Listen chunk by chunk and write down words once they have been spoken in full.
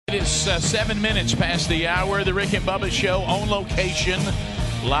It is 7 minutes past the hour. The Rick and Bubba Show on location,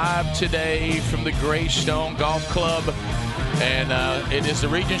 live today from the Greystone Golf Club. And it is the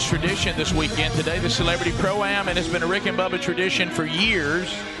Regents tradition this weekend. Today, the Celebrity Pro-Am, and it's been a Rick and Bubba tradition for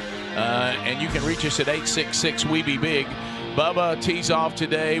years. And you can reach us at 866-WE-BE-BIG. Bubba tees off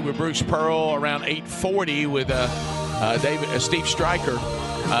today with Bruce Pearl around 8:40 with Steve Stryker.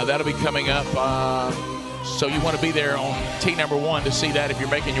 That'll be coming up. So you want to be there on tee number 1 to see that if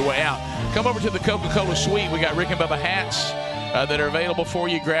you're making your way out. Come over to the Coca-Cola Suite. We got Rick and Bubba hats that are available for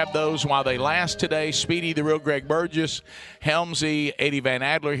you. Grab those while they last today. Speedy, the real Greg Burgess, Helmsy, Eddie Van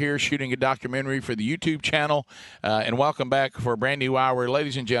Adler here shooting a documentary for the YouTube channel. And welcome back for a brand new hour.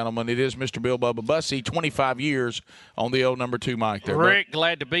 Ladies and gentlemen, it is Mr. Bill Bubba Bussey, 25 years on the old number 2 mic there. Rick,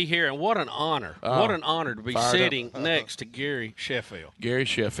 glad to be here. And what an honor. What an honor to be sitting next to Gary Sheffield. Gary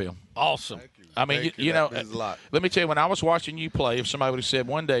Sheffield. Awesome. I mean, you know, let me tell you, when I was watching you play, if somebody would have said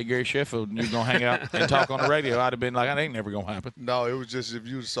one day Gary Sheffield and you're going to hang out and talk on the radio, I'd have been like, that ain't never going to happen. No, it was just if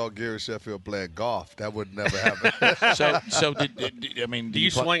you saw Gary Sheffield playing golf, that would never happen. So do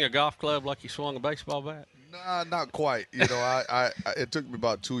you swing a golf club like you swung a baseball bat? Nah, not quite. You know, I it took me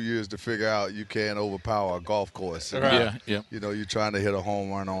about 2 years to figure out you can't overpower a golf course. Right. Yeah. You know, you're trying to hit a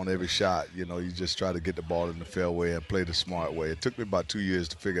home run on every shot. You know, you just try to get the ball in the fairway and play the smart way. It took me about 2 years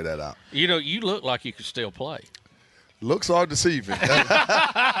to figure that out. You know, you look like you could still play. Looks are deceiving. So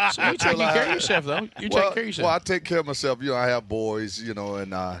you taking care of yourself, though. You take care of yourself. Well, I take care of myself. You know, I have boys, you know,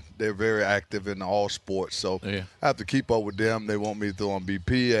 and they're very active in all sports. So I have to keep up with them. They want me to throw on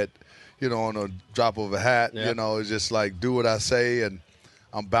BP at, you know, on a drop of a hat. You know, it's just like do what I say, and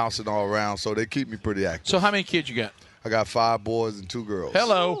I'm bouncing all around. So they keep me pretty active. So how many kids you got? I got 5 boys and 2 girls.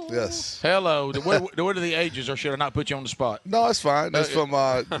 Hello. Yes. Hello. What are the ages, or should I not put you on the spot? No, it's fine. That's from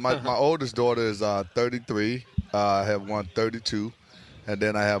my oldest daughter is 33. I have one 32. And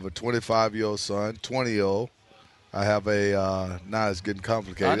then I have a 25-year-old son, 20-year-old. I have a now it's getting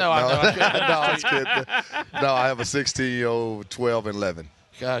complicated. I know. No, it's kidding. No, I have a 16-year-old, 12, and 11.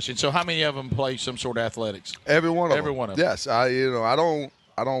 Gosh, and so how many of them play some sort of athletics? Every one of them. Every one of them. Yes, I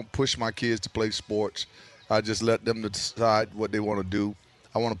don't push my kids to play sports. I just let them decide what they want to do.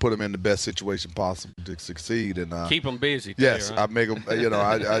 I want to put them in the best situation possible to succeed and keep them busy. Yes, right? I make them. You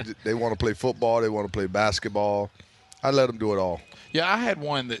know, they want to play football. They want to play basketball. I let them do it all. Yeah, I had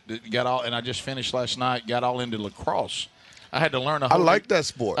one that got all, and I just finished last night. Got all into lacrosse. I had to learn a whole. I like that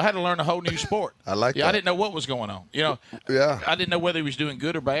sport. I had to learn a whole new sport. I like that. I didn't know what was going on. You know. Yeah. I didn't know whether he was doing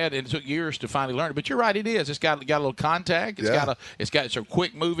good or bad, and it took years to finally learn it. But you're right, it is. It's got a little contact. It's a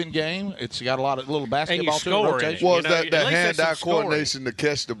quick moving game. It's got a lot of little basketball to it, rotation. Well, that hand-eye coordination to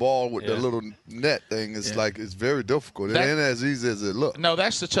catch the ball with the little net thing is like it's very difficult. It ain't as easy as it looks. No,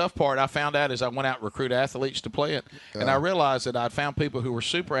 that's the tough part. I found out as I went out and recruit athletes to play it, and I realized that I'd found people who were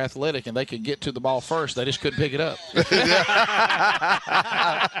super athletic and they could get to the ball first. They just couldn't pick it up. I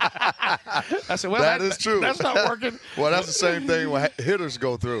said, well, that is true. That's not working. Well, that's the same thing when hitters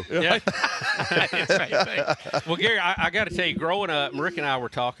go through. Yeah. Same thing. Well, Gary, I got to tell you, growing up, Rick and I were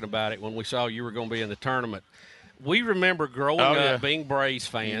talking about it when we saw you were going to be in the tournament. We remember growing up being Braves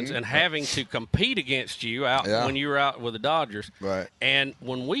fans and having to compete against you when you were out with the Dodgers. Right. And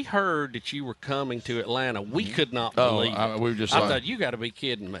when we heard that you were coming to Atlanta, we could not believe it. We were just I thought, you got to be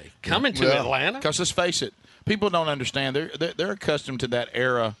kidding me. Coming to Atlanta? Because let's face it, people don't understand. They're accustomed to that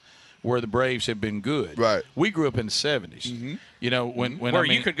era where the Braves have been good. Right. We grew up in the 70s. You know, when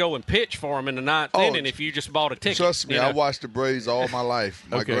you could go and pitch for them in the ninth inning if you just bought a ticket. Trust me, I watched the Braves all my life.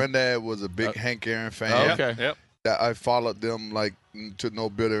 My granddad was a big Hank Aaron fan. Yep. I followed them like to no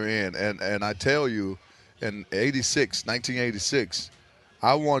bitter end. And I tell you, in 1986,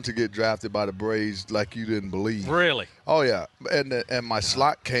 I wanted to get drafted by the Braves like you didn't believe. Really? Oh, yeah. And my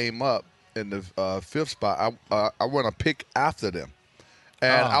slot came up in the 5th spot. I went a pick after them.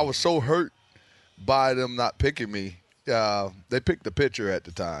 And I was so hurt by them not picking me. They picked the pitcher at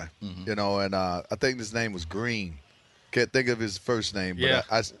the time, you know, and I think his name was Green. Can't think of his first name, but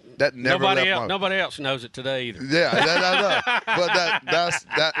that never nobody else knows it today either. Yeah, but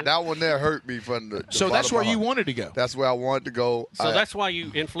that one there hurt me from the So that's where you wanted to go. That's where I wanted to go. So that's why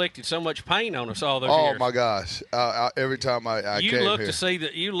you inflicted so much pain on us all those years. Oh my gosh! Every time I came here, you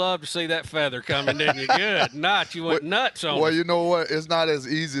love to see that feather coming, didn't you? Good, you went nuts on. Well, you know what? It's not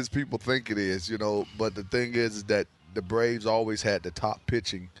as easy as people think it is, you know. But the thing is that the Braves always had the top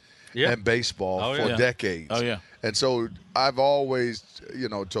pitching in baseball for decades. Oh yeah. And so I've always, you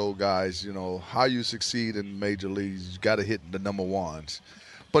know, told guys, you know, how you succeed in major leagues, you got to hit the number ones.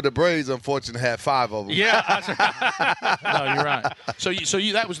 But the Braves, unfortunately, had 5 of them. Yeah. No, you're right. So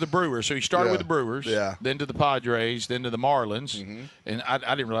you that was the Brewers. So you started with the Brewers, then to the Padres, then to the Marlins. And I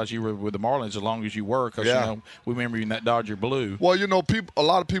didn't realize you were with the Marlins as long as you were because, we remember you in that Dodger blue. Well, a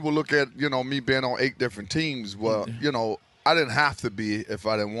lot of people look at, me being on 8 different teams. Well, I didn't have to be if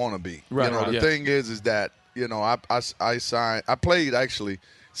I didn't want to be. Right, the thing is that, I played actually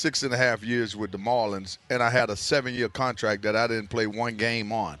 6.5 years with the Marlins, and I had a 7-year contract that I didn't play 1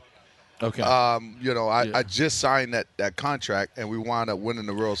 game on. Okay. I just signed that contract, and we wound up winning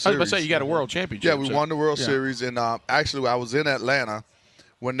the World Series. I was about to say, you got a World Championship. Yeah, we won the World Series, and actually I was in Atlanta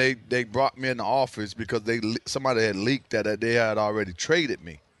when they brought me in the office because somebody had leaked that they had already traded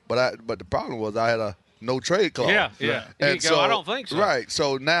me. But the problem was I had a no trade clause. Yeah. And I don't think so. Right.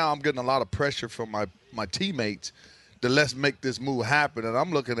 So now I'm getting a lot of pressure from my teammates to let's make this move happen. And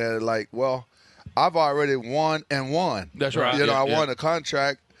I'm looking at it like, well, I've already won and won. That's right. I won a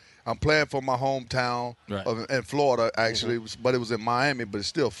contract. I'm playing for my hometown in Florida, actually, but it was in Miami, but it's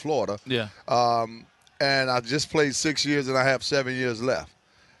still Florida. Yeah. And I just played 6 years, and I have 7 years left.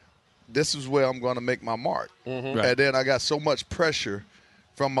 This is where I'm going to make my mark. Mm-hmm. Right. And then I got so much pressure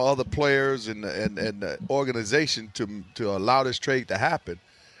from my other players and the organization to allow this trade to happen.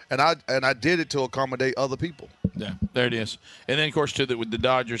 And I did it to accommodate other people. Yeah, there it is. And then, of course, with the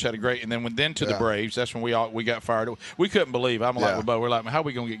Dodgers had a great – and then to the Braves. That's when we got fired. We couldn't believe. I'm like, we're like, how are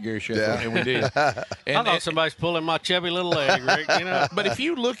we going to get Gary Sheffield? And we did. I thought somebody's pulling my chubby little leg, Rick. But if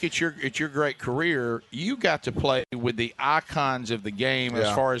you look at your great career, you got to play with the icons of the game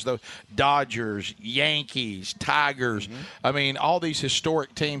as far as the Dodgers, Yankees, Tigers. Mm-hmm. I mean, all these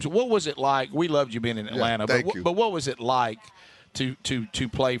historic teams. What was it like? We loved you being in Atlanta. But what was it like to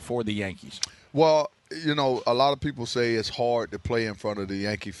play for the Yankees? Well, a lot of people say it's hard to play in front of the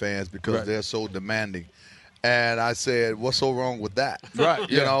Yankee fans because they're so demanding. And I said, what's so wrong with that? Right.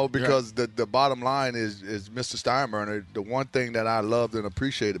 Because the bottom line is Mr. Steinbrenner, the one thing that I loved and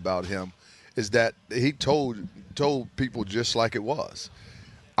appreciate about him is that he told people just like it was.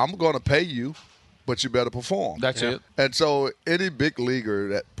 I'm going to pay you, but you better perform. That's it. And so any big leaguer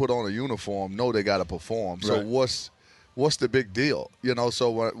that put on a uniform know they got to perform. So what's the big deal?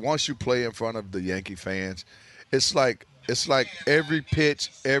 So once you play in front of the Yankee fans, it's like every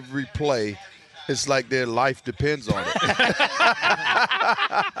pitch, every play, it's like their life depends on it.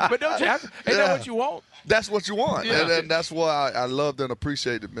 But don't you have to? Ain't that what you want? That's what you want. Yeah. And that's why I loved and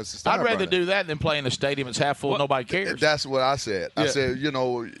appreciated Mr. Steinbrenner. I'd rather do that than play in a stadium that's half full, nobody cares. That's what I said. I said,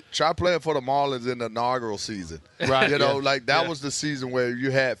 try playing for the Marlins in the inaugural season. Right. That was the season where you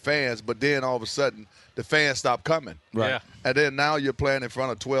had fans, but then all of a sudden the fans stopped coming. Right. Yeah. And then now you're playing in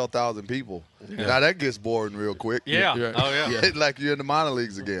front of 12,000 people. Yeah. Now that gets boring real quick. Yeah. Oh, yeah. Like you're in the minor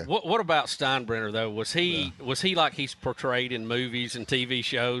leagues again. What about Steinbrenner, though? Was he like he's portrayed in movies and TV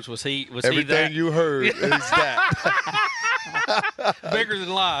shows? Was he Everything you heard is that. Bigger than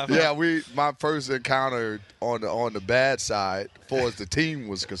life. Yeah, my first encounter on the bad side, as far as the team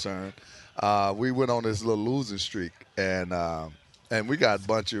was concerned, we went on this little losing streak, and we got a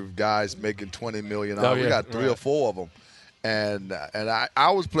bunch of guys making $20 million. We got 3 or 4 of them. And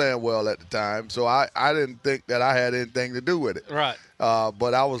I was playing well at the time, so I didn't think that I had anything to do with it. Right.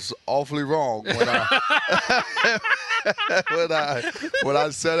 But I was awfully wrong when I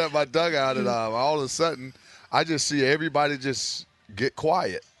set up my dugout, and all of a sudden I just see everybody just get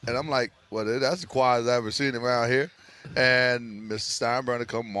quiet, and I'm like, well, that's the quietest I've ever seen around here. And Mr. Steinbrenner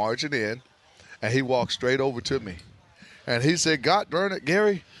come marching in, and he walked straight over to me, and he said, "God darn it,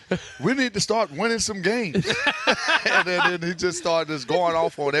 Gary, we need to start winning some games." And then he just started going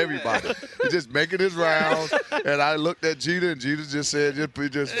off on everybody. He just making his rounds. And I looked at Jeter, and Jeter just said,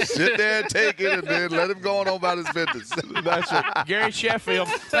 just sit there and take it, and then let him go on about his business. That's it. Gary Sheffield,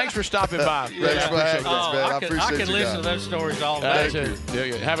 thanks for stopping by. Thanks for having us, man. I appreciate you I can listen to those stories all day.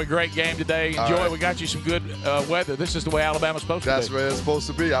 Have a great game today. Enjoy. We got you some good weather. This is the way Alabama's supposed to be. That's where it's supposed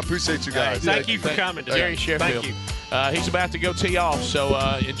to be. I appreciate you guys. Thank you for coming today. Gary Sheffield. Thank you. He's about to go tee off, so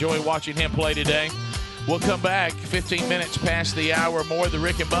enjoy watching him play today. We'll come back 15 minutes past the hour. More of the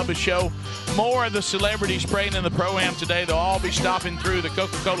Rick and Bubba Show. More of the celebrities praying in the Pro-Am today. They'll all be stopping through the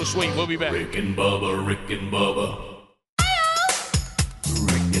Coca-Cola Suite. We'll be back. Rick and Bubba, Rick and Bubba.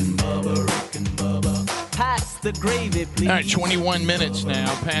 Rick and Bubba, Rick and Bubba. Pass the gravy, please. All right, 21 minutes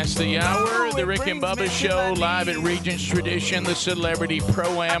now past the hour. The Rick and Bubba Show live at Regents Tradition, the Celebrity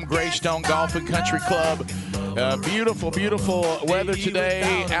Pro-Am, Greystone Golf and Country Club. Beautiful, beautiful weather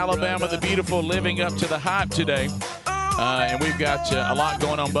today. Alabama, the beautiful, living up to the hype today. And we've got a lot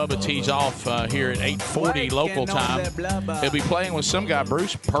going on. Bubba tees off here at 8:40 local time. He'll be playing with some guy,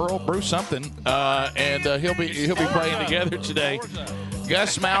 Bruce Pearl, Bruce something, and he'll be playing together today.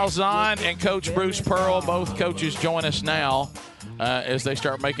 Gus Malzahn and Coach Bruce Pearl, both coaches, join us now as they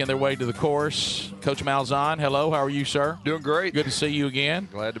start making their way to the course. Coach Malzahn, hello. How are you, sir? Doing great. Good to see you again.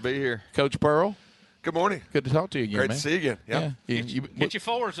 Glad to be here. Coach Pearl. Good morning. Good to talk to you again, Great man. to see you again. Yeah. Get your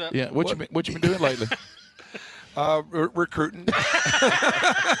fours up. Yeah. What you been doing lately? Recruiting.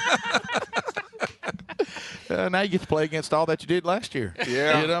 Now you get to play against all that you did last year.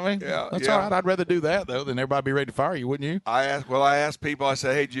 Yeah. You know what I mean? Yeah. That's yeah. all right. I'd rather do that, though, than everybody be ready to fire you, wouldn't you? I asked people, I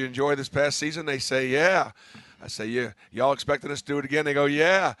said, hey, did you enjoy this past season? They say, yeah. I say, yeah. Y'all expecting us to do it again? They go,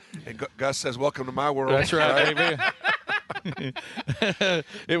 yeah. And Gus says, welcome to my world. That's right. Amen.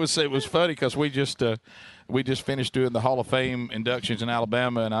 It was funny because we just finished doing the Hall of Fame inductions in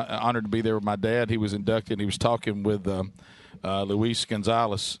Alabama, and I'm honored to be there with my dad. He was inducted. He was talking with Luis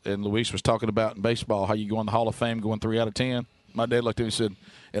Gonzalez, and Luis was talking about in baseball how you go in the Hall of Fame going 3 out of 10. My dad looked at me and said,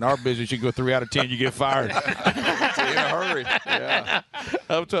 in our business, you go 3 out of 10, you get fired. In a hurry. Yeah.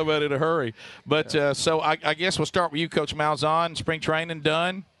 I'm talking about in a hurry. But so I guess we'll start with you, Coach Malzahn. Spring training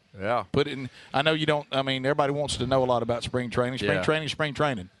done. Yeah. Put it in. I know you don't. I mean, everybody wants to know a lot about spring training. Spring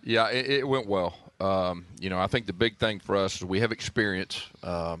training. Yeah, it went well. I think the big thing for us is we have experience.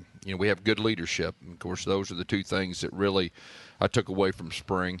 We have good leadership. And of course, those are the two things that really I took away from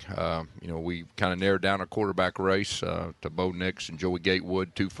spring. We kind of narrowed down our quarterback race to Bo Nix and Joey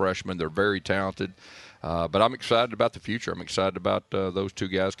Gatewood, 2 freshmen. They're very talented. But I'm excited about the future. I'm excited about those 2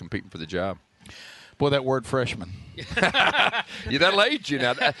 guys competing for the job. Boy, that word freshman. Yeah, that'll age you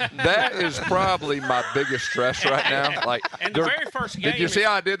now. That is probably my biggest stress right now. Like, and the very first game. Did you see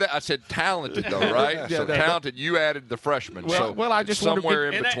how I did that? I said talented, though, right? Yeah, so talented. You added the freshman. Well, I just somewhere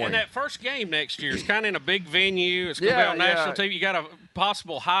in and between. And that first game next year is kind of in a big venue. It's going to be on national TV. You got a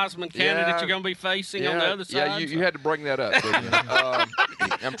possible Heisman candidate you're going to be facing on the other side. Yeah, you had to bring that up, didn't you?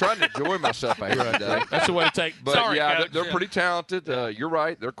 I'm trying to enjoy myself out here today. That's the way to take. But, Sorry, Coach. they're pretty talented. You're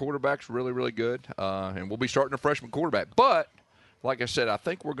right. Their quarterback's really, really good. And we'll be starting a freshman quarterback. But, like I said, I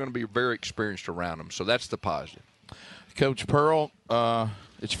think we're going to be very experienced around them. So that's the positive. Coach Pearl,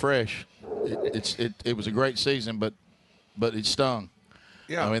 it's fresh. It was a great season, but it stung.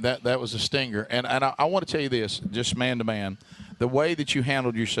 Yeah. I mean, that was a stinger. And I want to tell you this, just man to man, the way that you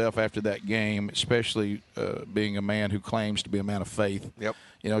handled yourself after that game, especially being a man who claims to be a man of faith. Yep.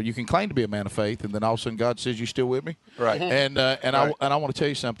 You can claim to be a man of faith, and then all of a sudden God says, "You still with me?" Right. And Right. I want to tell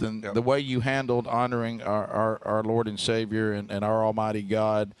you something. Yep. The way you handled honoring our Lord and Savior and our Almighty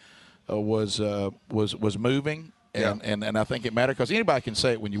God was moving. And I think it mattered because anybody can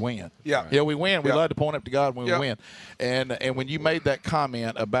say it when you win. Yeah. We win. We Yeah. love to point up to God when we Yeah. win. And when you made that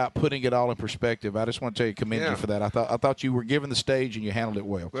comment about putting it all in perspective, I just want to tell you, commend you for that. I thought you were given the stage and you handled it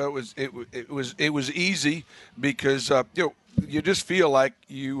well. Well, it was easy because you just feel like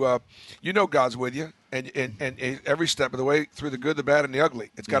you God's with you, and every step of the way through the good, the bad, and the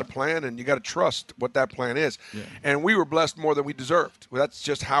ugly. It's got a plan, and you got to trust what that plan is. Yeah. And we were blessed more than we deserved. Well, that's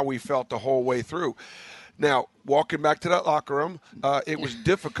just how we felt the whole way through. Now, walking back to that locker room, it was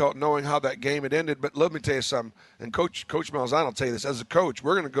difficult knowing how that game had ended. But let me tell you something, and Coach Malzahn will tell you this. As a coach,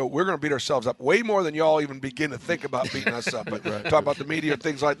 we're going to beat ourselves up way more than y'all even begin to think about beating us up. But talk about the media and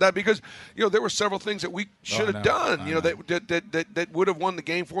things like that, because there were several things that we should have done. That would have won the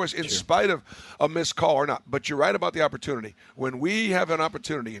game for us in spite of a missed call or not. But you're right about the opportunity. When we have an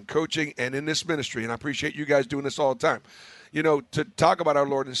opportunity in coaching and in this ministry, and I appreciate you guys doing this all the time, to talk about our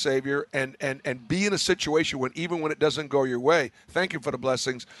Lord and Savior and be in a situation when even when it doesn't go your way, thank you for the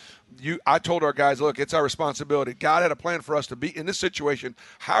blessings. I told our guys, look, it's our responsibility. God had a plan for us to be in this situation.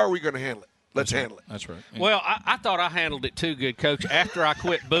 How are we going to handle it? Let's handle it. That's right. Yeah. Well, I thought I handled it too good, Coach. After I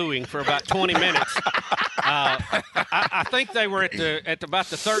quit booing for about 20 minutes, I think they were at about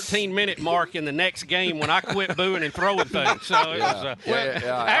the 13-minute mark in the next game when I quit booing and throwing things. So it was,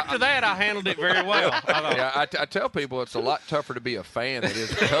 after that, I handled it very well. I tell people it's a lot tougher to be a fan than it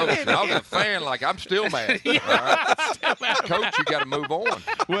is a coach. And I was a fan, I'm still mad. All right? Coach, you got to move on.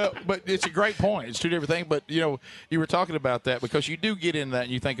 Well, but it's a great point. It's two different things. But, you were talking about that because you do get in that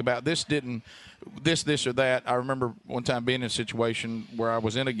and you think about this or that. I remember one time being in a situation where I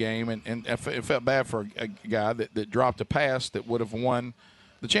was in a game and it felt bad for a guy that dropped a pass that would have won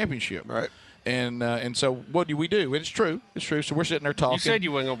the championship. Right. And so what do we do? It's true. So we're sitting there talking. You said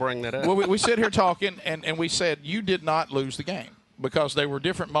you weren't going to bring that up. Well, we sit here talking, and we said you did not lose the game because there were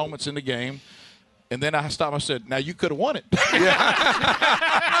different moments in the game. And then I stopped and I said, now you could have won it. But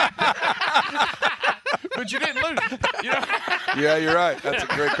you didn't lose. Yeah, you're right. That's a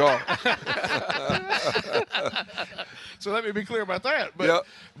great call. So let me be clear about that.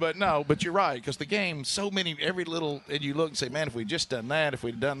 But you're right, because the game, every little, and you look and say, man, if we just done that, if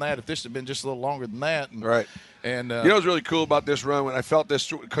this had been just a little longer than that. And, right. And you know what's really cool about this run, when I felt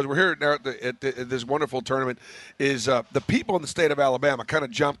this, because we're here now at this wonderful tournament, is the people in the state of Alabama kind of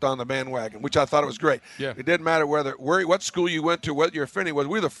jumped on the bandwagon, which I thought it was great. Yeah. It didn't matter what school you went to, what your affinity was.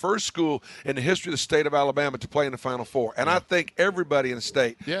 We were the first school in the history of the state of Alabama to play in the Final Four. And I think everybody in the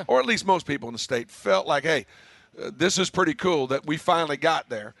state, or at least most people in the state, felt like, hey, this is pretty cool that we finally got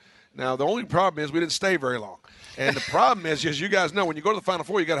there. Now, the only problem is we didn't stay very long. And the problem is, as you guys know, when you go to the Final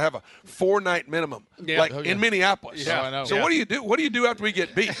Four, you got to have a 4-night minimum, in Minneapolis. Yeah, I know. So what do you do? What do you do after we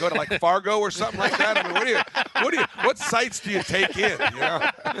get beat? Go to like Fargo or something like that? I mean, what sites do you take in? You know?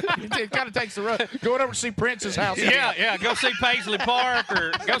 It kind of takes the road. Going over to see Prince's house. Yeah. Go see Paisley Park,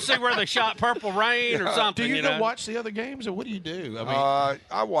 or go see where they shot Purple Rain or something. Do you go watch the other games, or what do you do? I mean,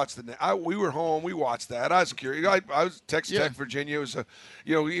 I watched we were home. We watched that. I was curious. I was Texas Tech, Virginia. It was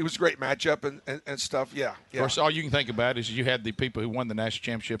it was a great matchup and stuff. Yeah. Of course, all you can think about is you had the people who won the national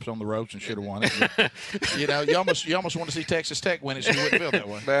championships on the ropes and should have won it. You almost want to see Texas Tech win it, so you wouldn't feel that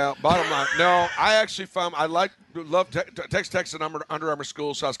way. Well, bottom line, no. I actually found love Texas Tech's an Under Armour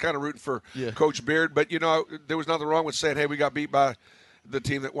school, so I was kind of rooting for Coach Beard. But there was nothing wrong with saying, "Hey, we got beat by the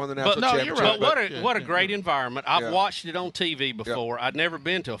team that won the national championship." You're right. But what a great environment. I've watched it on TV before. I'd never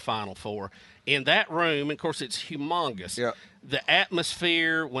been to a Final Four. In that room, and of course, it's humongous. Yeah. The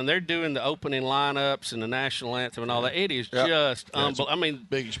atmosphere when they're doing the opening lineups and the national anthem and all that, it is just unbelievable. I mean,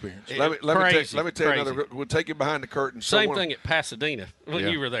 big experience. Let me tell you another. We'll take you behind the curtain. Same thing at Pasadena when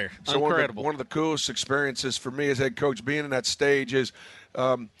you were there. So incredible. One of the coolest experiences for me as head coach being in that stage is,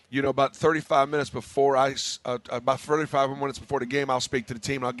 about 35 minutes before the game, I'll speak to the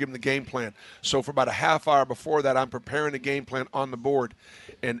team and I'll give them the game plan. So for about a half hour before that, I'm preparing the game plan on the board,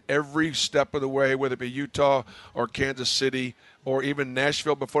 and every step of the way, whether it be Utah or Kansas City or even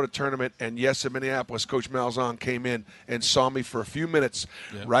Nashville before the tournament, and yes, in Minneapolis, Coach Malzahn came in and saw me for a few minutes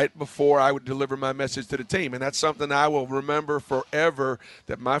right before I would deliver my message to the team. And that's something I will remember forever,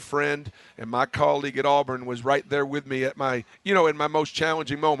 that my friend and my colleague at Auburn was right there with me at my, in my most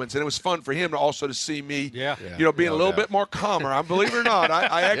challenging moments. And it was fun for him to see me, being a little bit more calmer. Believe it or not,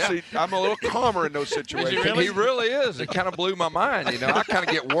 I'm a little calmer in those situations. He really is. It kind of blew my mind. I kind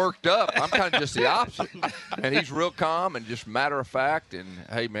of get worked up. I'm kind of just the opposite. And he's real calm and just matter of fact, and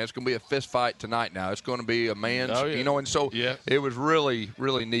hey man, it's going to be a fist fight tonight. Now it's going to be a man's, and so it was really,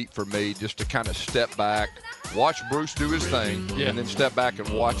 really neat for me just to kind of step back, watch Bruce do his thing, and then step back and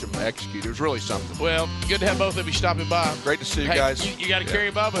watch him execute. It was really something. Well, good to have both of you stopping by. Great to see you guys. You got to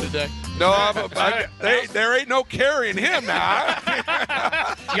carry Bubba today. No, there ain't no carrying him now.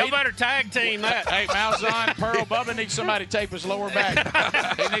 Y'all better tag team that. Hey, Malzahn, Pearl, Bubba needs somebody to tape his lower back.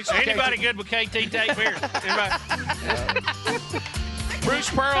 Anybody good with KT tape here?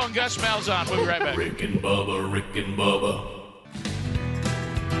 Bruce Pearl and Gus Malzahn. We'll be right back. Rick and Bubba.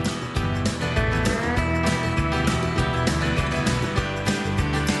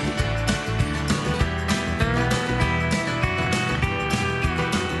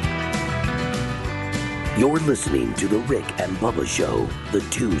 You're listening to The Rick and Bubba Show, the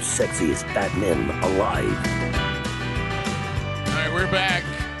two sexiest fat men alive. All right, we're back.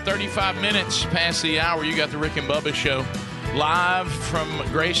 35 minutes past the hour. You got The Rick and Bubba Show live from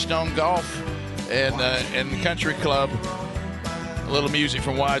Greystone Golf and the Country Club. A little music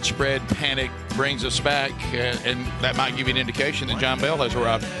from Widespread Panic brings us back, and that might give you an indication that John Bell has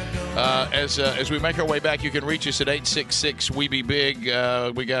arrived. As we make our way back, you can reach us at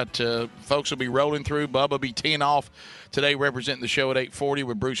 866-WE-BE-BIG. We got folks will be rolling through. Bubba will be teeing off today, representing the show at 8:40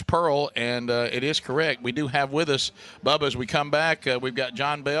 with Bruce Pearl. And it is correct. We do have with us, Bubba, as we come back, we've got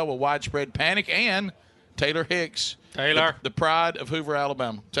John Bell with Widespread Panic and Taylor Hicks. Taylor. The pride of Hoover,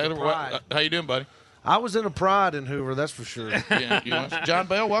 Alabama. Taylor, how you doing, buddy? I was in a pride in Hoover, that's for sure. John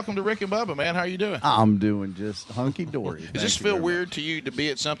Bell, welcome to Rick and Bubba, man. How are you doing? I'm doing just hunky-dory. Does this feel weird to you to be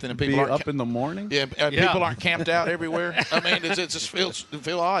at something and people be aren't up in the morning? Yeah, people aren't camped out everywhere? I mean, it just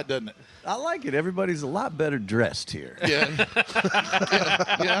feel odd, doesn't it? I like it. Everybody's a lot better dressed here. Yeah.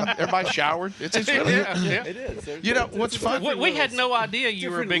 Everybody showered. It's really It is. What's fun? We had no idea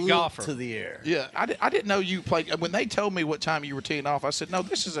you were a big golfer. To the air. Yeah, I didn't know you played. When they told me what time you were teeing off, I said, no,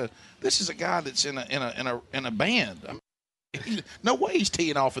 this is a guy that's in a band. No way he's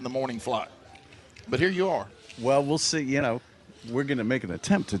teeing off in the morning flight. But here you are. Well, we'll see. We're going to make an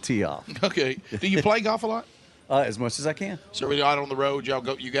attempt to tee off. Okay. Do you play golf a lot? As much as I can. So we're out on the road.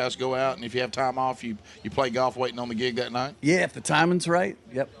 You guys go out, and if you have time off, you play golf waiting on the gig that night? Yeah, if the timing's right.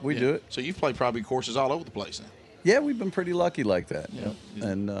 Yep, we do it. So you've played probably courses all over the place then? Yeah, we've been pretty lucky like that. Yeah.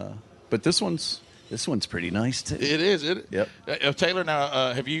 And but this one's This one's pretty nice too. It is. Yep. Taylor,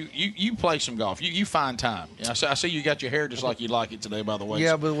 now have you play some golf? You find time. I see you got your hair just like you like it today. By the way.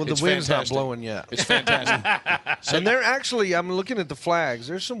 Yeah, but the wind's fantastic. not blowing yet. It's fantastic. And they're actually, I'm looking at the flags.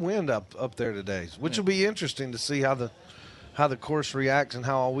 There's some wind up there today, which will be interesting to see how the course reacts and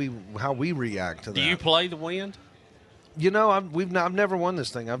how we react to that. Do you play the wind? I've never won this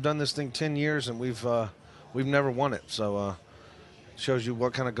thing. I've done this thing 10 years and we've never won it. So shows you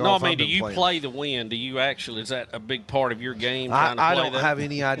what kind of golf. No, I mean, I've been do you playing. play the wind? Do you actually? Is that a big part of your game? I don't have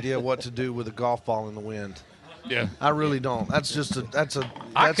any idea what to do with a golf ball in the wind. Yeah, I really don't. That's kind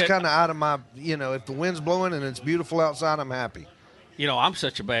of out of my. If the wind's blowing and it's beautiful outside, I'm happy. I'm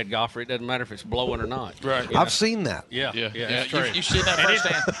such a bad golfer. It doesn't matter if it's blowing or not. Right. I've seen that. Yeah. It's true. You seen that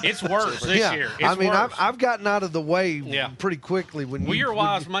firsthand. It's worse this year. It's worse. I've gotten out of the way pretty quickly. You're a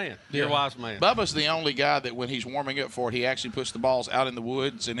wise man. You're a wise man. Bubba's the only guy that when he's warming up for it, he actually puts the balls out in the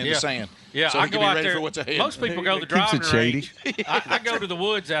woods and in the sand. Yeah, so I he go can be out ready there. for what's ahead. Most people go to the Keeps driving it shady. range. I go to the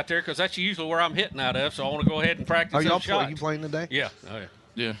woods out there because that's usually where I'm hitting out of. So I want to go ahead and practice Are those shots. you playing today? Yeah. Oh yeah.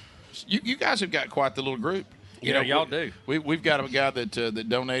 Yeah. You guys have got quite the little group. Y'all do. We've got a guy that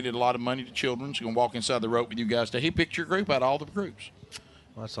donated a lot of money to children. He's going to walk inside the rope with you guys today. He picked your group out of all the groups.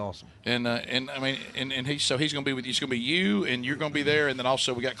 That's awesome. And he's going to be with you. It's going to be you, and you're going to be there. And then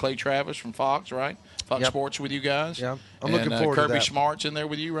also we got Clay Travis from Fox, right? Fox Sports with you guys. Yeah, I'm looking forward to that. Kirby Smart's in there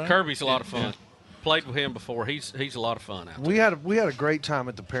with you, right? Kirby's a lot of fun. Played with him before. He's a lot of fun out there. We had a great time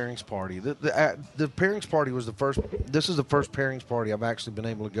at the pairings party. The pairings party was the first. This is the first pairings party I've actually been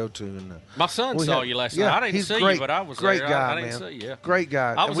able to go to. And my son saw you last night. I didn't see you, but I was great there. Guy, I didn't man. see you. Great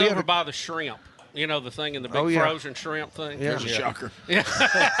guy. I was over by the shrimp. The thing in the big frozen shrimp thing. Yeah. There's a shocker. Yeah.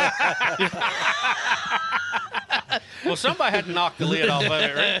 Well, somebody had to knock the lid off of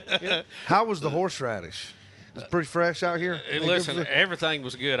it, right? Yeah. How was the horseradish? It's pretty fresh out here. Listen, everything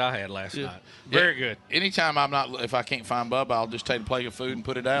was good I had last night. Very good. Anytime if I can't find Bubba, I'll just take a plate of food and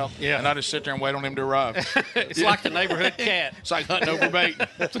put it out. Yeah. And I just sit there and wait on him to arrive. It's like the neighborhood cat. It's like hunting over bait.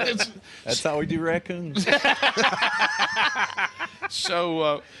 That's how we do raccoons.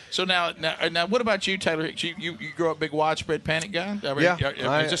 So now, what about you, Taylor? You grow up big widespread panic guy?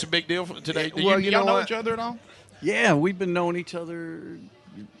 Is this a big deal today? Do y'all know each other at all? Yeah, we've been knowing each other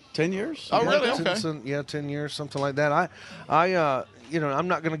 10 years. Oh, really? Okay. 10 years, something like that. I'm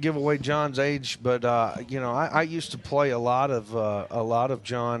not going to give away John's age, but I used to play a lot of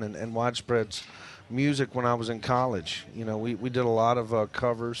John and Widespread's music when I was in college. We did a lot of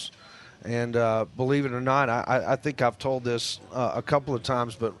covers, and believe it or not, I think I've told this a couple of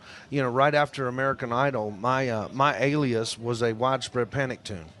times, but right after American Idol, my alias was a Widespread Panic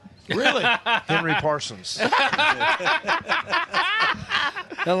tune. Really? Henry Parsons.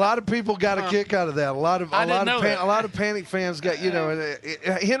 A lot of people got a kick out of that. A lot of Panic fans got,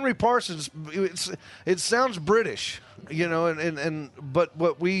 Henry Parsons. It sounds British, but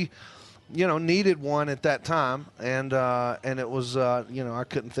what we, needed one at that time, and it was, I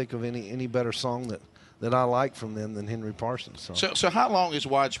couldn't think of any better song that I like from them than Henry Parsons. So how long has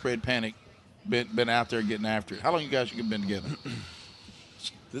Widespread Panic been out there getting after it? How long you guys have been together?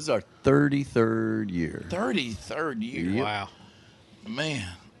 This is our 33rd year. 33rd year. Yep. Wow. Man.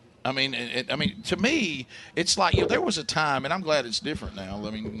 I mean, to me, it's like there was a time, and I'm glad it's different now.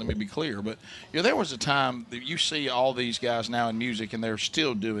 Let me be clear, but there was a time that you see all these guys now in music, and they're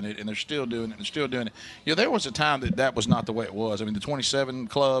still doing it, and they're still doing it, and they're still doing it. There was a time that was not the way it was. I mean, the 27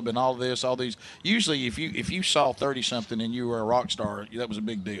 Club and all these. Usually, if you saw 30 something and you were a rock star, that was a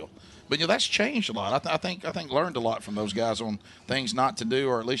big deal. But that's changed a lot. I think learned a lot from those guys on things not to do,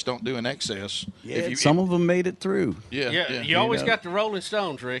 or at least don't do in excess. Yeah, some of them made it through. Yeah. You always got the Rolling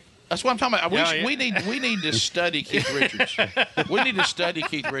Stones, Rick. That's what I'm talking about. We need to study Keith Richards. We need to study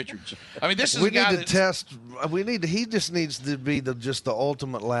Keith Richards. I mean, this is we need to test. He just needs to be the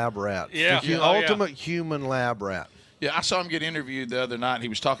ultimate lab rat. Yeah, the ultimate human lab rat. Yeah, I saw him get interviewed the other night. He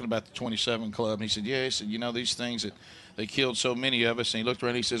was talking about the 27 Club, and he said, these things that they killed so many of us. And he looked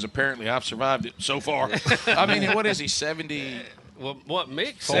around and he says, apparently I've survived it so far. I mean, what is he, 70? Well, what,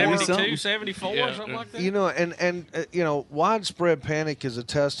 Mick? 72, 74, something like that? Widespread Panic is a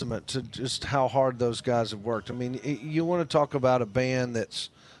testament to just how hard those guys have worked. I mean, you want to talk about a band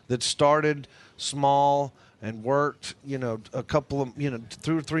that started small and worked, a couple of,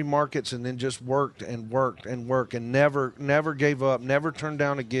 2 or 3 markets, and then just worked and worked and worked and never gave up, never turned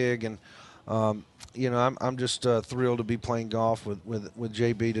down a gig. And, I'm just thrilled to be playing golf with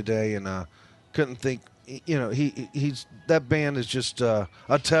JB today, and couldn't think he's that band is just a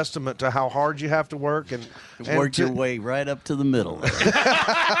testament to how hard you have to work and work your way right up to the middle.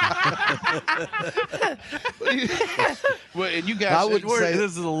 Well, and you guys, I wouldn't say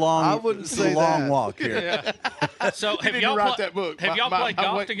this is a long. I wouldn't this is say a long that. walk here. Yeah. So have y'all write that book. Have y'all played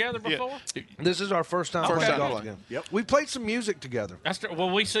golf together Yeah. before? This is our first time First playing time golf playing. together. Yep. We played some music together.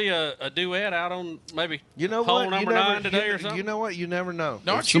 Will we see a duet out on maybe You know hole what? number you never, 9 today you, or something? You know what? You never know.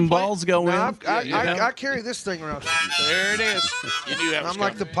 No, aren't you Some playing- balls go in. No, Yeah. I carry this thing around. There it is. You knew that was I'm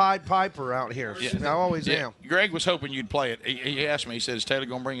like the coming. Pied Piper out here. I always Yeah. am. Greg was hoping you'd play it. He asked me. He said, "Is Taylor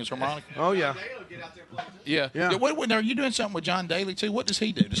going to bring his harmonica?" Oh yeah. Yeah. Yeah. What, are you doing something with John Daly too? What does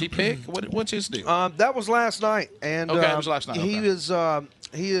he do? Does he pick? What's his deal? That was last night, and Okay, it was last night, He okay. is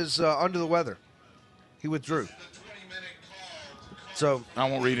under the weather. He withdrew. So I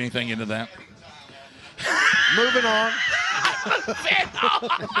won't read anything into that. moving on.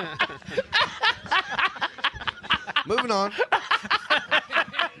 Moving on.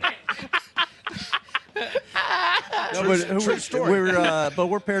 True story. But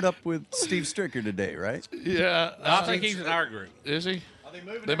we're paired up with Steve Stricker today, right? Yeah. I think he's in our group. Is he?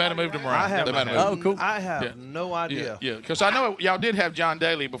 They might have moved him around. I have, They might have moved him. Oh, cool. I have Yeah. no idea. Yeah, because I know y'all did have John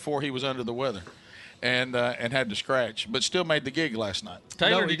Daly before he was under the weather, and had to scratch, but still made the gig last night.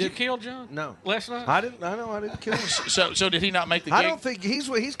 Taylor, No, he did you didn't. kill John? No. Last night? I didn't kill him. So did he not make the gig? I don't think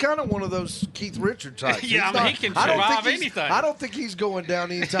he's kind of one of those Keith Richard types. Yeah, He's I mean, he can I don't survive think anything. I don't think he's going down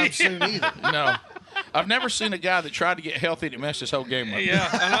anytime soon either. No. I've never seen a guy that tried to get healthy that messed his whole game up. Yeah,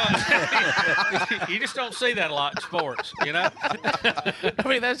 I know. You just don't see that a lot in sports, you know? I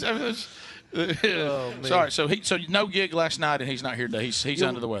mean, that's sorry. So no gig last night, and he's not here today. He's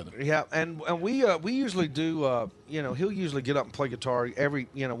under the weather. Yeah, and we usually do. He'll usually get up and play guitar.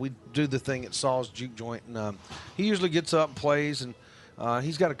 We do the thing at Saul's Juke Joint, and he usually gets up and plays. And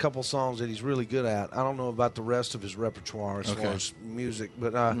he's got a couple songs that he's really good at. I don't know about the rest of his repertoire as far as music,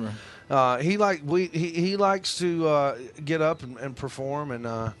 but he likes to get up and perform. And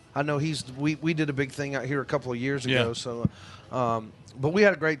I know we did a big thing out here a couple of years ago. Yeah. So. But we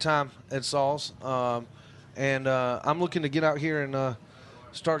had a great time at Saul's, and I'm looking to get out here and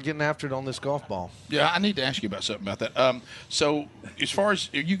start getting after it on this golf ball. Yeah, I need to ask you about something about that. So, as far as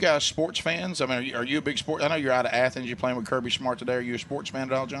are you guys sports fans? I mean, are you a big sport? I know you're out of Athens. You're playing with Kirby Smart today. Are you a sports fan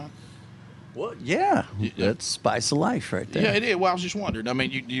at all, John? Well, yeah. That's spice of life right there. Yeah, it is. Well, I was just wondering. I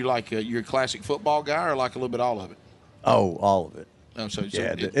mean, you like you're a classic football guy, or like a little bit all of it? Oh, all of it. Oh, so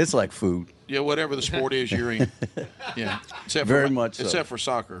Yeah, it's like food. yeah, whatever the sport is you're in. Yeah, except Very for, much so. Except for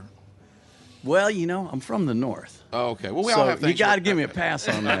soccer. Well, I'm from the north. Oh, okay. Well, we all have So things. you got to give me a pass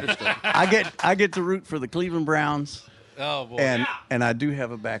on that. I get to root for the Cleveland Browns, Oh, boy. and I do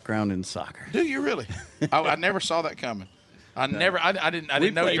have a background in soccer. Do you really? I never saw that coming. I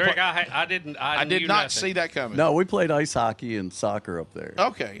didn't know you. Greg, play- I did knew not nothing. see that coming. No, we played ice hockey and soccer up there.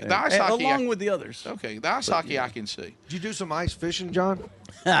 Okay, the And- ice and hockey. along with the others. Okay, the ice hockey I can see. Did you do some ice fishing, John?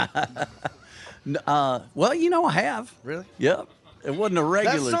 Well, I have. Really? Yep. It wasn't a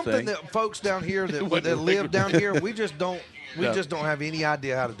regular That's something thing. that folks down here that wasn't a regular live down here, we just don't No. have any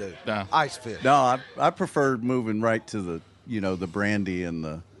idea how to do. No. Ice fish. No, I preferred moving right to the the brandy and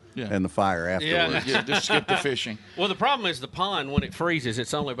the fire afterwards. Yeah, just skip the fishing. Well, the problem is the pond, when it freezes,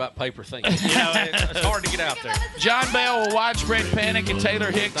 it's only about paper thin. It's hard to get out there. John Bell with Widespread Panic and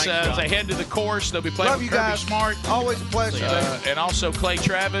Taylor Hicks Thanks, as John. they head to the course. They'll be playing Love with you Kirby guys. Smart. Always a pleasure. And also Clay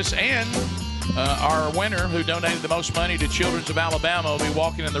Travis and our winner who donated the most money to Children's of Alabama will be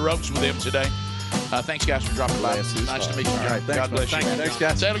walking in the ropes with them today. Thanks, guys, for dropping by. Yes, Nice to meet you. All right, thanks, God bless man. you. Thanks,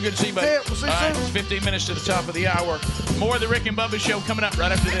 guys. Taylor, good to see you, buddy. See ya. We'll see you All right, soon. it's 15 minutes to the top of the hour. More of the Rick and Bubba Show coming up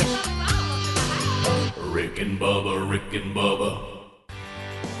right after this. Rick and Bubba, Rick and Bubba.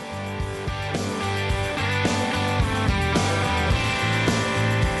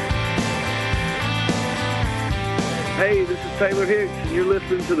 Hey, this is Taylor Hicks, and you're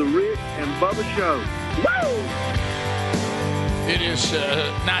listening to the Rick and Bubba Show. Woo! It is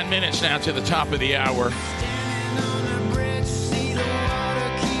 9 minutes now to the top of the hour.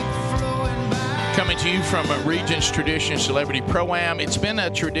 Coming to you from Regents Tradition Celebrity Pro-Am. It's been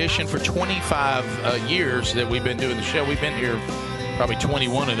a tradition for 25 years that we've been doing the show. We've been here probably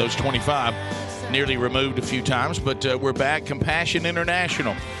 21 of those 25. Nearly removed a few times, but we're back. Compassion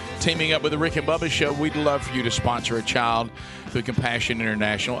International teaming up with the Rick and Bubba Show. We'd love for you to sponsor a child through Compassion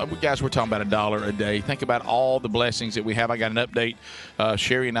International. Guys, we're talking about $1 a day. Think about all the blessings that we have. I got an update.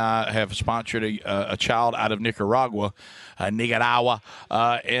 Sherry and I have sponsored a child out of Nicaragua,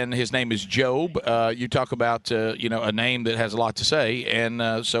 and his name is Job. You talk about a name that has a lot to say,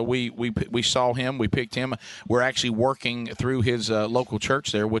 and so we saw him, we picked him. We're actually working through his local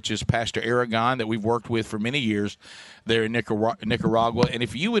church there, which is Pastor Aragon, that we've worked with for many years there in Nicaragua. And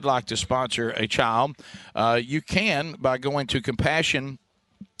if you would like to sponsor a child, you can by going to Compassion.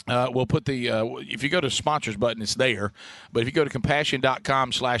 We'll put the if you go to sponsors button, it's there. But if you go to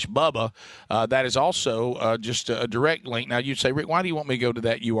compassion.com/Bubba, that is also just a direct link. Now, you'd say, Rick, why do you want me to go to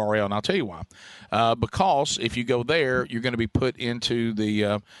that URL? And I'll tell you why. Because if you go there, you're going to be put into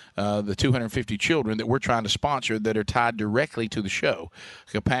the 250 children that we're trying to sponsor that are tied directly to the show.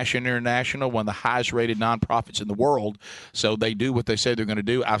 Compassion International, one of the highest rated nonprofits in the world. So they do what they say they're going to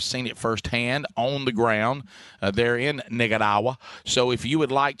do. I've seen it firsthand on the ground. They're in Nicaragua. So if you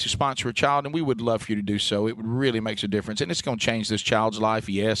would like to sponsor a child, and we would love for you to do so, it really makes a difference. And it's going to change this child's life,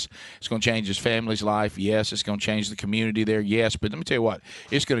 yes. It's going to change his family's life, yes. It's going to change the community there, yes. But let me tell you what,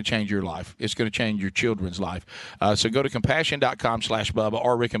 it's going to change your life. It's going to change your children's life. So go to compassion.com/Bubba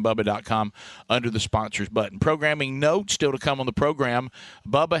or rickandbubba.com under the sponsors button. Programming notes still to come on the program.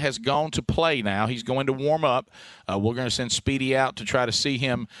 Bubba has gone to play now. He's going to warm up. We're going to send Speedy out to try to see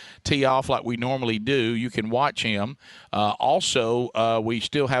him tee off like we normally do. You can watch him. Also, we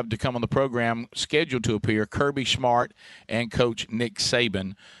still have to come on the program scheduled to appear Kirby Smart and Coach Nick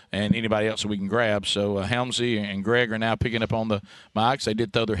Saban and anybody else that we can grab. So Helmsy and Greg are now picking up on the mics. They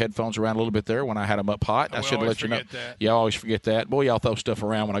did throw their headphones around a little bit there when I had them up hot. I should have let you know. You always forget that. Boy, y'all throw stuff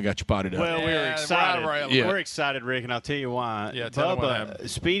around when I got you potted up. Well, we were excited. Yeah. We're excited, Rick, and I'll tell you why. Yeah, tell them what Bubba, happened.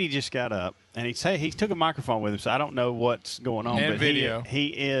 Speedy just got up, and he took a microphone with him, so I don't know what's going on. And but video. He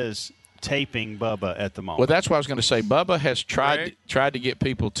is taping Bubba at the moment. Well, that's what I was going to say. Bubba has tried to get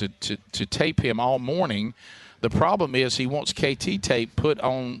people to tape him all morning. The problem is he wants KT tape put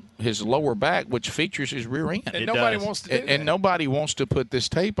on his lower back, which features his rear end. And nobody wants to do that. And nobody wants to put this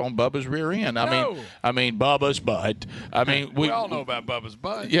tape on Bubba's rear end. I mean Bubba's butt. I mean, we all know about Bubba's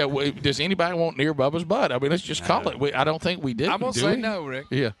butt. Yeah. Does anybody want near Bubba's butt? I mean, let's just call it. I don't think we did. I'm gonna say no, Rick.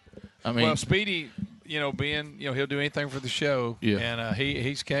 Yeah. I mean, well, Speedy, being he'll do anything for the show. Yeah. And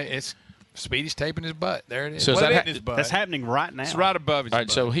it's Speedy's taping his butt. There it is. So his butt. That's happening right now. It's right above his all right,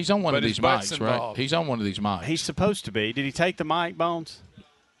 butt. so he's on one of these mics, involved. right? He's on one of these mics. He's supposed to be. Did he take the mic, Bones?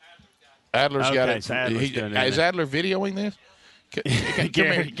 Adler's got it. So Adler's doing it. Is Adler videoing this?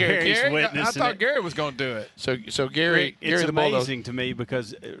 Gary's witnessing I thought it. Gary was going to do it. So Gary, It's the amazing to me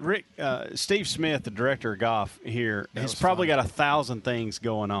because Rick, Steve Smith, the director of golf here, has probably got 1,000 things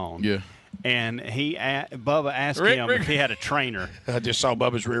going on. Yeah. And Bubba asked him if he had a trainer. I just saw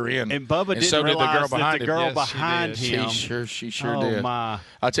Bubba's rear end. And Bubba didn't so realize did the girl that behind the girl behind him. him. She sure oh, did. My.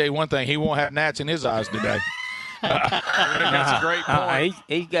 I'll tell you one thing. He won't have gnats in his eyes today. That's a great point.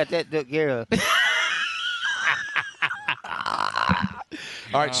 He's got that took care of.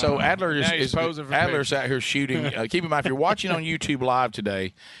 All right, so Now he's posing for Adler's out here shooting. Keep in mind, if you're watching on YouTube Live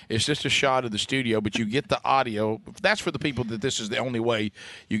today, it's just a shot of the studio, but you get the audio. That's for the people that this is the only way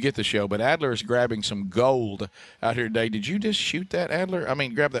you get the show. But Adler is grabbing some gold out here today. Did you just shoot that, Adler? I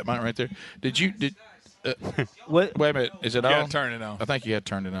mean, grab that mic right there. What? Wait a minute. Is it You on? gotta turn it on. I think you had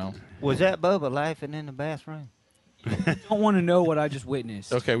turned it on. Was that Bubba laughing in the bathroom? Don't want to know what I just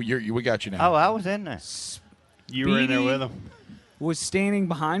witnessed. Okay, we got you now. Oh, I was in there. You were in there with him? Was standing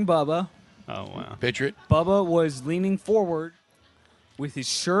behind Bubba. Oh, wow. Picture it. Bubba was leaning forward with his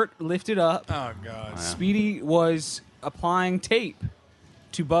shirt lifted up. Oh, God. Speedy was applying tape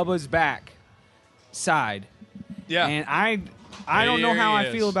to Bubba's back side. Yeah. And I don't know how Here he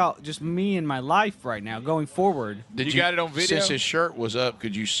I feel is. about just me and my life right now going forward. Did You got it on video? Since his shirt was up,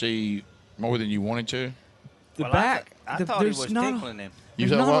 could you see more than you wanted to? The Well, back. I thought he there's was not tickling him. You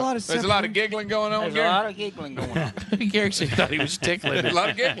There's thought not what? a lot of There's a lot of giggling going on, There's a Gary. lot of giggling going on. Gary said he thought he was tickling. There's a lot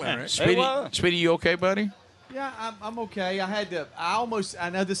of giggling, right? Speedy, you okay, buddy? Yeah, I'm okay. I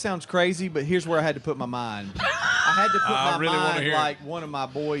know this sounds crazy, but here's where I had to put my mind. I had to put I my really wanna mind hear it. like one of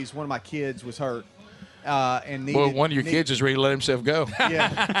my kids was hurt. And needed, Well, one of your kids is ready to let himself go. Yeah.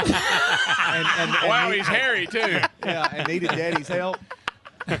 and Wow, he's hairy, too. Yeah, and needed daddy's help.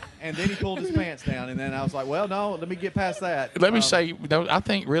 And then he pulled his pants down, and then I was like, well, no, let me get past that. Let me say, I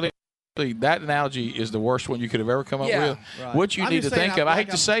think really that analogy is the worst one you could have ever come up with. Right. What you I'm need to just saying, think of, I hate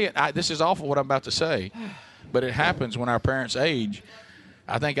to I'm- say it, this is awful what I'm about to say, but it happens when our parents age.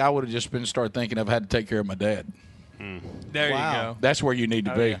 I think I would have just been start thinking of had to take care of my dad. There Wow. you go. That's where you need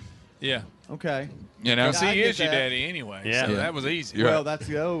to be. Yeah. Yeah. Okay. You know, because he is your daddy anyway. Yeah. So that was easy. Well, that's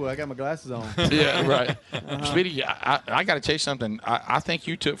I got my glasses on. Yeah, right. Speedy, I got to tell you something. I think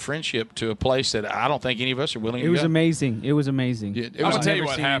you took friendship to a place that I don't think any of us are willing to go. It was amazing. It was amazing. It I'm was gonna tell you never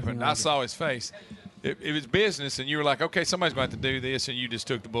what seen anything happened. like I it. saw his face. It was business, and you were like, "Okay, somebody's about to do this," and you just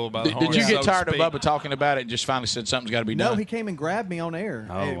took the bull by the horn. Did you get so to tired of speak. Bubba talking about it and just finally said something's got to be done? No, he came and grabbed me on air.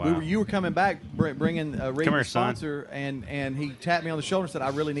 Oh, And wow. you were coming back, bringing a radio here, son. sponsor, and he tapped me on the shoulder and said, "I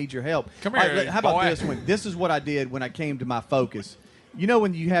really need your help." Come All here, right, how about boy. this one? This is what I did when I came to my focus. You know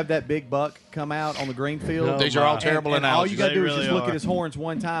when you have that big buck come out on the green field? These are all terrible and all you analogies. got to do is They just really look at are. his horns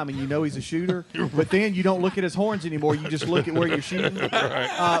one time, and you know he's a shooter. But then you don't look at his horns anymore. You just look at where you're shooting.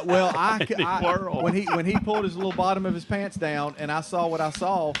 Well, when he pulled his little bottom of his pants down, and I saw what I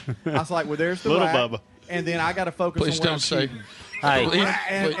saw, I was like, "Well, there's the Little rack." Bubba. And then I got to focus Please on where don't I'm say. shooting. Hey, Please,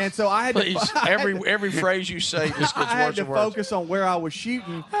 And so I had please, to every phrase you say just gets I had worse to and worse. focus on where I was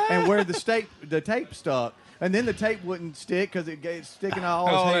shooting and where the tape stuck. And then the tape wouldn't stick because it's sticking all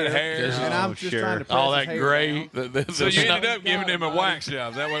All his that hair. hair. And I'm just trying to press All his that hair gray. down. So you ended up giving him a wax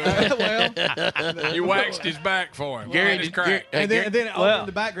job. Is that what it was? Well, You waxed his back for him. Gary, His did- crack. Hey, and then over Well- in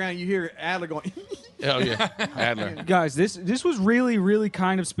the background you hear Adler going. Oh yeah, Adler. Guys, this was really, really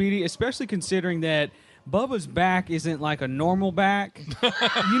kind of Speedy, especially considering that Bubba's back isn't like a normal back.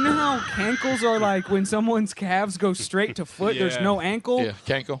 You know how cankles are like when someone's calves go straight to foot, there's Yeah. no ankle? Yeah,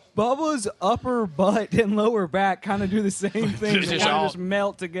 Cankle. Bubba's upper butt and lower back kind of do the same thing. They Just kind all- of just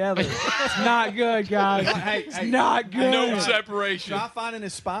melt together. It's not good, guys. Hey, It's hey, not good. No separation. Try finding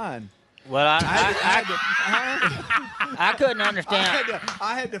his spine. well, I couldn't I understand.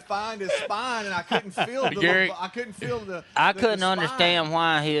 had to find his spine, and I couldn't feel the. Gary- I couldn't feel the. I the couldn't spine. understand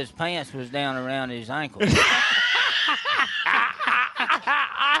why his pants was down around his ankles.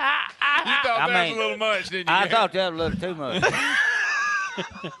 You thought I that mean, was a little much, didn't you? I thought that was a little too much.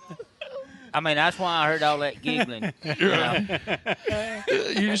 I mean, that's why I heard all that giggling. You know.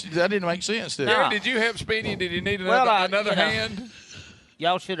 That didn't make sense, did it? Gary, did you help Speedy? Did he need Well, another you know, hand?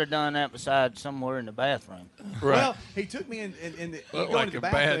 Y'all should have done that beside somewhere in the bathroom. Well, he took me in the, you Looked go like into a the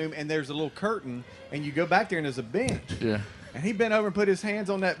bad- bathroom, and there's a little curtain, and you go back there, and there's a bench. Yeah. And he bent over and put his hands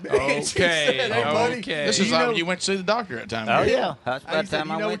on that bench. He Okay, said, "Hey, buddy, okay. This is you like know- when you went to see the doctor at time. Oh Gary. yeah, that's He about the said, time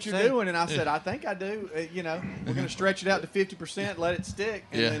 "You I know went what to you're see. doing?" And I said, "I think I do. We're going to stretch it out to 50%, let it stick,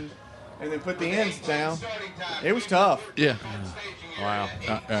 and then put the ends down." It was tough. Yeah. Wow.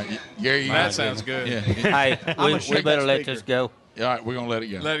 Gary, you That sounds good. Yeah. Hey, we shake better that let speaker. this go. All right, we're gonna let it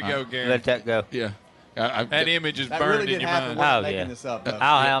go. Let it go, Gary. Let that go. Yeah. That image is That burned really in did your happen. mind. We're not Oh, making yeah. this up, though.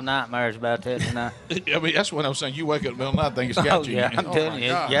 I'll have nightmares about that tonight. I mean, that's what I was saying. You wake up in the middle of the night, think it's got Oh you. yeah, I'm telling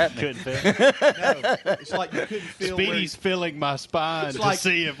you, it's got me. Couldn't fit. No, it's like you couldn't feel Speedy's feeling my spine It's to like-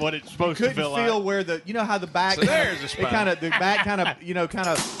 see if what it's where, supposed you to couldn't feel feel like. where the, you know how the back, So there's a spine. the back kind of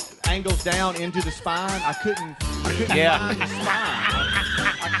angles down into the spine. I couldn't Yeah. find the spine.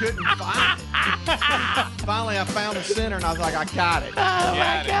 I couldn't find it. Finally, I found the center, and I was like, I got it.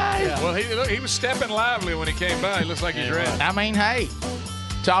 Yeah. Well, he was stepping lively when he came by. He looks like he's ready. I mean, hey,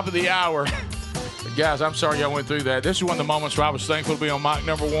 top of the hour. Guys, I'm sorry y'all went through that. This is one of the moments where I was thankful to be on mic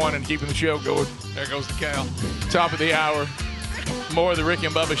number one and keeping the show going. There goes the cow. Top of the hour. More of the Rick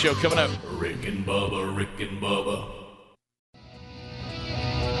and Bubba Show coming up. Rick and Bubba, Rick and Bubba.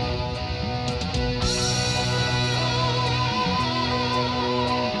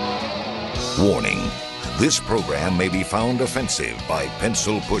 Warning. This program may be found offensive by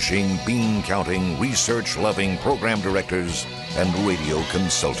pencil-pushing, bean-counting, research-loving program directors and radio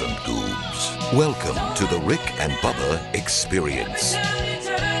consultant goobs. Welcome to the Rick and Bubba Experience.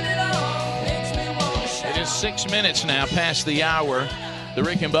 It is 6 minutes now past the hour. The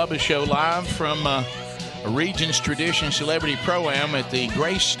Rick and Bubba Show live from Regions Tradition Celebrity Pro-Am at the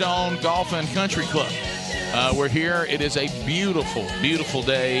Greystone Golf and Country Club. We're here. It is a beautiful, beautiful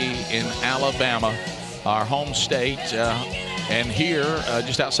day in Alabama, our home state. And here,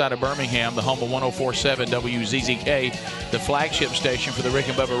 just outside of Birmingham, the home of 104.7 WZZK, the flagship station for the Rick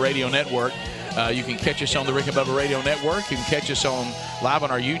and Bubba Radio Network. You can catch us on the Rick and Bubba Radio Network. You can catch us live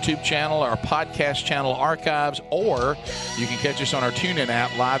on our YouTube channel, our podcast channel archives, or you can catch us on our TuneIn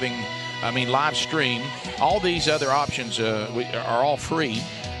app, live stream. All these other options are all free.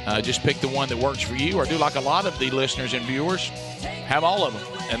 Just pick the one that works for you, or do like a lot of the listeners and viewers, have all of them.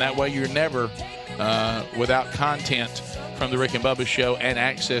 And that way you're never without content from the Rick and Bubba Show and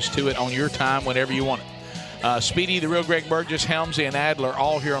access to it on your time whenever you want it. Speedy, the real Greg Burgess, Helmsy, and Adler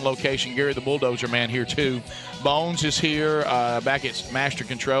all here on location. Gary, the Bulldozer Man, here too. Bones is here back at Master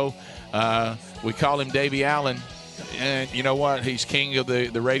Control. We call him Davey Allen. And you know what? He's king of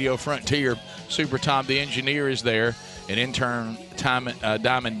the radio frontier. Super Tom, the engineer, is there. And intern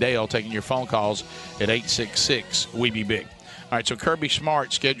Diamond Dale taking your phone calls at 866-WE-BE-BIG. All right, so Kirby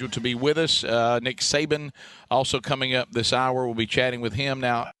Smart scheduled to be with us. Nick Saban also coming up this hour. We'll be chatting with him.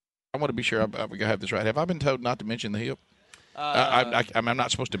 Now, I want to be sure I have this right. Have I been told not to mention the hip? I'm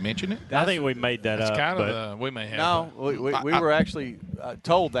not supposed to mention it? I think we made that up. Kind of we may have. No, we were actually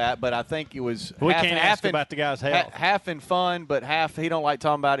told that, but I think it was we can't ask about the guy's health. Half in fun, but half he don't like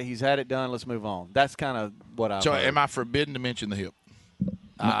talking about it. He's had it done. Let's move on. That's kind of what I. So am I forbidden to mention the hip?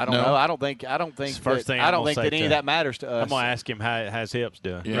 I don't know. I don't think that any of that matters to us. I'm gonna ask him how his hips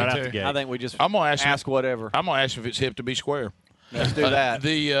doing Yeah, right out the gate. I think we just I'm gonna ask whatever. I'm gonna ask if it's hip to be square. Let's do that.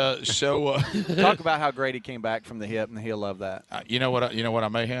 Talk about how great he came back from the hip, and he'll love that. You know what I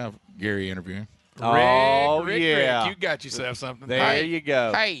may have Gary interviewing. Rick, yeah, you got yourself something. There you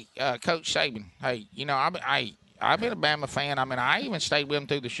go. Hey, Coach Saban. Hey, I've been a Bama fan. I mean, I even stayed with him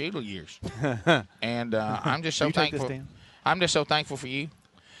through the Shooter years, and I'm just so thankful. I'm just so thankful for you.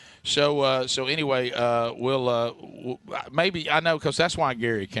 So anyway, we'll maybe I know because that's why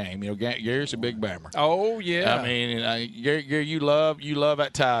Gary came. You know, Gary's a big Bammer. Oh yeah. I mean, Gary, you love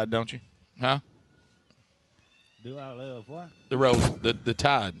that Tide, don't you? Huh? Do I love what? The road, the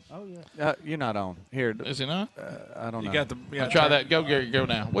Tide. Oh yeah. You're not on here. Is he not? I don't know. You got the. Try that. Go Gary. Go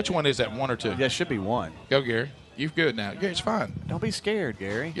now. Which one is that? 1 or 2? Yeah, it should be 1. Go Gary. You're good now. Gary's fine. Don't be scared,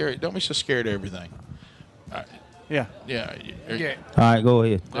 Gary. Gary, don't be so scared of everything. All right. Yeah. Yeah. All right, go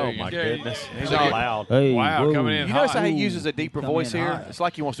ahead. Oh my goodness, he's So all Gary- loud. Hey, Wow, whoa. coming in You notice hot. how he uses a deeper Come voice in here? hot. It's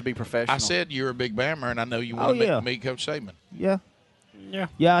like he wants to be professional. I said you're a big Bammer, and I know you Oh, want to yeah. meet Coach Saban. Yeah. Yeah.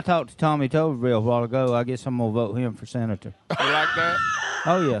 Yeah, I talked to Tommy Toverville a while ago. I guess I'm going to vote him for senator. You like that?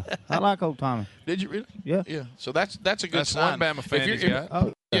 Oh, yeah. I like old Tommy. Did you really? Yeah. Yeah. So that's a good That's sign. one Bama fan he's got.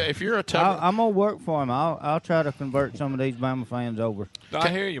 Oh, Yeah, if you're a tough. I'm going to work for him. I'll try to convert some of these Bama fans over. I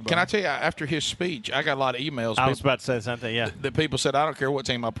hear you, Can I bud. tell you, after his speech, I got a lot of emails. I was about to say something. Yeah. The people said, I don't care what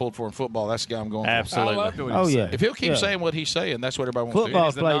team I pulled for in football. That's the guy I'm going Absolutely. I loved what he Oh, said. yeah. for. If he'll keep Yeah. saying what he's saying, that's what everybody wants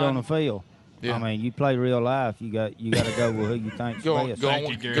Football's to hear. played on the field. Yeah. I mean, you play real life. You got to go with who you think's Go on, best. go Thank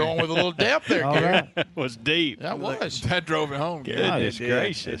on, you, Gary. go on with a little depth there, All Gary. right. It was deep. That was. That drove it home. Gary. Goodness It did.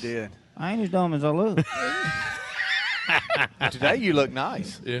 gracious. It did. I ain't as dumb as I look. Today you look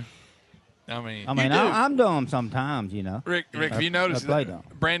nice. Yeah. I mean, I'm dumb sometimes, you know. Rick, have you noticed play that dumb.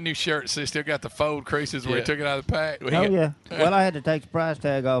 brand new shirts? They still got the fold creases where he Yeah. took it out of the pack. Oh, yeah. Well, I had to take the price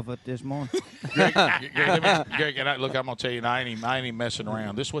tag off it this morning. Greg, look, I'm gonna tell you, I ain't even messing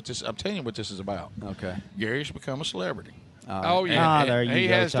around. I'm telling you what this is about. Okay. Gary's become a celebrity. Oh yeah, there you he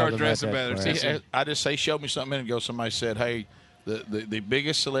go, has started talking about dressing that better. crap. I just say, show me something a minute ago. Somebody said, hey, the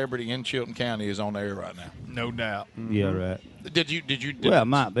biggest celebrity in Chilton County is on the air right now. No doubt. Yeah, right. Did you? Well, it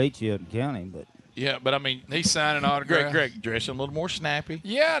might beat Chilton County, but Yeah, but I mean, He's signing autographs. Greg dressing a little more snappy.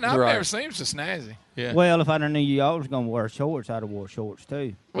 Yeah, no, I've Right. never seen him so snazzy. Yeah. well, if I'd have knew y'all was gonna wear shorts, I'd have wore shorts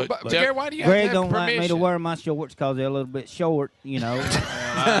too. But, But Gary, why do you Greg have to don't have like permission? me to wear my shorts because they're a little bit short, you know. Well,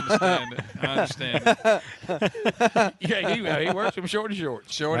 I understand it. Yeah, he wears some shorty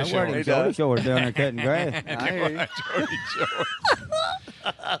shorts. Shorty I wear them shorts. shorty shorts down there cutting grass. I hear you. Shorty shorts.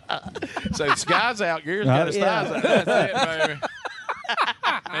 So his guy's out. Gary's got his yeah. thighs out. That's it, baby.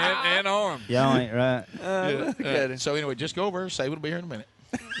 and arms. Y'all ain't right. Look at it. So anyway, just go over. Say we'll be here in a minute.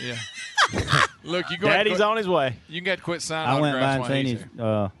 Yeah. Look, you go ahead and Daddy's quit- on his way. You can get to quit signing I went by and autographs while seen he's his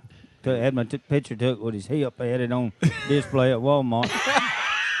here. had my picture took with his hip. They had it on display at Walmart.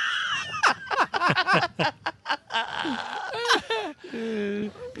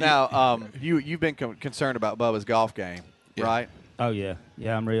 Now, you've been concerned about Bubba's golf game, right? Oh yeah,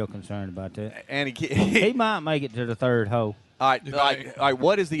 I'm real concerned about that. And He might make it to the third hole. All right.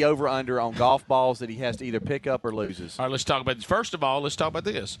 What is the over/under on golf balls that he has to either pick up or loses? All right, let's talk about this. First of all, let's talk about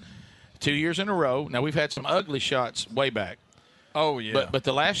this. 2 years in a row. Now, we've had some ugly shots way back. Oh, yeah. But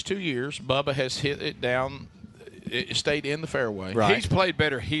the last 2 years, Bubba has hit it down. It stayed in the fairway. Right. He's played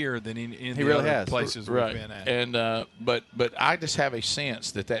better here than in He the really other has. places Right. we've been at. And but I just have a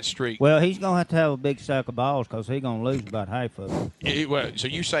sense that streak. Well, he's gonna have a big sack of balls because he's gonna lose about half of them. So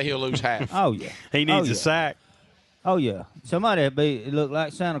you say he'll lose half? Oh yeah, He needs Oh, a yeah. sack. Oh yeah, somebody it looked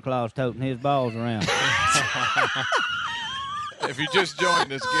like Santa Claus toting his balls around. If you just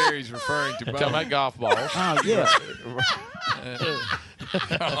joined us, Gary's referring to Talking about golf balls. Oh yeah.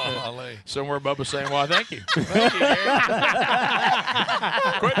 Golly. Somewhere Bubba's saying, "Well, thank you." Thank you, Gary.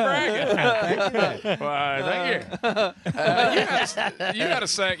 Quit bragging. Why, thank you. You got a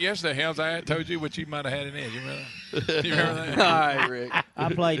sack yesterday, Helms. I told you what you might have had in it. You remember? You remember that? All right, Rick.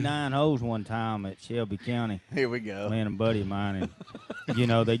 I played 9 holes one time at Shelby County. Here we go. Me and a buddy of mine,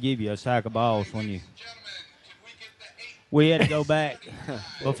 and they give you a sack of balls when you. we had to go back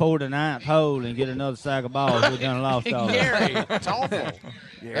before the 9th hole and get another sack of balls. We done lost all Gary, that. it's awful.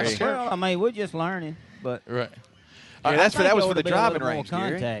 Well, I mean, we're just learning, but right. Yeah, that was for the driving range, more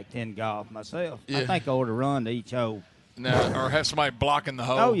Gary. contact in golf myself. Yeah. I think I ought to run to each hole. No, or have somebody blocking the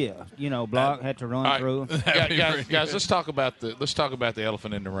hole. Oh yeah, block had to run through. Guys, let's talk about the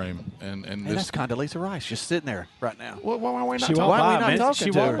elephant in the room, and Hey, that's Condoleezza Rice just sitting there right now. Well, why are we not She talking? walked Why are we by not a minute. talking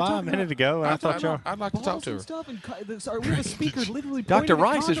She to walked her? by a minute ago, and I thought y'all. I'd like to talk to her. Stuff and sorry, we have a speaker literally. Dr. pointing at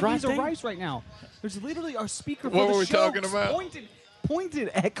Rice is right Condoleezza there. Rice right now. There's literally a speaker for What the were we show talking about? pointed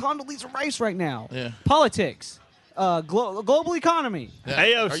at Condoleezza Rice right now. Yeah. Politics, global economy.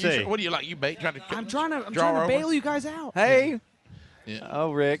 AOC. Are you sure? What do you like? You trying to? I'm trying to draw her over? bail you guys out. Hey. Yeah.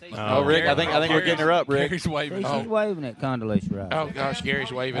 Oh, Rick. Oh, Rick. I think we're getting her up, Rick. Gary's waving. She's waving at Condoleezza Rice. Oh gosh,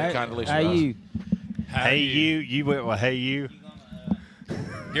 Gary's waving at Condoleezza Hey, Rice. you. Hey, you went with hey, you.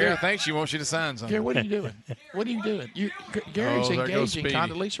 Gary, I think she wants you to sign something. Gary, what are you doing? What are you doing? Gary's there goes engaging Speedy.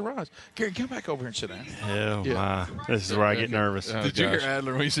 Condoleezza Rice. Gary, come back over here and sit down. Oh Yeah. my! This is where I get nervous. Oh, Did you hear gosh.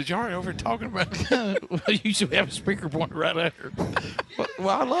 Adler when he said, "You're already over talking about Well, you should have a speaker pointed right at her. Well,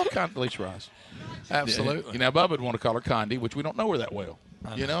 I love Condoleezza Rice. Absolutely. You know, Bubba would want to call her Condi, which we don't know her that well.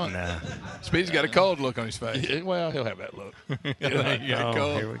 You know? Nah. Speedy's got a cold look on his face. Yeah, well, he'll have that look. You got a Oh,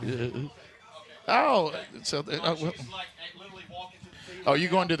 cold. here we go. Oh, so you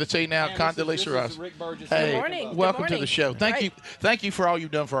going to the tee now, Condoleezza Rice? Hey, Good morning. Good welcome to morning. the show. Thank you for all you've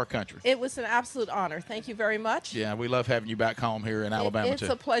done for our country. It was an absolute honor. Thank you very much. Yeah, we love having you back home here in Alabama It's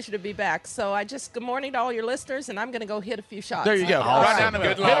too. a pleasure to be back. So good morning to all your listeners, and I'm going to go hit a few shots. There you go. Right down the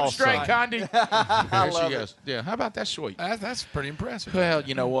middle. Hit them Awesome. straight, Condi. I There she love goes. Yeah, how about that sweet? That's pretty impressive. Well,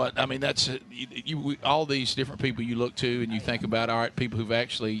 you know what? I mean, that's all these different people you look to and you think about, all right, people who've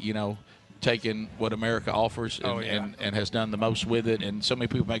actually, taken what America offers and has done the most with it. And so many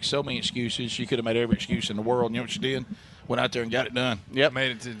people make so many excuses. She could have made every excuse in the world. And you know what she did? Went out there and got it done. Yep.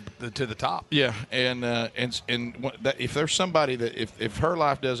 Made it to the top. Yeah, and if there's somebody that if her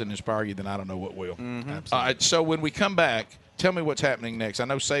life doesn't inspire you, then I don't know what will. So when we come back, tell me what's happening next. I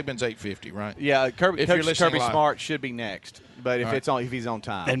know Saban's 8:50, right? Yeah, If you're Coach listening Kirby live. Smart should be next, but if All right. if he's on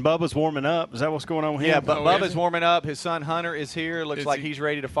time. And Bubba's warming up. Is that what's going on with him? Yeah, but Oh, Bubba's is he? warming up. His son Hunter is here. Looks Is like he? he's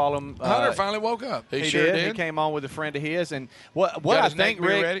ready to follow him. Hunter finally woke up. He He sure did. did. He came on with a friend of his, and what Got I his neck think, beer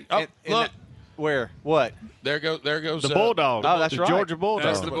Rick. ready? Oh, look. Where? What? There goes The Bulldog. Oh, that's the right. Georgia Bulldog.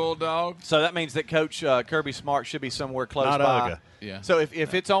 That's the Bulldog. So that means that Coach Kirby Smart should be somewhere close Not by. Uga. Yeah. So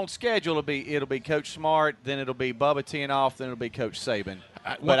if it's on schedule, it'll be Coach Smart, then it'll be Bubba teeing off, then it'll be Coach Saban.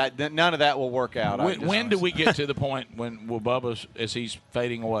 None of that will work out. When do we get to the point when Bubba's, as he's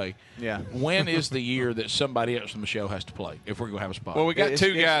fading away? Yeah. When is the year that somebody else from the show has to play if we're going to have a spot? Well, we got It's- two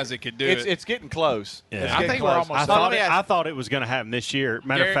it's- guys that could do it. It's getting close. Yeah. It's I getting think we're close. almost I thought it was going to happen this year.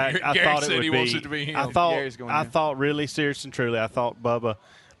 Matter of fact, I Gary thought said it he would wants be. it to be him. Gary's going I in. thought really serious and truly. I thought Bubba,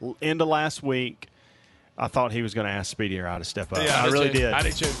 into last week, I thought he was going to ask Speedy or I to step up. Yeah, I really did. I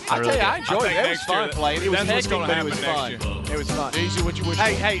did too. I tell you, I enjoyed think it. It was next year fun that- playing. It was that's what's hectic, gonna but it was happen fun. next It was fun. Easy what you wish.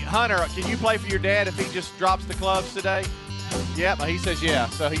 Hey, Hunter, can you play for your dad if he just drops the clubs today? Yep, he says yeah,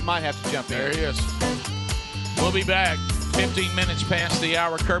 so he might have to jump in. There he is. We'll be back. 15 minutes past the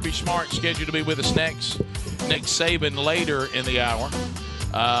hour. Kirby Smart scheduled to be with us next. Nick Saban later in the hour.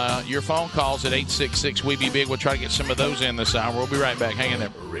 Your phone calls at 866 We Be Big. We'll try to get some of those in this hour. We'll be right back. Hang in there.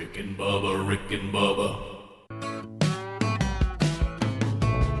 Rick and Bubba, Rick and Bubba.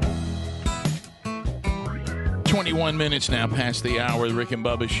 21 minutes now past the hour. The Rick and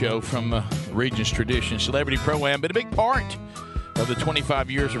Bubba show from Regions Tradition Celebrity Pro-Am. Been a big part of the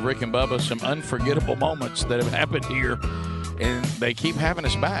 25 years of Rick and Bubba. Some unforgettable moments that have happened here, and they keep having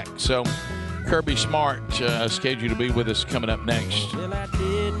us back. So Kirby Smart scheduled to be with us coming up next.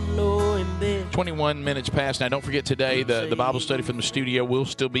 21 minutes past. Now, don't forget today, the Bible study from the studio will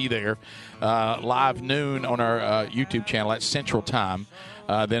still be there. Live noon on our YouTube channel at Central Time.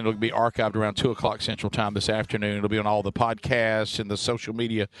 Then it'll be archived around 2 o'clock Central Time this afternoon. It'll be on all the podcasts and the social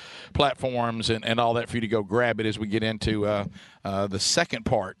media platforms and all that for you to go grab it as we get into the second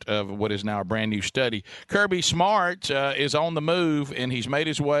part of what is now a brand new study. Kirby Smart is on the move, and he's made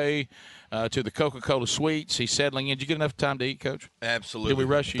his way to the Coca-Cola Suites. He's settling in. Did you get enough time to eat, Coach? Absolutely. Did we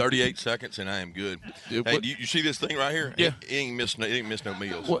rush you? 38 seconds, and I am good. Hey, you see this thing right here? Yeah. It ain't missed no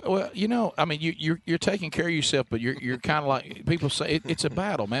meals. Well, you know, I mean, you're taking care of yourself, but you're kind of like people say it's a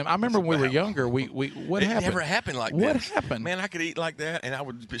battle, man. I remember when we were younger, what it happened? never happened like that. What happened? Man, I could eat like that, and I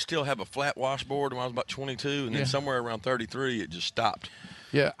would still have a flat washboard when I was about 22, and then somewhere around 33, it just stopped.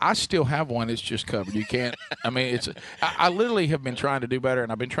 Yeah, I still have one. It's just covered. You can't. I mean, I literally have been trying to do better,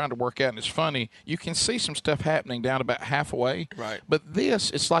 and I've been trying to work out. And it's funny. You can see some stuff happening down about halfway. Right. But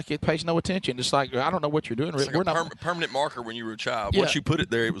it's like it pays no attention. It's like I don't know what you're doing. It's like a permanent marker when you were a child. Once you put it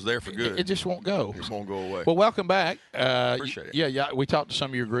there, it was there for good. It just won't go. It won't go away. Well, welcome back. Appreciate it. Yeah. We talked to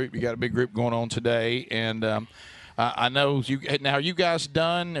some of your group. You got a big group going on today, and I know you. Now, are you guys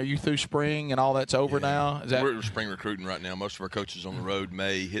done? Are you through spring and all that's over now? We're spring recruiting right now. Most of our coaches on the road,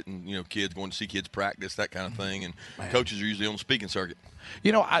 hitting kids, going to see kids practice, that kind of thing, and coaches are usually on the speaking circuit.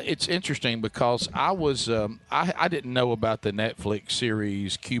 It's interesting because I was I didn't know about the Netflix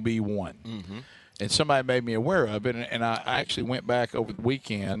series QB1. Mm-hmm. And somebody made me aware of it, and I actually went back over the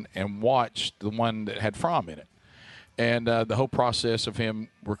weekend and watched the one that had Fromm in it. And the whole process of him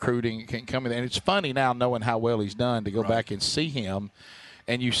recruiting and coming, and it's funny now knowing how well he's done to go back and see him,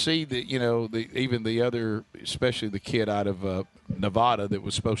 and you see that even the other, especially the kid out of Nevada that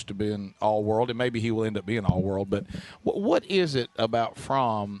was supposed to be in All World, and maybe he will end up being All World. But what is it about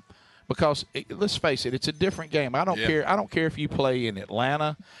Fromm? Because let's face it, it's a different game. I don't care. I don't care if you play in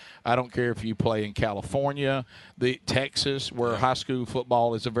Atlanta. I don't care if you play in California, Texas, where high school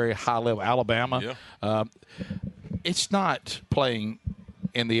football is a very high level. Alabama. Yeah. It's not playing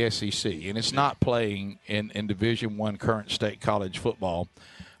in the SEC, and it's not playing in Division I current state college football.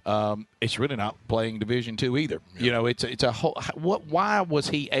 It's really not playing Division II either. Yeah. It's a whole. Why was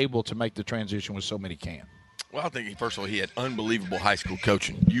he able to make the transition when so many can't? Well, I think, first of all, he had unbelievable high school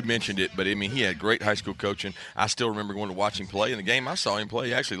coaching. You mentioned it, but, he had great high school coaching. I still remember going to watch him play. In the game I saw him play,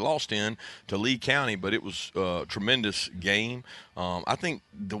 he actually lost to Lee County, but it was a tremendous game. I think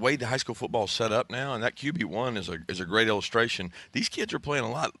the way the high school football is set up now, and that QB1 is a great illustration, these kids are playing a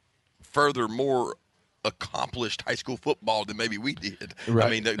lot further, more accomplished high school football than maybe we did. Right. I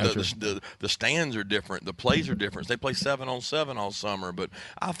mean, the stands are different. The plays are different. They play 7-on-7 all summer. But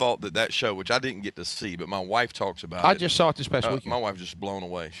I thought that show, which I didn't get to see, but my wife talks about I just saw it this past weekend. My wife was just blown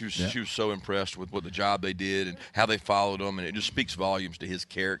away. She was so impressed with what the job they did and how they followed him, and it just speaks volumes to his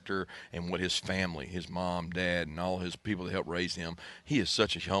character and what his family, his mom, dad, and all his people that helped raise him. He is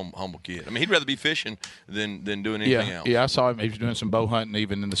such a humble kid. I mean, he'd rather be fishing than doing anything else. Yeah, I saw him. He was doing some bow hunting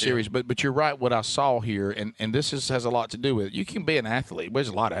even in the series. But you're right. What I saw here, and this has a lot to do with it. You can be an athlete. There's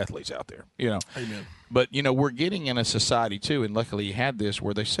a lot of athletes out there, Amen. But, we're getting in a society, too, and luckily you had this,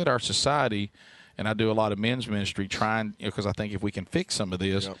 where they said our society, and I do a lot of men's ministry trying, because I think if we can fix some of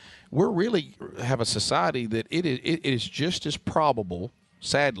this, we're really have a society that it is just as probable,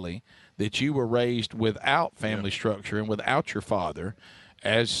 sadly, that you were raised without family structure and without your father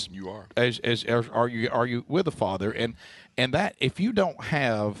as you are. As are you with a father. And that if you don't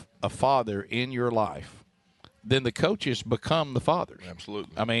have a father in your life, then the coaches become the fathers.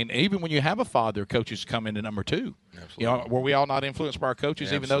 Absolutely. I mean, even when you have a father, coaches come into number two. Absolutely. Were we all not influenced by our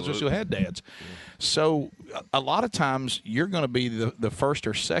coaches, even those of us who had dads? Yeah. So a lot of times you're going to be the first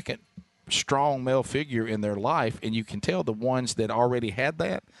or second strong male figure in their life, and you can tell the ones that already had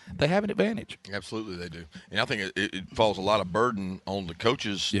that, they have an advantage. Absolutely they do. And I think it falls a lot of burden on the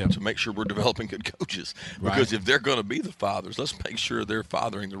coaches to make sure we're developing good coaches. Because if they're going to be the fathers, let's make sure they're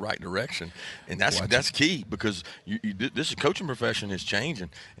fathering the right direction. And that's key, because this coaching profession is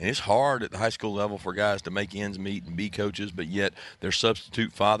changing, and it's hard at the high school level for guys to make ends meet and be coaches, but yet they're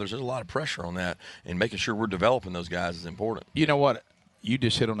substitute fathers. There's a lot of pressure on that, and making sure we're developing those guys is important. You know what? You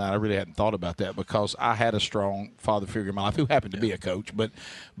just hit on that. I really hadn't thought about that, because I had a strong father figure in my life who happened to be a coach. But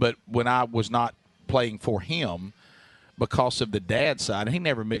when I was not playing for him, because of the dad side, and he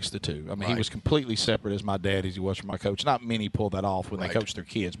never mixed the two. I mean, he was completely separate as my dad as he was from my coach. Not many pull that off when they coach their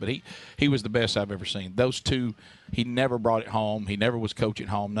kids, but he was the best I've ever seen. Those two, he never brought it home. He never was coaching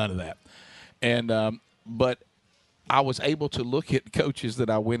home, none of that. And but I was able to look at coaches that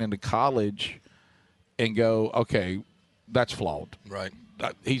I went into college and go, okay, that's flawed. Right.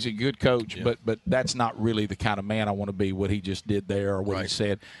 He's a good coach, but that's not really the kind of man I want to be, what he just did there or what he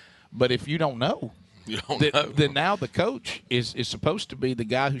said. But if you don't know, then now the coach is supposed to be the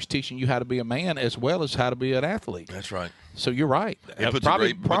guy who's teaching you how to be a man as well as how to be an athlete. That's right. So you're right.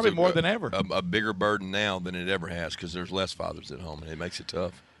 Probably more than ever. A bigger burden now than it ever has, because there's less fathers at home, and it makes it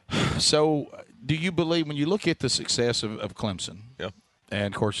tough. So do you believe, when you look at the success of Clemson,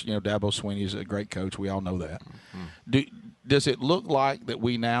 and, of course, Dabo Swinney is a great coach. We all know that. Mm-hmm. Does it look like that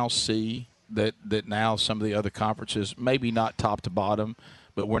we now see that now some of the other conferences, maybe not top to bottom,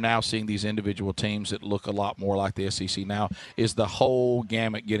 but we're now seeing these individual teams that look a lot more like the SEC now? Is the whole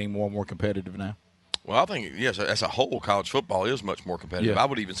gamut getting more and more competitive now? Well, I think, yes, as a whole, college football is much more competitive. Yeah. I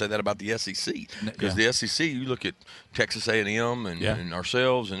would even say that about the SEC because the SEC, you look at Texas A&M and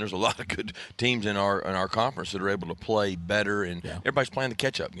ourselves, and there's a lot of good teams in our conference that are able to play better, and everybody's playing the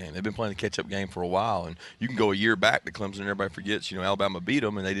catch-up game. They've been playing the catch-up game for a while, and you can go a year back to Clemson, and everybody forgets, Alabama beat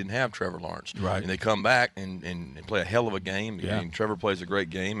them, and they didn't have Trevor Lawrence. Right. And they come back and play a hell of a game, and Trevor plays a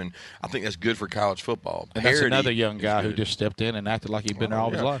great game, and I think that's good for college football. And that's another young guy who just stepped in and acted like he'd been there all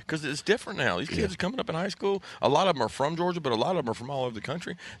his life. Because it's different now. These kids are coming up in high school. A lot of them are from Georgia, but a lot of them are from all over the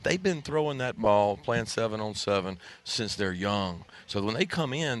country. They've been throwing that ball, playing 7-on-7 since they're young. So when they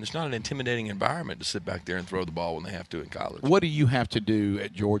come in, it's not an intimidating environment to sit back there and throw the ball when they have to in college. What do you have to do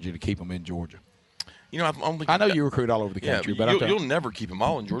at Georgia to keep them in Georgia? I know you recruit all over the country, but you'll never keep them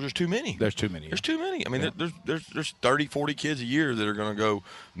all in Georgia. There's too many. There's too many. There's too many. I mean, there's 30, 40 kids a year that are going to go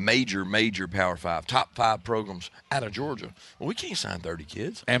major Power 5, top 5 programs out of Georgia. Well, we can't sign 30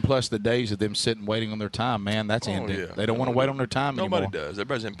 kids. And plus the days of them sitting waiting on their time, man, that's ended. Yeah. They don't want to wait on their time anymore. Nobody does.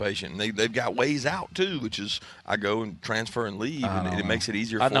 Everybody's impatient. And they've got ways out, too, which is I go and transfer and leave, and it makes it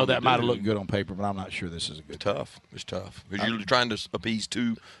easier for them. I know that might have looked good on paper, but I'm not sure this is a good It's tough. Because you're trying to appease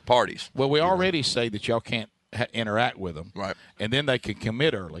two parties. Well, we already say that y'all can't interact with them, right? And then they can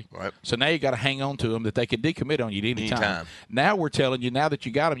commit early, right? So now you got to hang on to them that they can decommit on you at any time. Now we're telling you, now that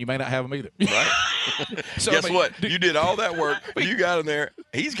you got them, you may not have them either, right? So guess what? You did all that work, you got him there.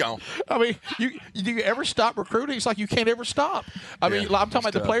 He's gone. I mean, do you ever stop recruiting? It's like you can't ever stop. I mean, I'm talking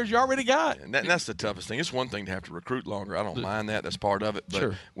about the players you already got. And that's the toughest thing. It's one thing to have to recruit longer. I don't mind that. That's part of it.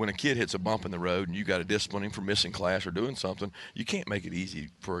 But when a kid hits a bump in the road and you got to discipline him for missing class or doing something, you can't make it easy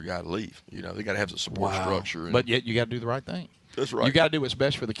for a guy to leave. They got to have the support structure. But yet you got to do the right thing. That's right. You got to do what's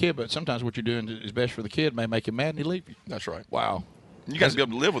best for the kid, but sometimes what you're doing is best for the kid may make him mad and he leave you. That's right. Wow. You got to be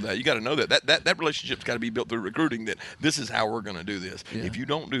able to live with that. You got to know that relationship's got to be built through recruiting. That this is how we're going to do this. Yeah. If you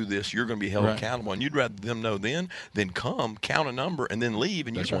don't do this, you're going to be held accountable. And you'd rather them know then than come count a number and then leave,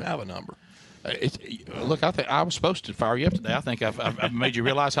 and you don't have a number. Look, I think I was supposed to fire you up today. I think I've made you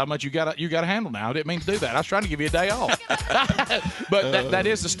realize how much you got to handle now. I didn't mean to do that. I was trying to give you a day off, but that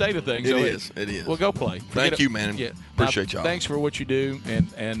is the state of things. It is. Well, go play. Thank you, man. Yeah. Appreciate y'all. Thanks for what you do, and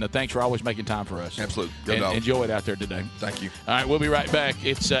thanks for always making time for us. Absolutely. And enjoy it out there today. Thank you. All right, we'll be right back.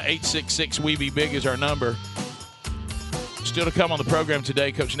 It's 866-WE-BE-BIG is our number. Still to come on the program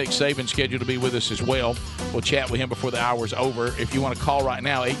today, Coach Nick Saban scheduled to be with us as well. We'll chat with him before the hour's over. If you want to call right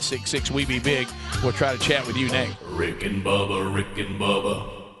now, 866-WE-BE-BIG, we'll try to chat with you next. Rick and Bubba, Rick and Bubba.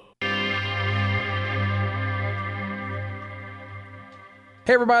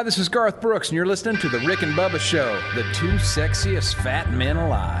 Hey everybody, this is Garth Brooks, and you're listening to The Rick and Bubba Show, the two sexiest fat men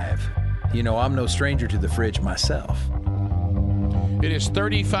alive. You know, I'm no stranger to the fridge myself. It is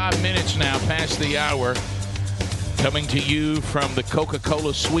 35 minutes now past the hour. Coming to you from the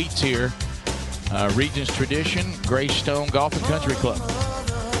Coca-Cola Suites here, Regions Tradition, Greystone Golf and Country Club.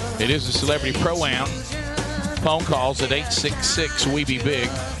 It is a Celebrity Pro-Am. Phone calls at 866-WE-BE-BIG.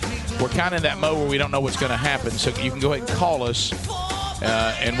 We're kind of in that mode where we don't know what's going to happen, so you can go ahead and call us,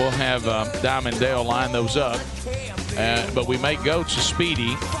 and we'll have Diamond Dale line those up. But we may go to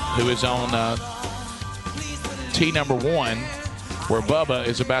Speedy, who is on tee number 1, where Bubba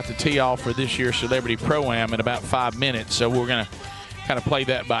is about to tee off for this year's Celebrity Pro-Am in about 5 minutes. So we're going to kind of play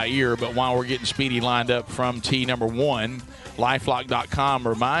that by ear. But while we're getting Speedy lined up from tee number 1, LifeLock.com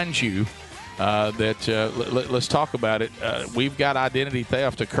reminds you that let's talk about it. We've got identity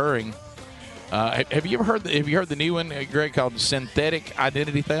theft occurring. Have you heard the new one, Greg, called synthetic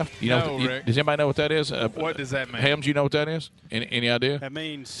identity theft? Rick. Does anybody know what that is? What does that mean? Helms, you know what that is? Any idea? That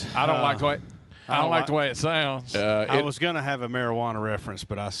means I don't like the way. I don't like the way it sounds. I was going to have a marijuana reference,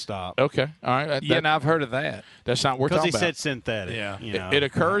 but I stopped. Okay. All right. I've heard of that. That's not what we're talking about. Because he said synthetic. Yeah. It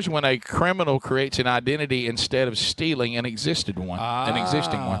occurs when a criminal creates an identity instead of stealing an existing one. How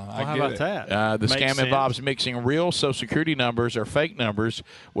about that? The scam involves mixing real Social Security numbers or fake numbers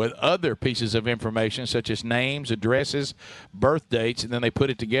with other pieces of information such as names, addresses, birth dates, and then they put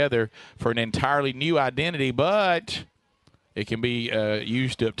it together for an entirely new identity, but it can be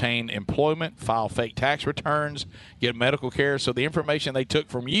used to obtain employment, file fake tax returns, get medical care. So the information they took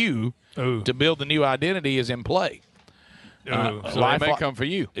from you to build the new identity is in play. So they may come for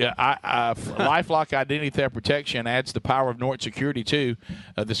you. Yeah, LifeLock Identity Theft Protection adds the power of Norton Security too.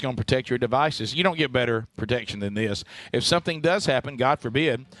 That's going to protect your devices. You don't get better protection than this. If something does happen, God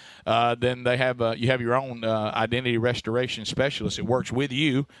forbid, then they have you have your own identity restoration specialist. It works with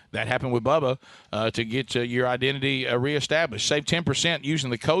you. That happened with Bubba to get your identity reestablished. Save 10% using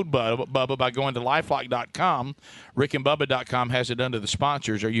the code Bubba by going to LifeLock.com. RickandBubba.com has it under the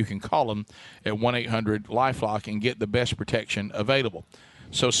sponsors, or you can call them at 1-800-LifeLock and get the best protection available.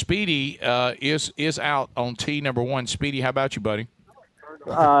 So Speedy is out on tee number 1. Speedy, how about you, buddy?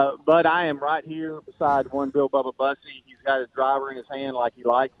 But I am right here beside one Bill Bubba Bussey. He's got his driver in his hand like he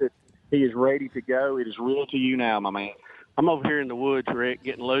likes it. He is ready to go. It is real to you now, my man. I'm over here in the woods, Rick,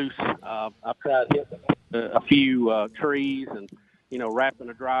 getting loose. I've tried hitting a few trees and, wrapping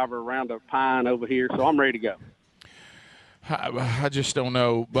a driver around a pine over here, so I'm ready to go. I just don't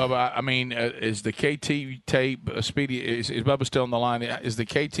know, Bubba. I mean, is the KT tape, Speedy, is Bubba still on the line? Is the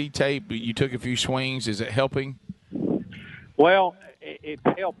KT tape, you took a few swings, is it helping? Well, it's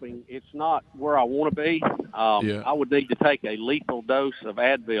helping. It's not where I want to be. I would need to take a lethal dose of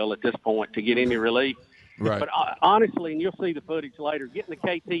Advil at this point to get any relief. Right. But honestly, and you'll see the footage later, getting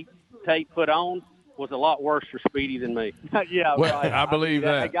the KT tape put on was a lot worse for Speedy than me. Yeah, well, right. I believe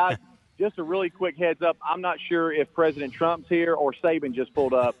that. Hey, guys, just a really quick heads up. I'm not sure if President Trump's here or Saban just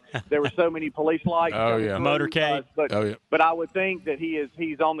pulled up. There were so many police lights. Oh, yeah. Motorcade. But I would think that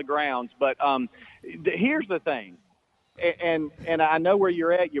he's on the grounds. But here's the thing. And I know where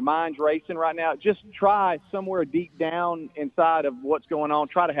you're at. Your mind's racing right now. Just try somewhere deep down inside of what's going on.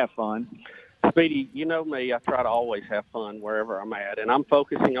 Try to have fun. Speedy, you know me. I try to always have fun wherever I'm at, and I'm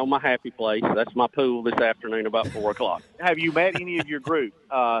focusing on my happy place. That's my pool this afternoon about 4 o'clock. Have you met any of your group?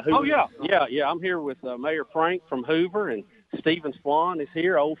 Yeah. I'm here with Mayor Frank from Hoover, and Stephen Swan is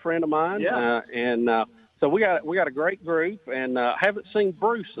here, old friend of mine. Yeah. So we got a great group, and haven't seen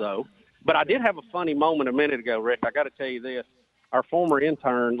Bruce though. But I did have a funny moment a minute ago, Rick. I got to tell you this. Our former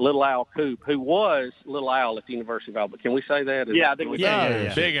intern, Little Al Coop, who was Little Al at the University of Alabama. Can we say that? Yeah, I think we can.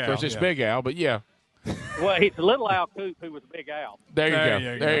 Yeah. Big Al. Because it's Big Al, but yeah. Well, it's Little Al Coop who was Big Al.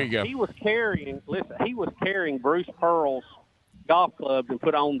 There you go. He was carrying Bruce Pearl's golf clubs and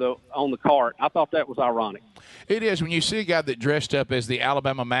put on the cart. I thought that was ironic. It is when you see a guy that dressed up as the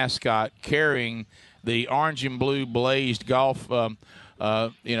Alabama mascot carrying the orange and blue blazed golf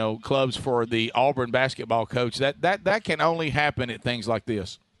clubs for the Auburn basketball coach. That can only happen at things like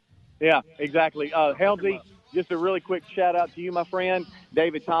this. Yeah, exactly. Helmsy, just a really quick shout out to you, my friend.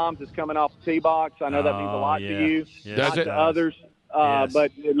 David Toms is coming off the tee box. I know that means a lot to you, not to others.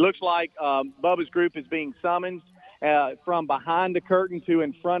 But it looks like Bubba's group is being summoned from behind the curtain to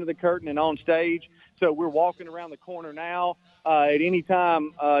in front of the curtain and on stage. So we're walking around the corner now. At any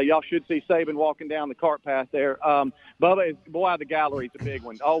time, y'all should see Saban walking down the cart path there. Bubba the gallery's a big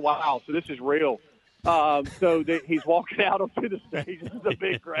one. Oh, wow. So this is real. He's walking out onto the stage. This is a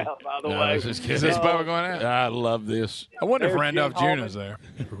big crowd, by the way. Is this Bubba going out? I love this. I wonder if There's Randolph Gene Jr.'s there.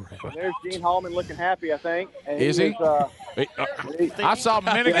 There's Gene Hallman looking happy, I think. And is he? I saw him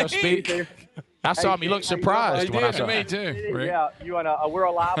a minute ago, Speedy. I saw him. He looked surprised when I saw him. Me too, Rick. Yeah, we're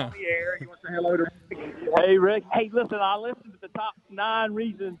alive on the air. You want to say hello to Rick? Hey, Rick. Hey, listen, I listened to the top 9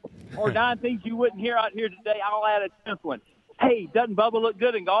 reasons or 9 things you wouldn't hear out here today. I'll add a 10th one. Hey, doesn't Bubba look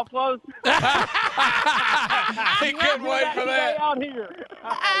good in golf clothes? He couldn't wait for that. Out here.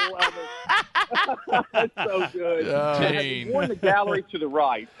 I love it. That's so good. More in the gallery to the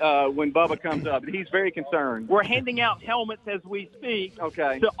right when Bubba comes up. He's very concerned. We're handing out helmets as we speak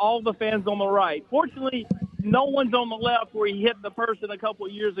to all the fans on the right. Fortunately, no one's on the left where he hit the person a couple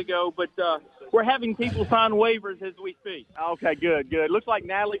of years ago, but we're having people sign waivers as we speak. Okay, good. Looks like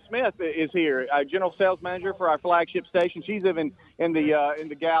Natalie Smith is here, General Sales Manager for our flagship station. She's even in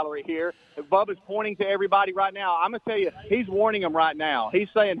the gallery here. Bubba's pointing to everybody right now. I'm going to tell you, he's warning them right now. He's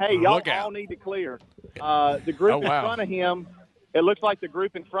saying, hey, y'all all need to clear. The group in front of him, it looks like the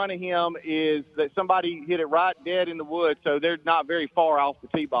group in front of him is that somebody hit it right dead in the woods, so they're not very far off the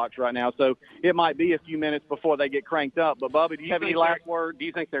tee box right now. So it might be a few minutes before they get cranked up. But, Bubba, do you have any last word? Do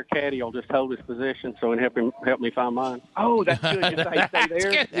you think their caddy will just hold his position so it can help me find mine? Oh, that's good. Just stay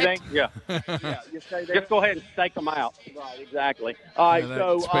there, you think? Yeah. Just stay there. Just go ahead and stake them out. Right, exactly. All right,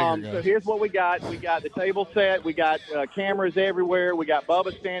 so here's what we got. We got the table set. We got cameras everywhere. We got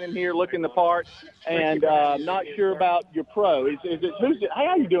Bubba standing here looking the part. And I'm not sure about your pro. Hey,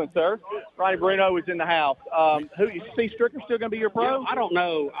 how you doing, sir? Ronnie Bruno is in the house. Is Steve Stricker still going to be your pro? Yeah, I don't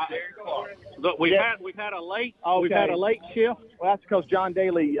know. We've had a late shift. Well, that's because John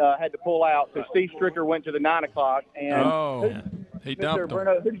Daly had to pull out, so Steve Stricker went to the 9 o'clock. And he dumped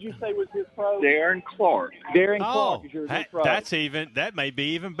Bruno, who did you say was his pro? Darren Clark. Clark is your pro. That may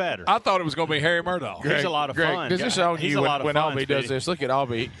be even better. I thought it was going to be Harry Murdoch. He's a lot of fun. Does this on you when Albie does this? Look at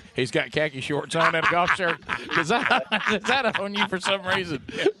Albie. He's got khaki shorts on and a golf shirt. Does that on you for some reason?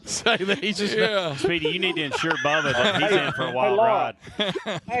 Say that he's just Speedy, you need to ensure Bubba that he's in for a wild ride.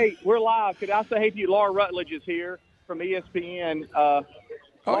 Hey, we're live. Could I say hey to you? Laura Rutledge is here from ESPN.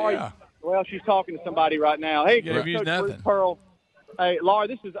 Laura, well, she's talking to somebody right now. Hey, Coach Bruce Pearl. Hey, Laura,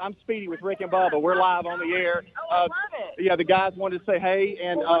 I'm Speedy with Rick and Bubba. We're live on the air. I love it. Yeah, the guys wanted to say hey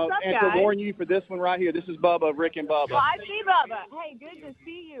and what's up, and guys? to warn you for this one right here. This is Bubba of Rick and Bubba. Well, I see Bubba. Hey, good to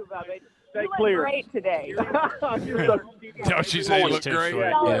see you, Bubba. Stay you look clear. great today. No, she said you look great.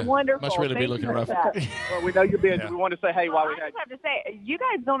 Yeah. Wonderful. Must really be Thank looking you rough. for that. Well, we know you're busy. We wanted to say hey while we I had just have to say, you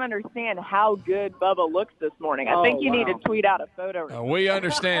guys don't understand how good Bubba looks this morning. I Oh, think you need wow. to tweet out a photo. We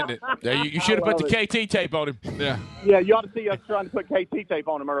understand it. Yeah, you should have put the KT tape on him. Yeah. Yeah, you ought to see us trying to put KT tape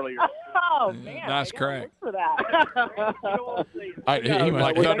on him earlier. Oh, man. Nice I gotta crack. look for that. He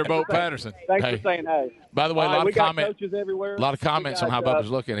Like must- Thunderbolt Patterson. Thanks Hey. for saying hey. By the way, a All right, lot we of got comments. coaches everywhere. A lot of comments We on how got,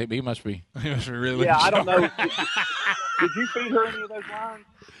 Bubba's looking. He must be. He must be really. Yeah, I don't know. Did you feed her any of those lines?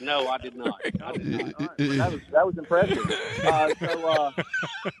 No, I did not. I did not. All right. Well, that was impressive.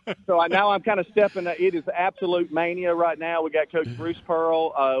 So now I'm kind of stepping. It is absolute mania right now. We got Coach Bruce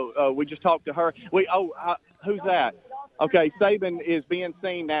Pearl. We just talked to her. Who's that? Okay, Saban is being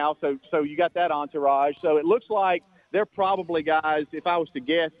seen now. So you got that entourage. So it looks like they're probably, guys, if I was to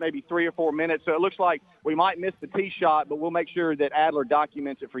guess, maybe 3 or 4 minutes. So it looks like we might miss the tee shot, but we'll make sure that Adler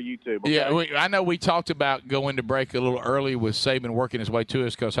documents it for YouTube. Okay? Yeah, I know we talked about going to break a little early with Saban working his way to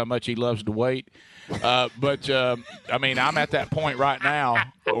us because how much he loves to wait. But I mean, I'm at that point right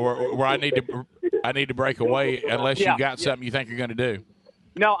now where I need to break away unless you got something you think you're going to do.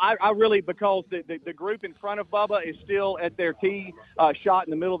 No, I really, because the group in front of Bubba is still at their tee shot in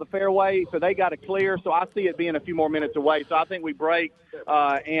the middle of the fairway, so they got to clear. So I see it being a few more minutes away. So I think we break,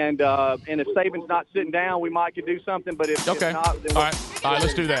 and if Saban's not sitting down, we might could do something. But if not, then All right,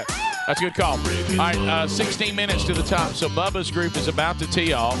 let's do that. That's a good call. All right, 16 minutes to the top. So Bubba's group is about to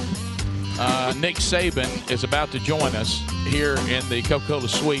tee off. Nick Saban is about to join us here in the Coca-Cola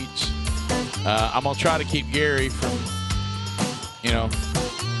Suites. I'm going to try to keep Gary from,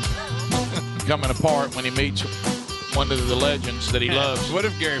 coming apart when he meets one of the legends that he loves. What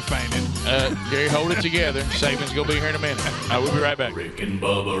if Gary fainted? Gary, hold it together. Saban's going to be here in a minute. We'll be right back. Rick and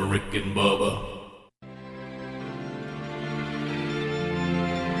Bubba, Rick and Bubba.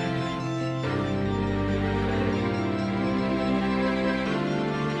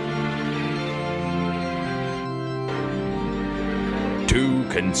 Two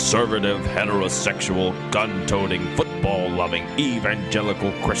conservative, heterosexual, gun-toting, football-loving,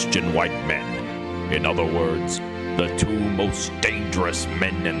 evangelical Christian white men. In other words, the two most dangerous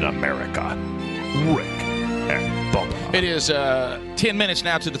men in America, Rick and Bubba. It is 10 minutes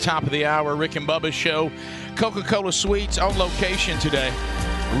now to the top of the hour. Rick and Bubba's show. Coca-Cola Suites on location today.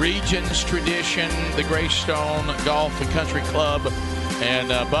 Regions Tradition, the Greystone Golf and Country Club.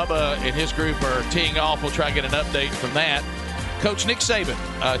 And Bubba and his group are teeing off. We'll try to get an update from that. Coach Nick Saban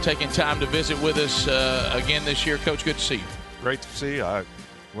taking time to visit with us again this year. Coach, good to see you. Great to see you.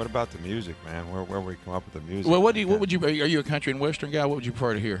 What about the music, man? Where we come up with the music? Well, what would you? Are you a country and western guy? What would you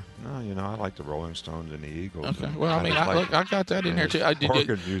prefer to hear? No, I like the Rolling Stones and the Eagles. Okay. Well, I mean, I got that in there too.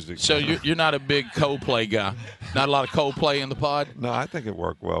 Organ music. So you're not a big Coldplay guy. Not a lot of Coldplay in the pod. No, I think it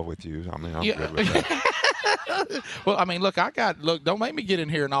worked well with you. I mean, I'm good with that. Well, I mean, look, don't make me get in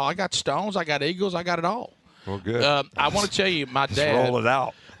here and all. I got Stones, I got Eagles, I got it all. Well, good. I want to tell you, my dad. Just roll it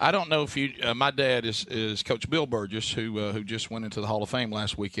out. I don't know if you. My dad is Coach Bill Burgess, who just went into the Hall of Fame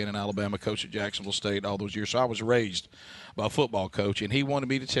last weekend in Alabama, coached at Jacksonville State all those years. So I was raised by a football coach, and he wanted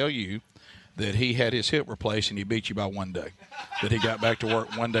me to tell you that he had his hip replaced and he beat you by one day. That he got back to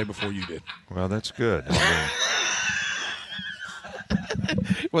work one day before you did. Well, that's good.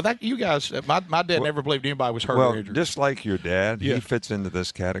 Well, that you guys, my dad never believed anybody was hurt or injured. Just like your dad, he fits into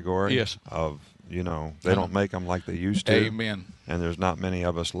this category. Yes. Of they don't make them like they used to. Amen. And there's not many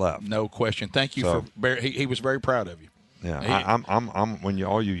of us left. No question. Thank you for. He was very proud of you. Yeah, I'm when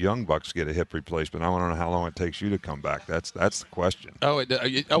all you young bucks get a hip replacement, I want to know how long it takes you to come back. That's the question. They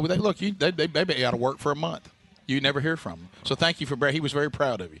be out of work for a month. You never hear from them. So thank you for. He was very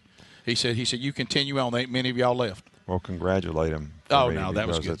proud of you. He said you continue on. Ain't many of y'all left. Well, congratulate him. That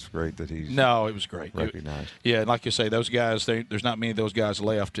was good. It's great that he's. No, it was great. Recognized. Yeah, and like you say, those guys. There's not many of those guys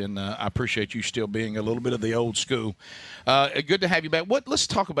left, and I appreciate you still being a little bit of the old school. Good to have you back. Let's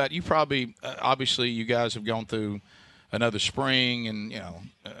talk about you. Probably, obviously, you guys have gone through another spring, and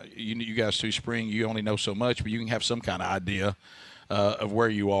you guys through spring. You only know so much, but you can have some kind of idea of where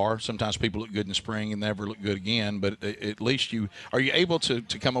you are. Sometimes people look good in the spring and never look good again, but at least are you able to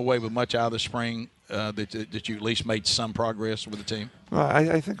come away with much out of the spring that you at least made some progress with the team? Well,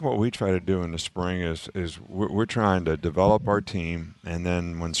 I think what we try to do in the spring is we're trying to develop our team, and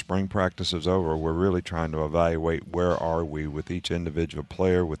then when spring practice is over, we're really trying to evaluate where are we with each individual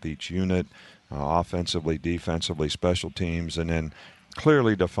player, with each unit, offensively, defensively, special teams, and then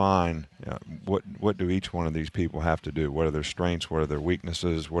clearly define what do each one of these people have to do. What are their strengths? What are their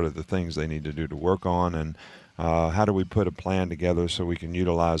weaknesses? What are the things they need to do to work on? And how do we put a plan together so we can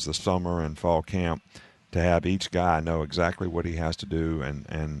utilize the summer and fall camp to have each guy know exactly what he has to do,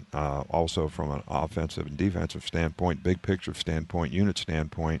 and also from an offensive and defensive standpoint, big picture standpoint, unit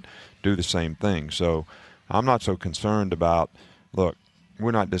standpoint, do the same thing. So I'm not so concerned about, look,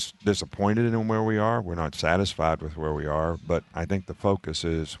 we're not disappointed in where we are. We're not satisfied with where we are, but I think the focus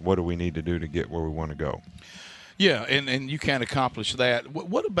is what do we need to do to get where we want to go. Yeah, and you can't accomplish that.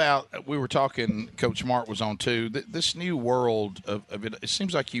 What about, we were talking, Coach Smart was on too, this new world of it, it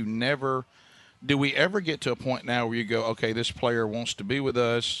seems like do we ever get to a point now where you go, okay, this player wants to be with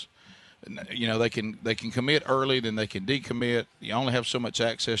us, they can commit early, then they can decommit, you only have so much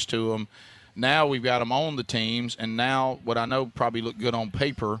access to them. Now we've got them on the teams, and now what I know probably look good on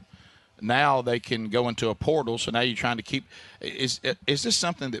paper, now they can go into a portal. So now you're trying to keep – is this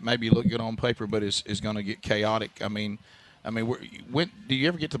something that maybe look good on paper but is going to get chaotic? I mean, when do you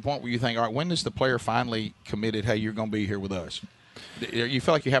ever get to the point where you think, all right, when is the player finally committed, hey, you're going to be here with us? You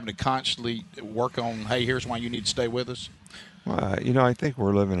feel like you're having to constantly work on, hey, here's why you need to stay with us? Well, I think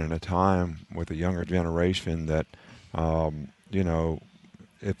we're living in a time with a younger generation that,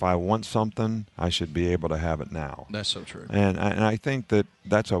 if I want something, I should be able to have it now. That's so true. And I think that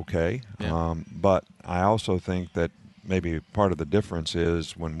that's okay. Yeah. But I also think that maybe part of the difference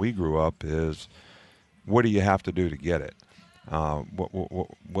is when we grew up is what do you have to do to get it?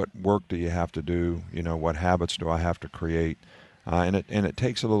 What work do you have to do? What habits do I have to create? And it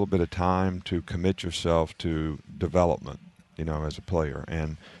takes a little bit of time to commit yourself to development, as a player.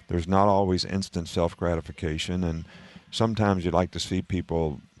 And there's not always instant self-gratification, and sometimes you'd like to see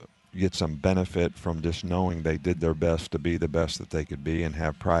people get some benefit from just knowing they did their best to be the best that they could be and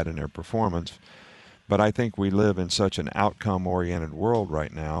have pride in their performance. But I think we live in such an outcome-oriented world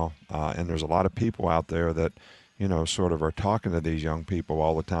right now, and there's a lot of people out there that, sort of are talking to these young people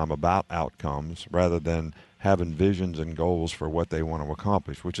all the time about outcomes rather than having visions and goals for what they want to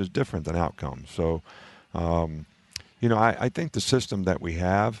accomplish, which is different than outcomes. So, I think the system that we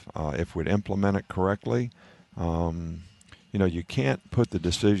have, if we'd implement it correctly, you can't put the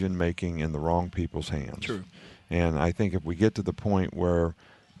decision-making in the wrong people's hands. True. And I think if we get to the point where,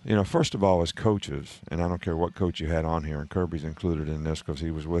 first of all, as coaches, and I don't care what coach you had on here, and Kirby's included in this because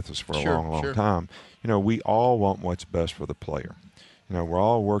he was with us for a long time, we all want what's best for the player. We're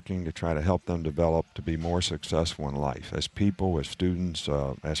all working to try to help them develop to be more successful in life as people, as students,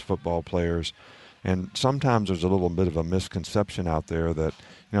 as football players. And sometimes there's a little bit of a misconception out there that,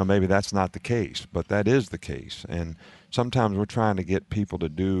 maybe that's not the case, but that is the case. And sometimes we're trying to get people to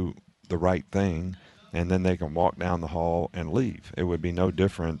do the right thing, and then they can walk down the hall and leave. It would be no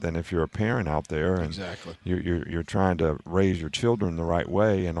different than if you're a parent out there and exactly. you're trying to raise your children the right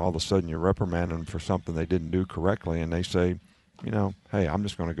way, and all of a sudden you're reprimanding them for something they didn't do correctly, and they say, hey, I'm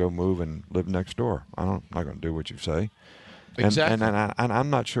just going to go move and live next door. I'm not going to do what you say. Exactly. And I'm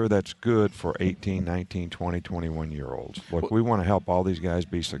not sure that's good for 18, 19, 20, 21-year-olds. Look, we want to help all these guys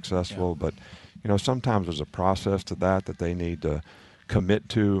be successful, but, sometimes there's a process to that they need to commit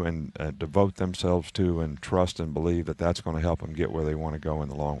to and devote themselves to and trust and believe that that's going to help them get where they want to go in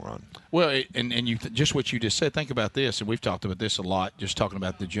the long run. Well, and you just what you just said, think about this, and we've talked about this a lot, just talking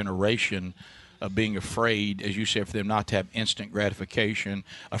about the generation of being afraid, as you said, for them not to have instant gratification,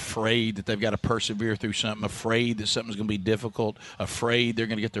 afraid that they've got to persevere through something, afraid that something's going to be difficult, afraid they're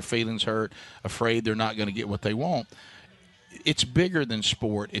going to get their feelings hurt, afraid they're not going to get what they want. It's bigger than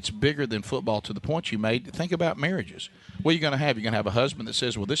sport. It's bigger than football to the point you made. Think about marriages. What are you going to have? You're going to have a husband that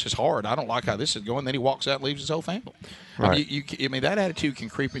says, well, this is hard. I don't like how this is going. Then he walks out and leaves his whole family. Right. I mean, that attitude can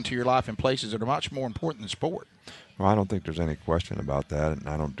creep into your life in places that are much more important than sport. Well, I don't think there's any question about that, and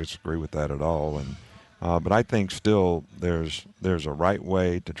I don't disagree with that at all. And but I think still there's a right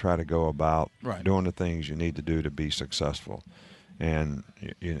way to try to go about doing the things you need to do to be successful. And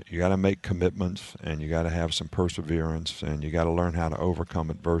you got to make commitments, and you got to have some perseverance, and you got to learn how to overcome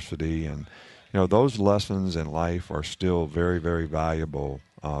adversity. And those lessons in life are still very, very valuable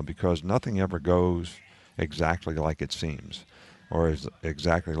because nothing ever goes exactly like it seems, or is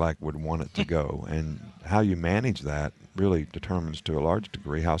exactly like we'd want it to go. And how you manage that really determines to a large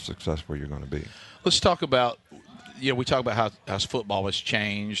degree how successful you're going to be. Let's talk about, we talk about how football has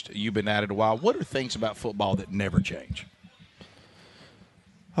changed. You've been at it a while. What are things about football that never change?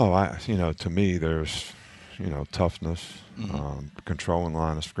 Oh, to me, there's, toughness, controlling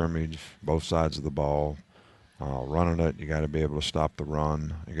line of scrimmage, both sides of the ball, running it. You got to be able to stop the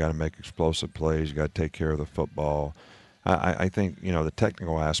run. You got to make explosive plays. You got to take care of the football. I think, the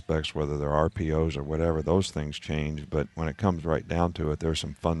technical aspects, whether they're RPOs or whatever, those things change. But when it comes right down to it, there's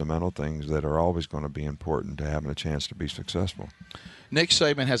some fundamental things that are always going to be important to having a chance to be successful. Nick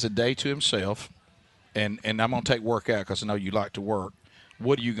Saban has a day to himself, and I'm going to take work out because I know you like to work.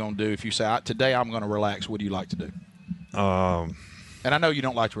 What are you going to do if you say, today I'm going to relax? What do you like to do? And I know you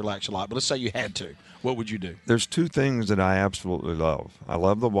don't like to relax a lot, but let's say you had to. What would you do? There's two things that I absolutely love. I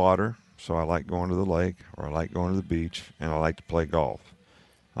love the water. So I like going to the lake, or I like going to the beach, and I like to play golf.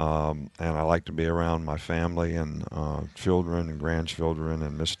 And I like to be around my family and children and grandchildren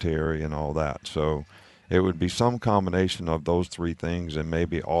and Miss Terry and all that. So it would be some combination of those three things, and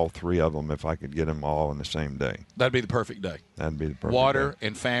maybe all three of them if I could get them all in the same day. That'd be the perfect day. That'd be the perfect Water day.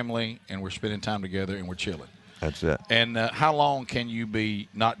 And family, and we're spending time together, and we're chilling. That's it. And how long can you be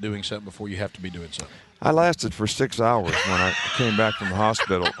not doing something before you have to be doing something? I lasted for 6 hours when I came back from the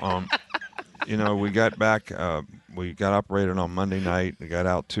hospital. We got back. We got operated on Monday night. We got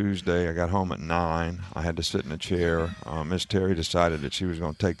out Tuesday. I got home at 9. I had to sit in a chair. Miss Terry decided that she was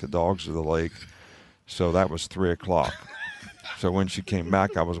going to take the dogs to the lake, so that was 3 o'clock. So when she came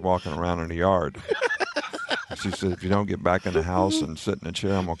back, I was walking around in the yard. She said, if you don't get back in the house and sit in a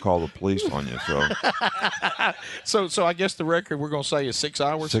chair, I'm going to call the police on you. So I guess the record we're going to say is 6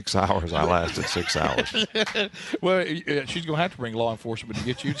 hours? 6 hours. I lasted 6 hours. Well, she's going to have to bring law enforcement to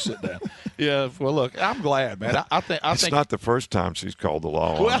get you to sit down. Yeah, well, look, I'm glad, man. I think it's not the first time she's called the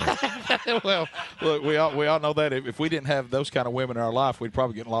law on me. Well, look, we all know that if we didn't have those kind of women in our life, we'd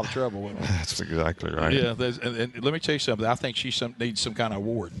probably get in a lot of trouble with them. That's exactly right. Yeah, and let me tell you something. I think she needs some kind of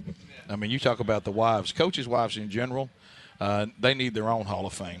award. I mean, you talk about the wives, coaches' wives in general, they need their own Hall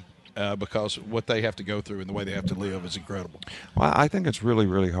of Fame because what they have to go through and the way they have to live is incredible. Well, I think it's really,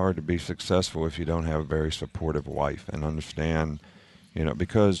 really hard to be successful if you don't have a very supportive wife and understand,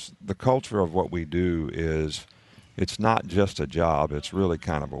 because the culture of what we do is it's not just a job. It's really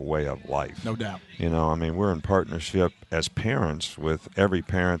kind of a way of life. No doubt. We're in partnership as parents with every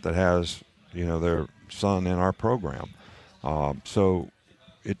parent that has, their son in our program. So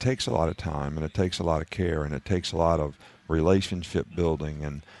it takes a lot of time, and it takes a lot of care, and it takes a lot of relationship building.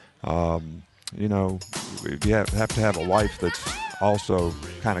 And, you have to have a wife that's also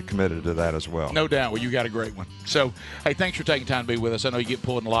kind of committed to that as well. No doubt. Well, you got a great one. So, hey, thanks for taking time to be with us. I know you get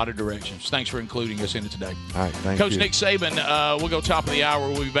pulled in a lot of directions. Thanks for including us in it today. All right, thank Coach you. Nick Saban, we'll go top of the hour.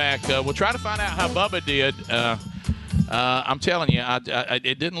 We'll be back. We'll try to find out how Bubba did. I'm telling you,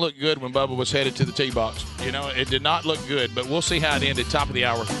 it didn't look good when Bubba was headed to the tee box. It did not look good, but we'll see how it ended. Top of the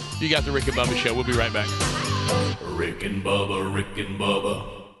hour. You got the Rick and Bubba Show. We'll be right back. Rick and Bubba, Rick and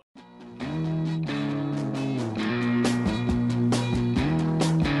Bubba.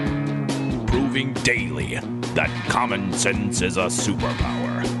 Proving daily that common sense is a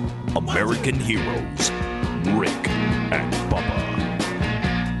superpower. American heroes, Rick and Bubba.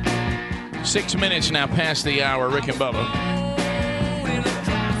 6 minutes now past the hour, Rick and Bubba.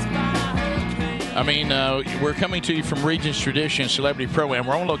 We're coming to you from Regions Tradition Celebrity Pro-Am.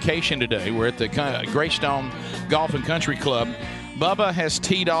 We're on location today. We're at the Greystone Golf and Country Club. Bubba has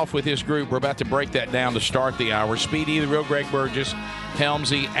teed off with his group. We're about to break that down to start the hour. Speedy, the real Greg Burgess,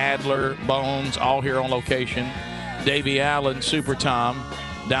 Helmsy, Adler, Bones, all here on location. Davey Allen, Super Tom,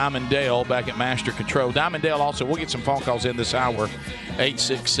 Diamond Dale back at Master Control. Diamond Dale also, we'll get some phone calls in this hour,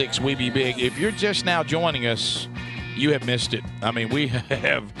 866-WE-BE-BIG. If you're just now joining us, you have missed it. We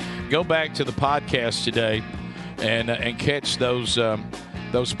have, go back to the podcast today and catch those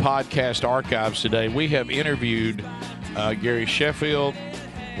podcast archives today. We have interviewed Gary Sheffield.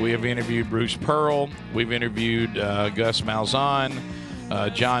 We have interviewed Bruce Pearl. We've interviewed Gus Malzahn,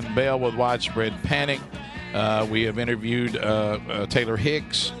 John Bell with Widespread Panic. We have interviewed Taylor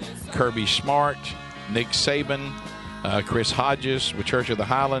Hicks, Kirby Smart, Nick Saban, Chris Hodges with Church of the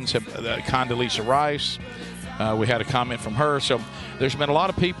Highlands, Condoleezza Rice. We had a comment from her. So there's been a lot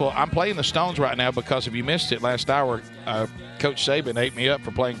of people. I'm playing the Stones right now because if you missed it last hour, Coach Saban ate me up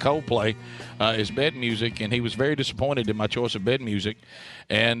for playing Coldplay as bed music, and he was very disappointed in my choice of bed music.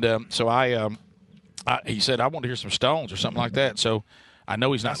 And so he said, I want to hear some Stones or something like that. So I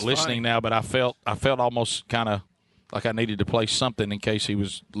know he's not listening now, but I felt almost kind of like I needed to play something in case he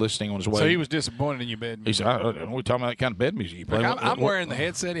was listening on his way. So he was disappointed in your bed music. He said, I don't know, we're talking about that kind of bed music you play. I'm wearing the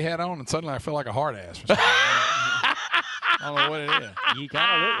headset he had on, and suddenly I feel like a hard ass. I don't know what it is. You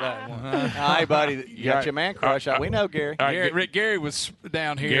kind of look like one. Hi, buddy. You got your man crush. We know Gary. Gary was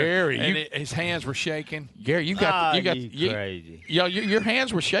down here. Gary, and his hands were shaking. Gary, you got crazy. Your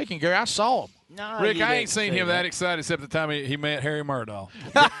hands were shaking, Gary. I saw them. No, Rick, I ain't seen him that excited except the time he met Harry Murdaugh.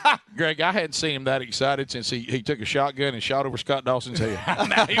 Greg, I hadn't seen him that excited since he took a shotgun and shot over Scott Dawson's head.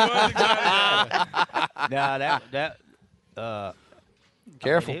 No, he wasn't excited. No,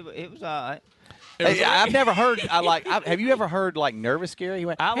 Careful. It was all right. Hey, I've never heard. Have you ever heard like nervous Gary? He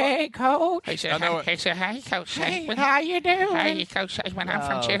went, Hey, Coach. He said, hey, Coach Saban. How you doing? Hey, Coach Saban. I'm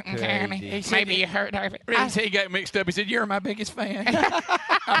from Chittenden County. Maybe you heard of it. He got mixed up. He said, "You're my biggest fan."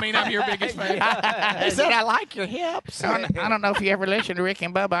 I'm your biggest fan. He said, "I like your hips." I don't know if you ever listened to Rick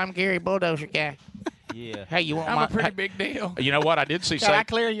and Bubba. I'm Gary Bulldozer Guy. Yeah. Hey, you want I'm a pretty big deal. You know what? I did see Can I Saban.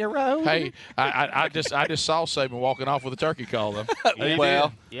 clear your road? Hey, I just saw Saban walking off with a turkey call though.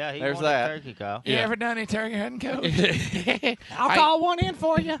 Well, Yeah, he there's wanted that. a turkey call. You ever done any turkey hunting, Coach? I'll call one in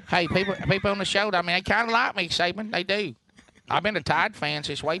for you. Hey, people on the show, I mean, they kind of like me, Saban. They do. I've been a Tide fan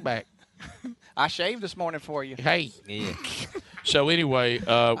since way back. I shaved this morning for you. Hey. Yeah. So anyway,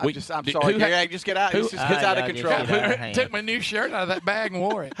 I'm sorry, Gary. Just get out. It's out of control. Who took my new shirt out of that bag and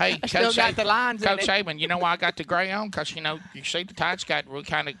wore it? Hey, I still got the lines in Coach it. Saban, you know why I got the gray on? Because, you see the Tide's got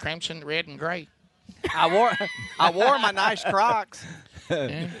kind of crimson, red, and gray. I wore my nice Crocs.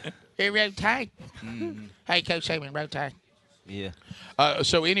 Yeah. Hey, road Tide. Hey, Coach Saban, road Tide. Yeah.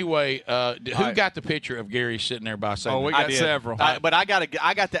 So anyway, who got the picture of Gary sitting there by Saban? Oh, we got several. But I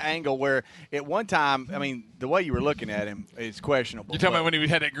got the angle where at one time, I mean, the way you were looking at him is questionable. You talking about when he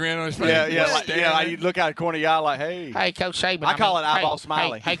had that grin on his face? Yeah, like you look out the corner of your eye like, hey. Hey, Coach Saban. I call it eyeball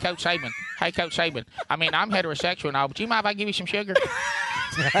smiley. Hey, Coach Saban. Hey, Coach Saban. I mean, I'm heterosexual and all, but you mind if I give you some sugar?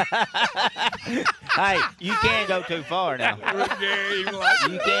 Hey, you can't go too far now.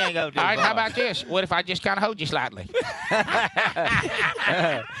 You can't go too far. All right, how about this? What if I just kind of hold you slightly?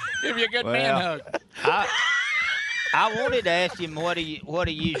 Give you a good man hug. I wanted to ask him what he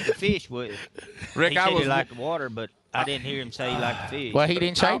used to fish with. Rick, he said he liked the water, but I didn't hear him say he liked to fish. Well, he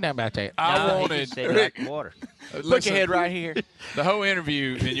didn't say nothing about that. He just said he liked the water. Look ahead right here. The whole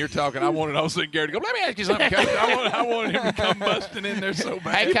interview, and you're talking, I wanted also Gary to go, let me ask you something, Coach. I wanted him to come busting in there so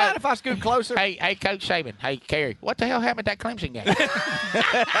bad. Hey, You mind if I scoot closer? Hey, Coach Saban. Hey, Kerry. What the hell happened at that Clemson game?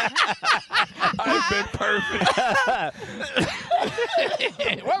 I've been perfect.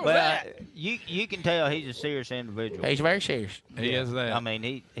 What was that? You can tell he's a serious individual. He's very serious. He is that. I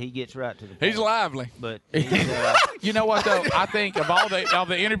mean, he gets right to the point. He's lively. But you know what, though? I think of all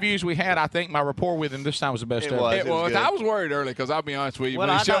the interviews we had, I think my rapport with him this time was the best ever. It was. I was worried early because I'll be honest with you. Well,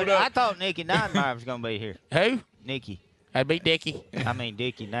 when he showed up. I thought Nicky Neidmeyer was going to be here. Who? Nicky. That'd be Dickie. I mean,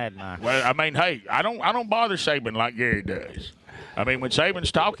 Dickie Neidmeyer. Well, I mean, hey, I don't bother Saban like Gary does. I mean, when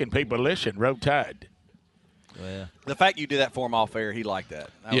Saban's talking, people listen. Roll Tide. Well, the fact you did that for him off air, he liked that.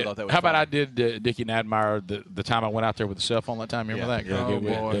 I thought that was How about fun. I did Dickie Neidmeyer the time I went out there with the cell phone that time? Remember that? Oh,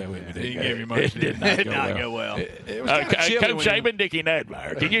 boy. He gave you much. It did not go well. It was kind of chilly. Coach Saban, Dickie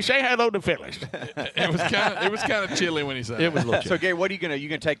Neidmeyer. Can you say hello to Phyllis? It was kind of chilly when he said it. Was a little chilly. So, Gary, what are you going to – you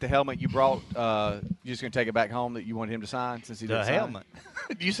going to take the helmet you brought you just going to take it back home that you wanted him to sign since he didn't sign? The helmet.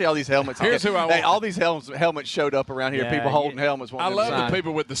 Do you see all these helmets? Here's who I want. All these helmets showed up around here. Yeah, people holding helmets. I love the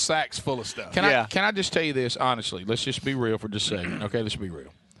people with the sacks full of stuff. Can I just tell you this honestly? Let's just be real for just a second. Okay, let's be real.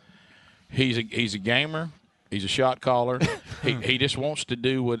 He's a gamer. He's a shot caller. he just wants to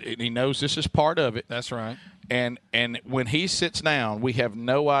do what he knows. This is part of it. That's right. And when he sits down, we have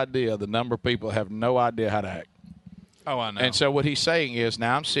no idea. The number of people have no idea how to act. Oh, I know. And so what he's saying is,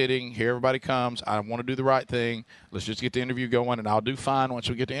 now I'm sitting here. Everybody comes. I want to do the right thing. Let's just get the interview going, and I'll do fine once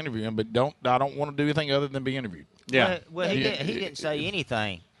we get to interview him. But I don't want to do anything other than be interviewed. Yeah. Well, he didn't say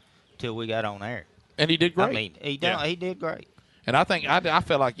anything till we got on air. And he did great. I mean, he did great. And I think I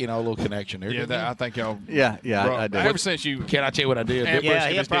felt like a little connection there. Yeah, I think y'all. Yeah, I did. Ever since you, can I tell you what I did? Yeah,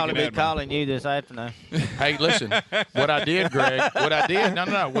 he'll probably be calling you this afternoon. Hey, listen, what I did, Greg. What I did,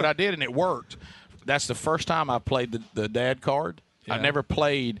 what I did, and it worked. That's the first time I played the dad card. Yeah. I never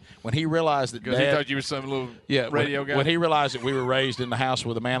played when he realized that. Because he thought you were some little radio guy. When he realized that we were raised in the house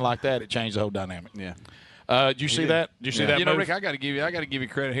with a man like that, it changed the whole dynamic. Yeah. Did you see that? Did you see that? You know, move? Rick, I got to give you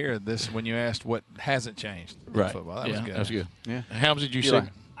credit here. This when you asked what hasn't changed in right. football. That was good. That was good. Yeah. Helms, did you see?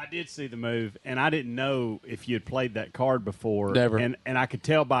 I did see the move, and I didn't know if you had played that card before. Never. And I could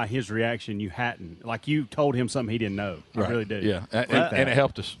tell by his reaction you hadn't. Like you told him something he didn't know. Right. I really did. Yeah, and it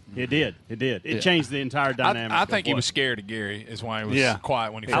helped us. It did. It changed the entire dynamic. I think he was scared of Gary. Is why he was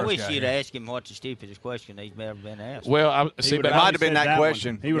quiet when he first got here. I wish you'd asked him what's the stupidest question he's ever been asked. Well, it might have been that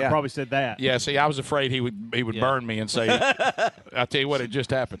question. He would have probably said that. Yeah. See, I was afraid he would burn me and say, "I'll tell you what, it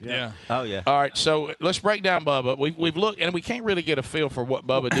just happened." Yeah. Oh yeah. All right, so let's break down Bubba. We've looked, and we can't really get a feel for what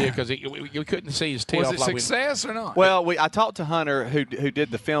Bubba did because we couldn't see his tail. Was it success or not? Well, I talked to Hunter, who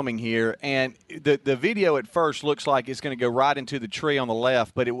did the filming here, and the video at first looks like it's going to go right into the tree on the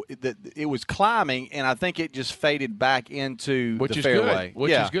left, but it was climbing, and I think it just faded back into the fairway.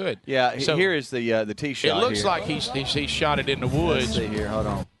 Which is good. Yeah. So here is the tee shot. It looks here. like he shot it in the woods. Let's see here. Hold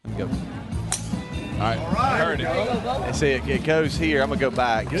on. Let me go. right. I heard it. And see, it goes here. I'm going to go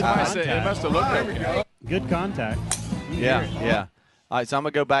back. Good It must have looked over here. Good contact. Yeah. All right, so I'm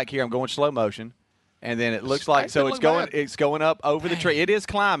going to go back here. I'm going slow motion. And then it looks like it's going up over the tree. It is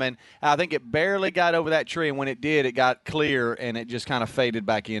climbing. I think it barely got over that tree, and when it did, it got clear, and it just kind of faded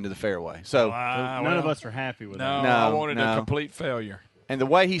back into the fairway. So none of us are happy with that. No, I wanted a complete failure. And the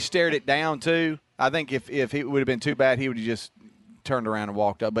way he stared it down, too, I think if it would have been too bad, he would have just turned around and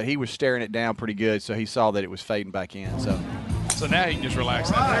walked up. But he was staring it down pretty good, so he saw that it was fading back in. So now he can just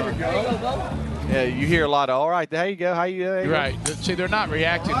relax. There we go. Yeah, you hear a lot of, all right, there you go. How you doing? Right. See, they're not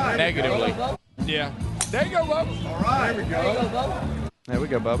reacting negatively. Yeah. There you go, Bubba. All right. There we go. There we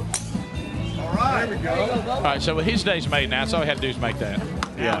go, Bubba. All right. There we go. All right, so his day's made now. That's all he had to do is make that.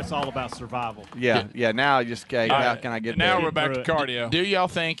 Now it's all about survival. Yeah. Now I just how can I get now there? we're back to cardio. Do y'all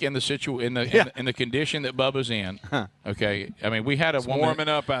think in the in the condition that Bubba's in? Okay, I mean we had a woman warming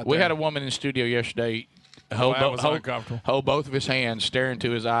up out there. We had a woman in the studio yesterday. Hold both of his hands, stare into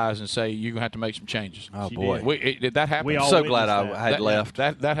his eyes, and say, "You're gonna have to make some changes." Oh boy, did that happen? I'm so glad I had left.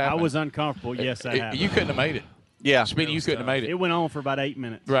 That happened. I was uncomfortable. Yes, that happened. You couldn't have made it. Yeah, Speedy, you couldn't have made it. It went on for about 8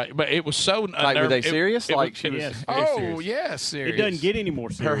 minutes. Right, but it was so. Were they serious? Yes. Oh, yes, serious. It doesn't get any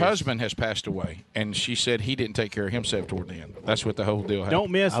more serious. Her husband has passed away, and she said he didn't take care of himself toward the end. That's what the whole deal happened. Don't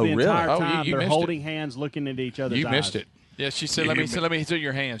miss the entire time. You They're missed holding it. hands, looking into each other's eyes. You missed it. Yeah, she said, let me see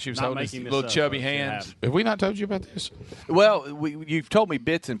your hands. She was Not holding making this little up, chubby folks. It hands. happened. Have we not told you about this? Well, you've told me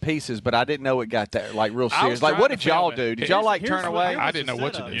bits and pieces, but I didn't know it got that real serious. Like, what did y'all do? Did y'all turn away? I didn't know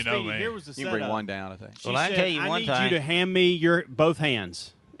what to do. You know, man. Here was the You setup. bring one down, I think. Well, I can tell you one I time. need you to hand me your both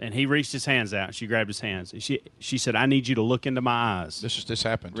hands. And he reached his hands out. She grabbed his hands. And she said, I need you to look into my eyes. This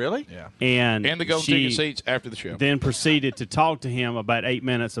happened. Really? Yeah. And the golden she ticket seats after the show. Then proceeded to talk to him about 8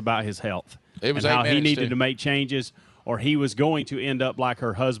 minutes about his health. It was and 8 how he minutes, needed too. to make changes, or he was going to end up like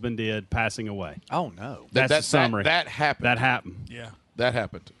her husband did, passing away. Oh, no. That's the summary. That happened. That happened. Yeah. That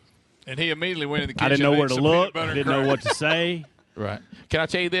happened. And he immediately went in the kitchen. I didn't know and where ate to some look. peanut butter and Didn't know what to crackers. say. Right. Can I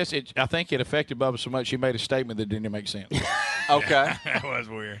tell you this? I think it affected Bubba so much he made a statement that didn't even make sense. Okay. That was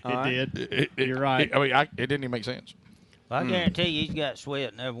weird. It did. You're right. I mean, it didn't even make sense. Well, I guarantee you he's got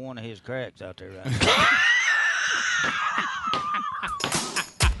sweat in every one of his cracks out there right now.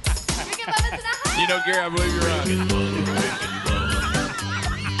 You know, Gary, I believe you're right.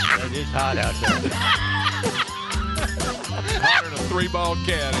 It's hot out there. Hotter than a three-balled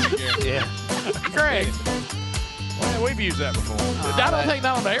cat. Ain't it, Gary? Yeah. Greg. Well, we've used that before. I don't think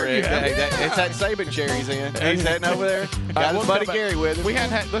not on the air you have. It's that Saban chair he's in. He's heading over there. Got his buddy Gary with him. We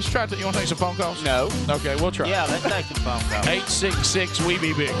hadn't had. Let's try. You want to take some phone calls? No. Okay, we'll try. Yeah, let's take some phone calls. 866 We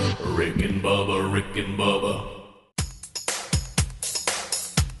Be Big. Rick and Bubba, Rick and Bubba.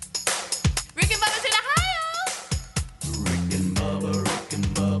 Rick and Bubba's in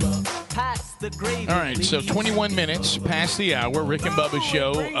Ohio. Pass the gravy. All right, so 21 minutes past the hour. Rick and Bubba's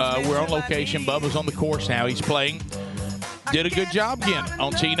show. We're on location. Bubba's on the course now. He's playing. Did a good job again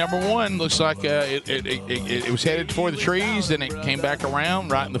on tee number one. Looks like it was headed toward the trees, then it came back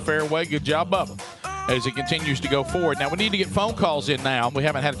around right in the fairway. Good job, Bubba, as it continues to go forward. Now, we need to get phone calls in now. We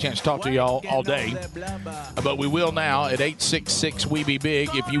haven't had a chance to talk to y'all all day, but we will now at 866 We Be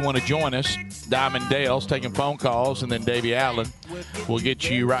Big if you want to join us. Diamond Dale's taking phone calls, and then Davey Allen will get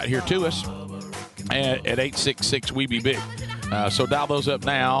you right here to us at 866 We Be Big. So dial those up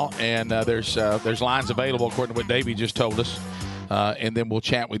now, and there's lines available according to what Davey just told us. And then we'll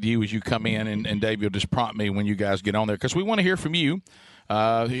chat with you as you come in, and Davey will just prompt me when you guys get on there, because we want to hear from you.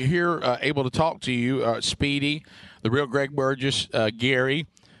 Here, able to talk to you, Speedy, the real Greg Burgess, Gary,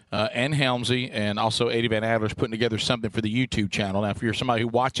 and Helmsy, and also Eddie Van Adler's putting together something for the YouTube channel. Now, if you're somebody who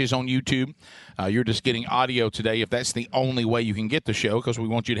watches on YouTube, you're just getting audio today, if that's the only way you can get the show, because we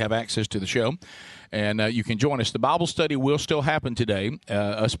want you to have access to the show. And you can join us. The Bible study will still happen today.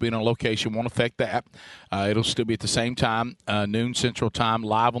 Us being on location won't affect that. It'll still be at the same time, noon Central Time,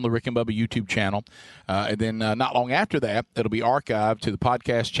 live on the Rick and Bubba YouTube channel. And then not long after that, it'll be archived to the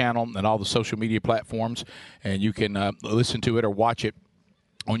podcast channel and all the social media platforms. And you can listen to it or watch it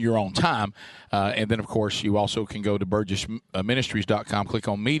on your own time. And then, of course, you also can go to burgessministries.com, click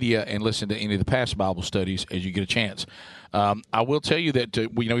on media, and listen to any of the past Bible studies as you get a chance. I will tell you that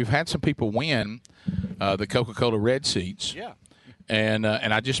we've had some people win the Coca-Cola Red seats. Yeah. And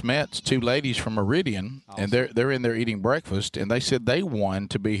I just met 2 ladies from Meridian, and they're in there eating breakfast, and they said they won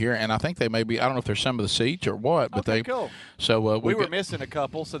to be here, and I think they may be, I don't know if there's some of the seats or what, but Okay, cool. So we were missing a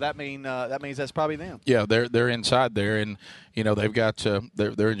couple, so that means that's probably them. Yeah, they're inside there, and they've got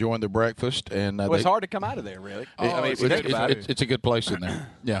they're enjoying their breakfast, and Well, it's hard to come out of there, really. I mean, if you think about it. It's a good place in there.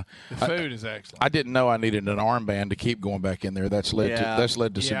 Yeah, The food is excellent. I didn't know I needed an armband to keep going back in there. That's led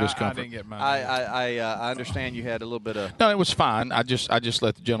to some discomfort. I didn't get mine. I understand you had a little bit of. No, it was fine. I just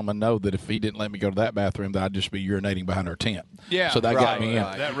let the gentleman know that if he didn't let me go to that bathroom, that I'd just be urinating behind our tent. Yeah, so that got me in.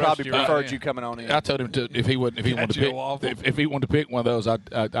 That probably preferred right you coming on in. I told him if he wanted to pick one of those,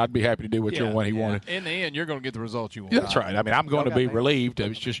 I'd be happy to do whichever one he wanted. In the end, you're going to get the result you want. Yeah, that's right. I mean, I'm going to be relieved.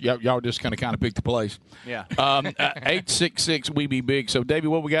 It's just y'all just kind of pick the place. Yeah. 866 we be big. So, Davey,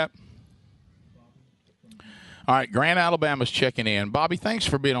 what we got? All right, Grant, Alabama's checking in. Bobby, thanks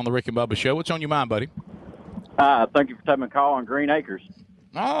for being on the Rick and Bubba Show. What's on your mind, buddy? Thank you for taking a call on Green Acres.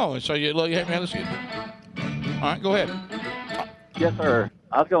 Oh, so you hit me. Let's get. All right, go ahead. Yes, sir.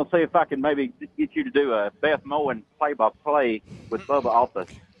 I was going to see if I could maybe get you to do a Beth Mowin play-by-play with Bubba off the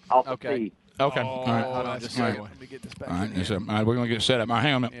tee. Okay. All right. Hold on just a second. Let me get this back. All right, all right, we're going to get set up.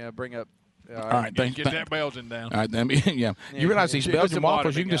 Hang on. Yeah, bring up. All right, thanks. Get that Belgian down. All right, then, yeah. You realize these Belgian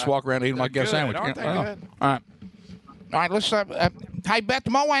waffles, you can just walk around and eat them like a sandwich. Aren't they All good? right. All right, let's. Hi, Beth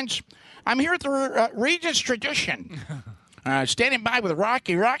Mowins. I'm here at the Regents Tradition. Standing by with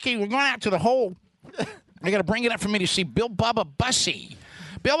Rocky. Rocky, we're going out to the hole. I got to bring it up for me to see Bill Bubba Bussey.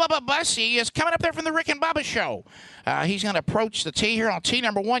 Bill Bubba Bussey is coming up there from the Rick and Bubba Show. He's going to approach the tee here on tee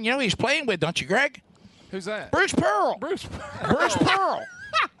number 1. You know who he's playing with, don't you, Greg? Who's that? Bruce Pearl. Bruce Pearl.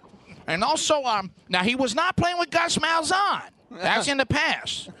 And also, now he was not playing with Gus Malzahn. That's in the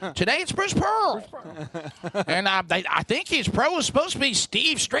past. Today it's Bruce Pearl. And I think his pro is supposed to be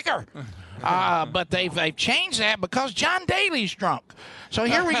Steve Stricker. But they've changed that because John Daly's drunk. So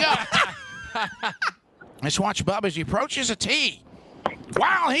here we go. Let's watch Bubba as he approaches a tee.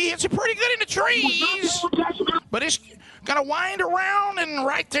 Wow, he hits it pretty good in the trees. But it's going to wind around and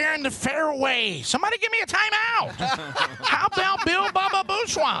right there in the fairway. Somebody give me a timeout. How about Bill Bubba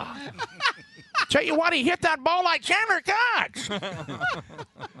Bourgeois? Tell you what, he hit that ball like Chandler Cox.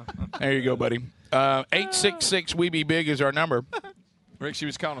 There you go, buddy. 866 We Be Big is our number. Rick, she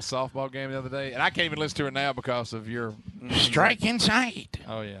was calling a softball game the other day, and I can't even listen to her now because of your strike inside.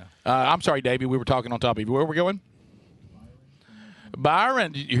 Oh yeah. I'm sorry, Davey. We were talking on top of you. Where are we going?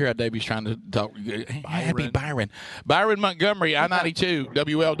 Byron. Did you hear how Davey's trying to talk? Happy Byron. Byron Montgomery, I-92,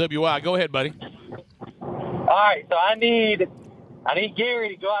 WLWI. Go ahead, buddy. All right, so I need Gary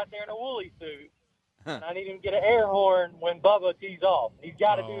to go out there in a woolly suit, and I need him to get an air horn when Bubba tees off. He's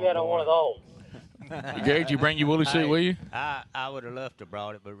got to do that on one of those. Gary, did you bring your woolly suit, will you? I would have loved to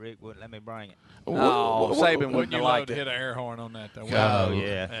brought it, but Rick wouldn't let me bring it. Oh, Saban wouldn't have liked to hit an air horn on that, though. Oh,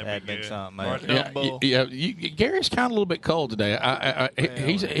 yeah. That'd been something else. Gary's kind of a little bit cold today.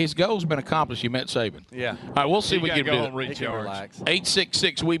 His goal's been accomplished. You met Saban. Yeah. All right, we'll see if we can do it. Recharge.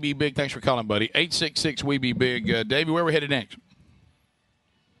 866 We Be Big. Thanks for calling, buddy. 866 We Be Big. Davey, where are we headed next?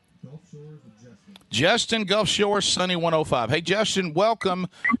 Justin, Gulf Shores, Sunny 105. Hey, Justin, welcome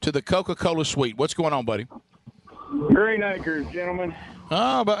to the Coca-Cola Suite. What's going on, buddy? Green Acres, gentlemen.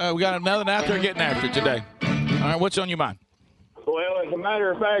 Oh, but we got another out there getting after it today. All right, what's on your mind? Well, as a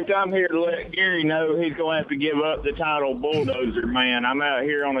matter of fact, I'm here to let Gary know he's going to have to give up the title Bulldozer Man. I'm out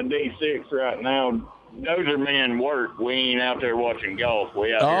here on a D6 right now. Dozer Man work. We ain't out there watching golf.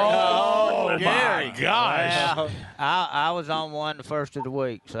 We out here. Gary. My gosh. Well, I was on one the first of the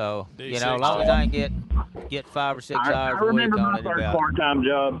week, so, as long as I can get 5 or 6 hours I a week remember on my it. first part-time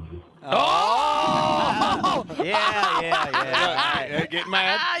job. Oh! Yeah. Get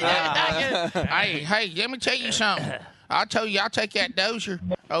mad. Hey, let me tell you something. I'll take that Dozer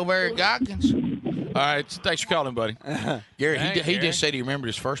over at Goggins. All right, thanks for calling, buddy. Gary, he just said he remembered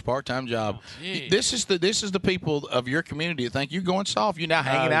his first part-time job. This is the people of your community that think you're going soft. You're now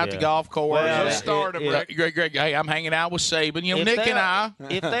hanging out at the golf course. Well, Let's start him, Greg, hey, I'm hanging out with Saban. You know, Nick and I.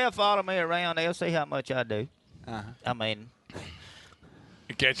 If they'll follow me around, they'll see how much I do. I mean,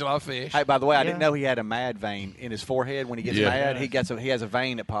 you catch a lot of fish. Hey, by the way, I didn't know he had a mad vein in his forehead. When he gets mad, he has a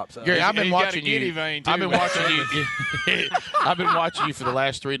vein that pops up. Gary, I've been watching you. Vein too, I've been watching you. I've been watching you for the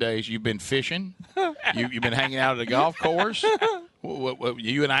last 3 days. You've been fishing. You've been hanging out at the golf course.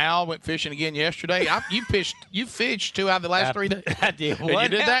 You and Al went fishing again yesterday. You fished 2 out of the last 3 days. I did. And you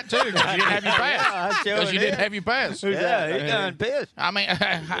did that too because you didn't have your pass. Because you didn't have your pass. Yeah, he done pissed. I mean,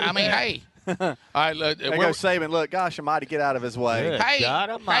 hey. All right, there goes Saban. Look, gosh, I might get out of his way. Hey,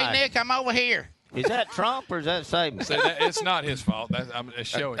 Nick, I'm over here. Is that Trump or is that Saban? It's not his fault. I'm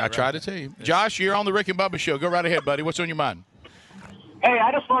showing you. I tried to tell you. Josh, you're on the Rick and Bubba Show. Go right ahead, buddy. What's on your mind? Hey,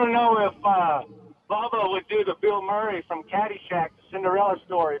 I just want to know if Bubba would do the Bill Murray from Caddyshack, the Cinderella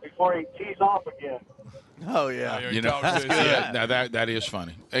story, before he tees off again. Oh, yeah. You know, now that is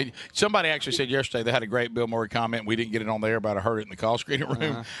funny. Hey, somebody actually said yesterday they had a great Bill Murray comment. We didn't get it on the air, but I heard it in the call screening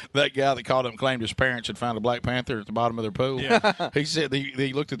room. That guy that called up and claimed his parents had found a Black Panther at the bottom of their pool. Yeah. He said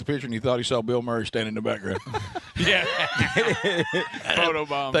he looked at the picture and he thought he saw Bill Murray standing in the background. Yeah. Photo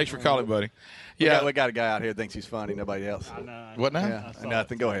bomb. Thanks for calling, buddy. Yeah, we got a guy out here that thinks he's funny. Nobody else. What now? Yeah,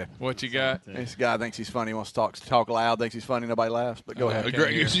 nothing. Go ahead. What you got? This guy thinks he's funny. Wants to talk loud. Thinks he's funny. Nobody laughs. But go ahead.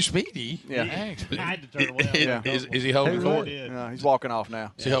 Greg, is he speedy? Yeah. I had to turn away. Yeah. Is he holding court? No, he's walking off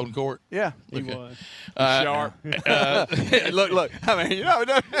now. Is he holding court? Yeah, he was. Sharp. Look. I mean,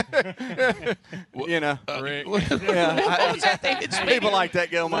 Rick. It's people like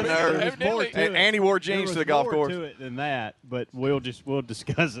that get on my nerves. Andy wore jeans to the golf course. To it than that, but we'll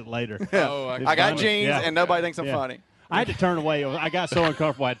discuss it later. I got jeans, and nobody thinks I'm funny. I had to turn away. I got so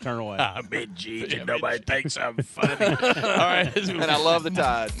uncomfortable I had to turn away. I'm in jeans and nobody thinks I'm funny. All right. And I love the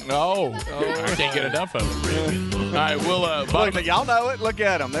Tide. No. I can't get enough of it. All right, we'll look, y'all know it. Look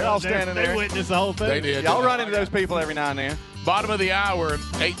at them. They're all standing there. They witnessed the whole thing. They did. Y'all run into those people every now and then. Bottom of the hour,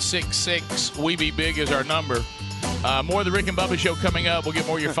 866-WE-BE-BIG is our number. More of the Rick and Bubba Show coming up. We'll get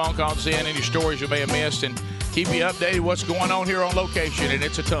more of your phone calls in, any stories you may have missed, and keep you updated what's going on here on location, and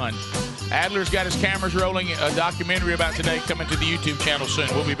it's a ton. Adler's got his cameras rolling. A documentary about today coming to the YouTube channel soon.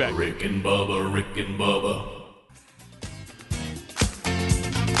 We'll be back. Rick and Bubba, Rick and Bubba.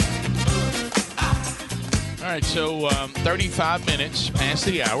 All right, so 35 minutes past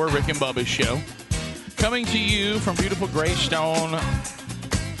the hour, Rick and Bubba's Show. Coming to you from beautiful Greystone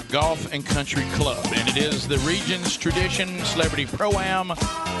Golf and Country Club. And it is the region's tradition, Celebrity Pro-Am.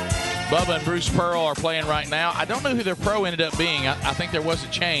 Bubba and Bruce Pearl are playing right now. I don't know who their pro ended up being. I think there was a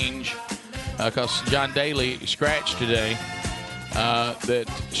change because John Daly scratched today. That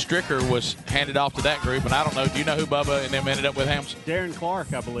Stricker was handed off to that group, and I don't know. Do you know who Bubba and them ended up with, Hams? Darren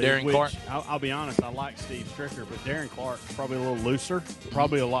Clark, I believe. Darren Clark. I'll be honest, I like Steve Stricker, but Darren Clark's probably a little looser,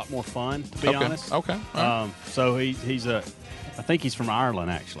 probably a lot more fun, to be honest. Okay. So he's I think he's from Ireland,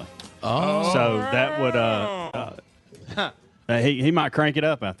 actually. Oh. So that would he might crank it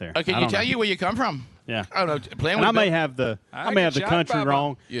up out there. Can you tell you where you come from? Yeah. I don't know. Playing And with I may Bill- have the country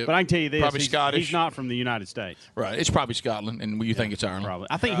wrong, Yeah. but I can tell you this: Probably he's, Scottish. he's not from the United States. Right. It's probably Scotland, and you think it's Ireland. Probably.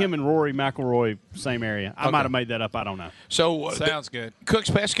 I think him and Rory McIlroy, same area. I might have made that up. I don't know. So Sounds good. Cook's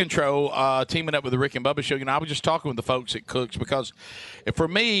Pest Control teaming up with the Rick and Bubba Show. You know, I was just talking with the folks at Cook's because for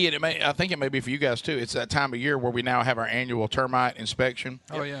me, and I think it may be for you guys too, it's that time of year where we now have our annual termite inspection.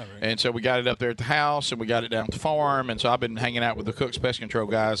 Oh, yeah, Rick. And so we got it up there at the house, and we got it down at the farm. And so I've been hanging out with the Cook's Pest Control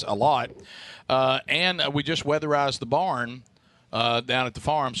guys a lot. And we just weatherized the barn down at the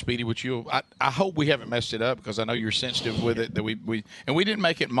farm, Speedy, which I hope we haven't messed it up because I know you're sensitive with it. That we didn't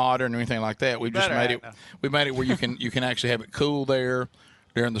make it modern or anything like that. We just made it. We made it where you can actually have it cool there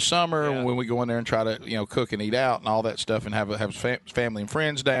during the summer when we go in there and try to cook and eat out and all that stuff and have family and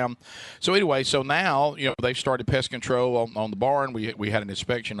friends down. So anyway, so now they've started pest control on the barn. We had an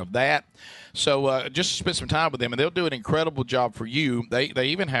inspection of that. So just spend some time with them, and they'll do an incredible job for you. They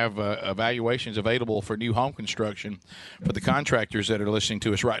even have evaluations available for new home construction for the contractors that are listening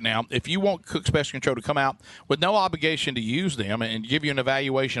to us right now. If you want Cook's Pest Control to come out with no obligation to use them and give you an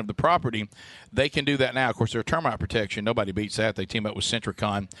evaluation of the property, they can do that now. Of course, they're termite protection. Nobody beats that. They team up with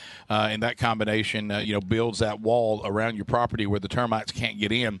Centricon, and that combination builds that wall around your property where the termites can't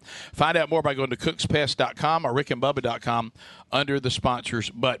get in. Find out more by going to cookspest.com or rickandbubba.com under the sponsors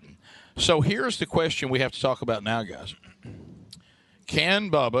button. So here's the question we have to talk about now, guys. Can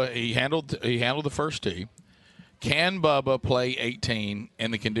Bubba, he handled the first tee, can Bubba play 18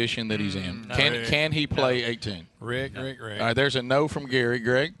 in the condition that he's in? Can he play 18? Rick. All right, there's a no from Gary.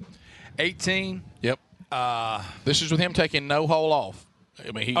 Greg? 18? Yep. This is with him taking no hole off.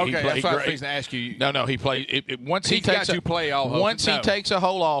 I mean, that's what I was going to ask you. No, he played. Once he He's takes got to play all holes. Once he takes a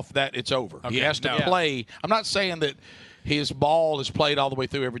hole off, that it's over. Okay, He has to play. I'm not saying that his ball is played all the way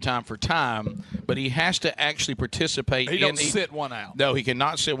through every time for time, but he has to actually participate. He don't sit one out. No, he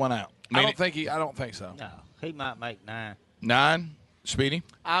cannot sit one out. I don't think so. No, he might make 9. 9, Speedy.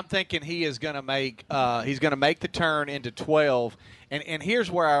 I'm thinking he is going to make. He's going to make the turn into 12, and here's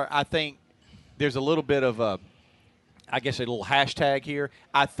where I think there's a little bit of a little hashtag here.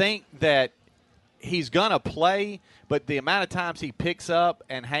 I think that he's going to play, but the amount of times he picks up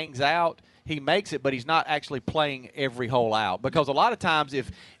and hangs out, he makes it, but he's not actually playing every hole out. Because a lot of times,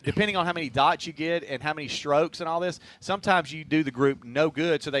 depending on how many dots you get and how many strokes and all this, sometimes you do the group no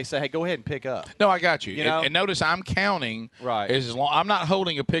good, so they say, hey, go ahead and pick up. No, I got you. You know? And notice I'm counting. Right. As long, I'm not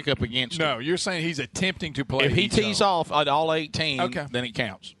holding a pickup against him. No, you're saying he's attempting to play. If he each tees hole. off at all 18, then it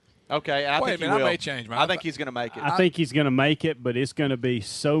counts. Okay, I Wait think a minute, he will. I may change mine. I think he's going to make it. I think he's going to make it, but it's going to be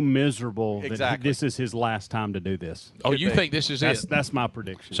so miserable that Exactly. this is his last time to do this. Oh, you think this is it? That's my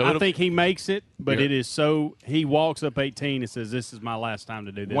prediction. So I it'll- think he makes it, but Yeah. it is so he walks up 18 and says, "This is my last time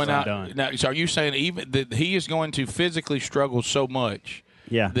to do this. I'm done." Now, so are you saying even that he is going to physically struggle so much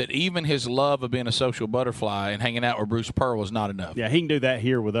Yeah. that even his love of being a social butterfly and hanging out with Bruce Pearl is not enough? Yeah, he can do that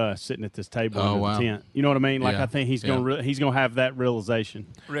here with us, sitting at this table Oh, in wow. the tent. You know what I mean? Like Yeah. I think he's going to he's going to have that realization.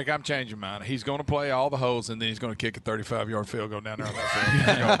 Rick, I'm changing mine. He's going to play all the holes, and then he's going to kick a 35-yard field goal down there on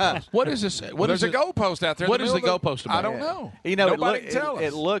that field. What is this? What There's is a goalpost out there. What in is the the middle of goalpost about? I don't know. You know, Nobody can tell us.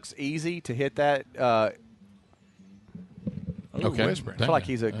 it looks easy to hit that. Okay. I feel like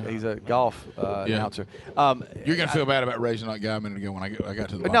he's a golf announcer. You're going to feel bad about raising that guy a minute ago when I got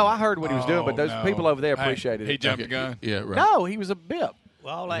to the No, I heard what he was doing, but those no. people over there Hey, appreciated it. he jumped the gun? Yeah, right. No, he was a bip.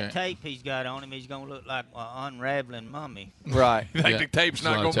 Well, all that Okay. tape he's got on him, he's going to look like an unraveling mummy. Right. You think the tape's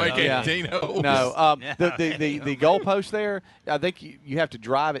not going to make 18 holes? No. The goalpost there, I think you have to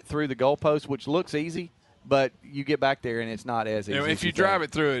drive it through the goalpost, which looks easy, but you get back there and it's not as easy. You know, if as you drive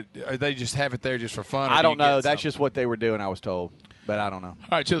it through it, they just have it there just for fun. or I do don't you know. get That's something? just what they were doing, I was told. But I don't know.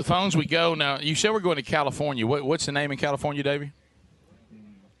 All right, to the phones we go. Now, you said we're going to California. What's the name in California, Davey?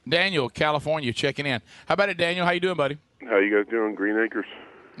 Daniel, California, checking in. How about it, Daniel? How you doing, buddy? How you guys doing, Green Acres?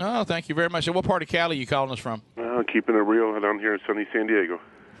 Oh, thank you very much. So what part of Cali are you calling us from? Keeping it real down here in sunny San Diego.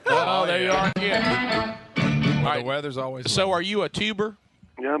 Oh, there you are again. Well, the weather's always So are you a tuber?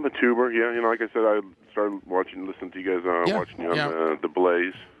 Yeah, I'm a tuber. Yeah, like I said, I started listening to you guys, watching you on the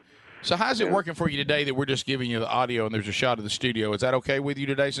Blaze. So how's it working for you today that we're just giving you the audio and there's a shot of the studio? Is that okay with you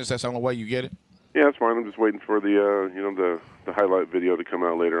today since that's the only way you get it? Yeah, that's fine. I'm just waiting for the the highlight video to come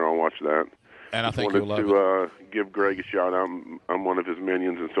out later. I'll watch that. And I just think wanted you'll love to give Greg a shout out. I'm one of his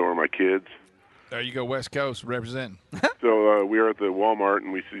minions, and so are my kids. There you go, West Coast representing. So we are at the Walmart,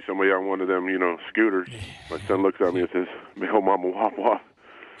 and we see somebody on one of them, scooters. My son looks at me and says, "Hell, Mama, wop wop."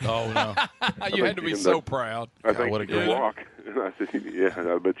 Oh no! You had to be so proud. I think what a you can great- walk. And I said,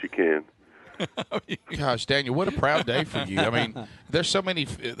 "Yeah, I bet you can." Gosh, Daniel, what a proud day for you. I mean, there's so many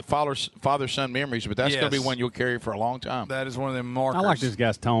father-son memories, but that's going to be Yes. one you'll carry for a long time. That is one of them markers. I like this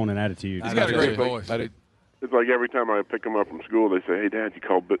guy's tone and attitude. He's got a great voice. It's like every time I pick them up from school, they say, "Hey, Dad, you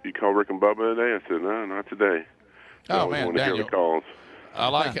call Rick and Bubba today?" I said, "No, not today." I Oh, always man, want to hear Daniel. the calls.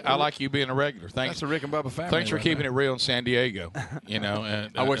 I like you being a regular. Thanks. That's a Rick and Bubba family. Thanks for right keeping there. it real in San Diego. And,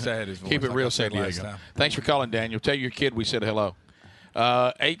 I wish I had his voice Keep it like real, I San said last Diego. time. Thanks for calling, Daniel. Tell your kid we said hello.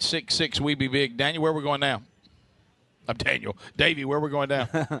 866 We Be Big. Daniel, where we going now? I'm Daniel. Davey, where we going now?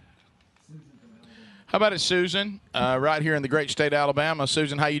 How about it, Susan? Right here in the great state of Alabama.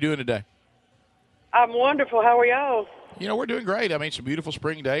 Susan, how you doing today? I'm wonderful. How are y'all? We're doing great. I mean, it's a beautiful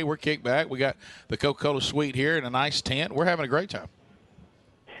spring day. We're kicked back. We got the Coca-Cola Suite here in a nice tent. We're having a great time.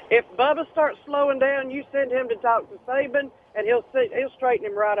 If Bubba starts slowing down, you send him to talk to Saban, and he'll straighten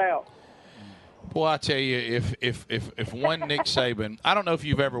him right out. Boy, I tell you, if one Nick Saban, I don't know if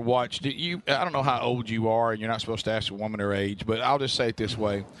you've ever watched it. I don't know how old you are, and you're not supposed to ask a woman her age, but I'll just say it this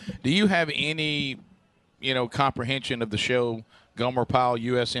way: do you have any, comprehension of the show Gomer Pyle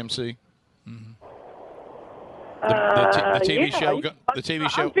USMC? The TV show. The TV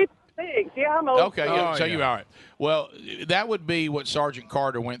show. I'm 56. Yeah, I'm old. Okay, so you're all right. Well, that would be what Sergeant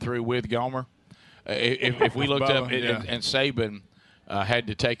Carter went through with Gomer. If we looked up and Saban had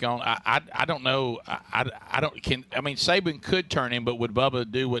to take on, I don't know. Saban could turn him, but would Bubba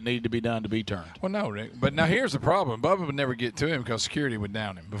do what needed to be done to be turned? Well, no, Rick. But now here's the problem. Bubba would never get to him because security would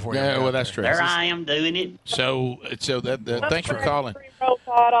down him before. Yeah, well, that's true. There I am doing it. So thanks for calling.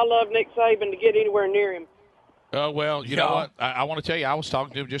 I love Nick Saban to get anywhere near him. Well, you know what? I want to tell you, I was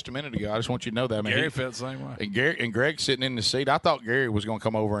talking to him just a minute ago. I just want you to know that. I mean, Gary felt the same way. And Greg's sitting in the seat. I thought Gary was going to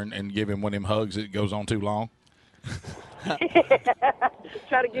come over and give him one of them hugs that goes on too long.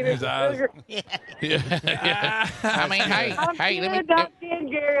 Try to give him some sugar. Yeah. I mean, I'm hey, let me. kidding,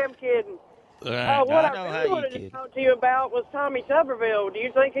 Gary. I'm kidding. What I I really wanted to talk to you about was Tommy Tuberville. Do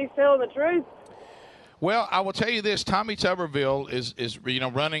you think he's telling the truth? Well, I will tell you this: Tommy Tuberville is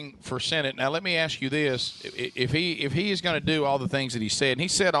running for Senate. Now, let me ask you this: if he is going to do all the things that he said, and he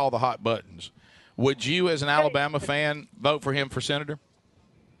said all the hot buttons, would you, as an Alabama fan, vote for him for senator?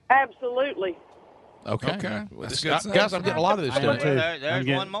 Absolutely. Okay. That's Guys, good. I'm getting a lot of this I am stuff. too. There's I'm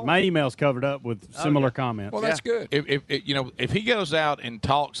getting- one more. My email's covered up with similar comments. Well, that's good. If he goes out and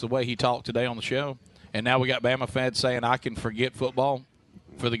talks the way he talked today on the show, and now we got Bama fans saying I can forget football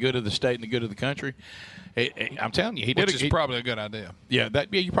for the good of the state and the good of the country, I'm telling you, he did. Which is probably a good idea. Yeah,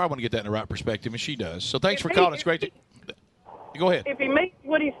 you probably want to get that in the right perspective, and she does. So thanks for calling. It's great to. Go ahead. If he makes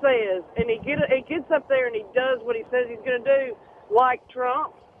what he says and he gets up there and he does what he says he's going to do, like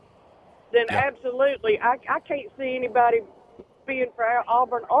Trump, then absolutely, I can't see anybody being for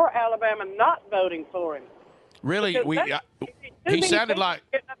Auburn or Alabama not voting for him. Really, he sounded like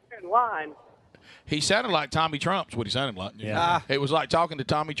getting up there in line. he sounded like Tommy Trump's what he sounded like. Yeah. It was like talking to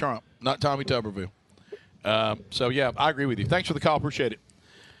Tommy Trump, not Tommy Tuberville. So yeah, I agree with you. Thanks for the call. Appreciate it.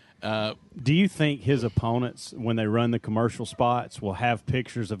 Do you think his opponents, when they run the commercial spots, will have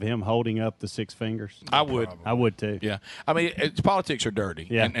pictures of him holding up the 6 fingers? I would. I would too. Yeah. I mean, politics are dirty.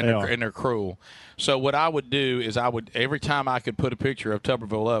 Yeah, and they are. And they're cruel. So what I would do is every time I could put a picture of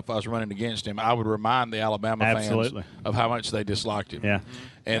Tuberville up if I was running against him, I would remind the Alabama Absolutely. fans of how much they disliked him. Yeah.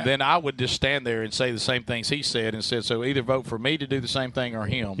 And then I would just stand there and say the same things he said and said, so either vote for me to do the same thing or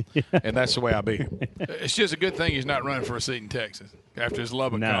him. And that's the way I beat him. It's just a good thing he's not running for a seat in Texas after his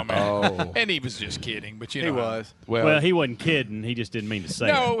Lubbock No. comment. Oh. And he was just kidding, but you know. He was. Well, he wasn't kidding. He just didn't mean to say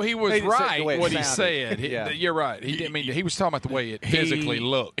it. No, he was He didn't say it right the way it what he sounded. said. Yeah. You're right. He didn't mean to. He was talking about the way it physically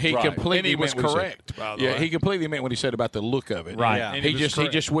looked. He Right. completely and he was meant what he said. correct, by the Yeah, way. he completely meant what he said about the look of it. Right. Yeah. And He was just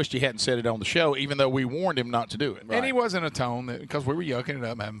correct. wished he hadn't said it on the show, even though we warned him not to do it. And he wasn't a tone because we were yucking it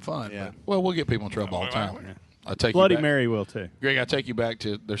up and having fun. Yeah. But Well, we'll get people in trouble all the time. I take Bloody you back. Mary will too. Greg, I take you back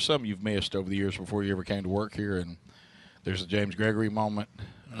to there's some you've missed over the years before you ever came to work here, and there's the James Gregory moment.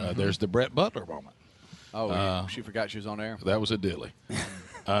 There's the Brett Butler moment. Oh, she forgot she was on air. That was a dilly.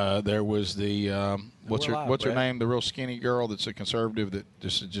 There was the what's We're her live, what's her Brett. name? The real skinny girl that's a conservative that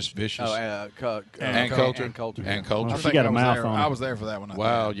just vicious. Oh, Ann Coulter. Ann Coulter. Ann Coulter. I She think got I a was mouth there. on I it. was there for that one. I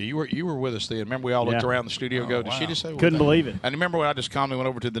Wow, think. yeah, you were with us then. Remember we all looked Yeah. around the studio and go, did she wow. just say what Couldn't the- believe it. And remember when I just calmly went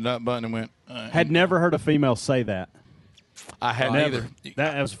over to the nut button and went, Had never heard a female say that. I hadn't Never. either.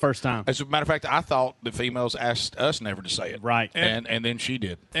 That was the first time. As a matter of fact, I thought the females asked us never to say it. Right. And then she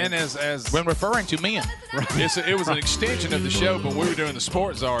did. And as When referring to men. it was an extension of the show, but we were doing the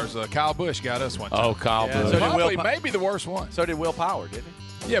sports czars. Kyle Busch got us one time. Oh, Kyle Yeah, Busch. so did Probably Will maybe the worst one. So did Will Power, didn't he?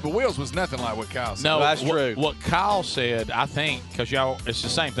 Yeah, but Will's was nothing like what Kyle said. No, That's true. What Kyle said, I think, because y'all, it's the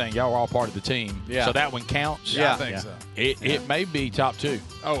same thing. Y'all are all part of the team. Yeah. So that one counts. Yeah, I think so. It may be top 2.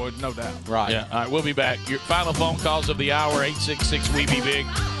 Oh, no doubt. Right. Yeah. All right, we'll be back. Your final phone calls of the hour, 866-WE-BE-BIG,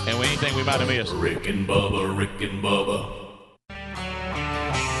 and anything we might have missed. Rick and Bubba, Rick and Bubba.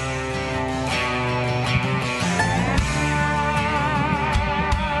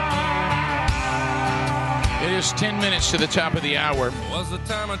 It is 10 minutes to the top of the hour. Was the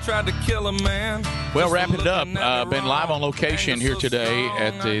time I tried to kill a man. Well, wrapping it up, been live on location here today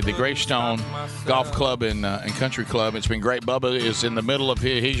at the Greystone Golf Club and Country Club. It's been great. Bubba is in the middle of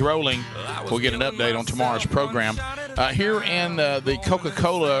he's rolling. We'll get an update on tomorrow's program. Here in the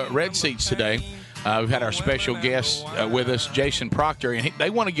Coca-Cola Red Seats today, we've had our special guest with us, Jason Proctor, and they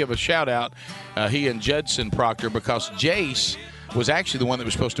want to give a shout-out, he and Judson Proctor, because Jace was actually the one that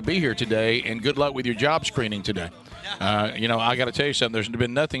was supposed to be here today, and good luck with your job screening today. I got to tell you something. There's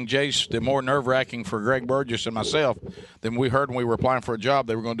been nothing, Jace, more nerve-wracking for Greg Burgess and myself than we heard when we were applying for a job.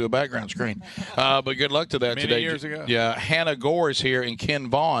 They were going to do a background screen. But good luck to that Many today. years ago. Yeah, Hannah Gore is here, and Ken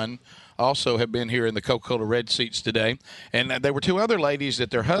Vaughn also have been here in the Coca-Cola Red Seats today. And there were 2 other ladies that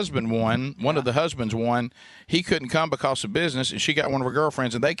their husband won. One of the husbands won. He couldn't come because of business, and she got one of her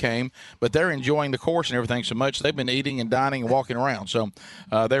girlfriends, and they came. But they're enjoying the course and everything so much. They've been eating and dining and walking around. So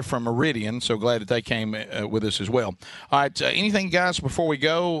they're from Meridian, so glad that they came with us as well. All right, anything, guys, before we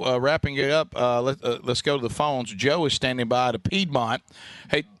go, wrapping it up, let's go to the phones. Joe is standing by to Piedmont.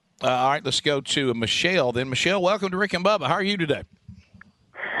 Hey, all right, let's go to Michelle. Then, Michelle, welcome to Rick and Bubba. How are you today?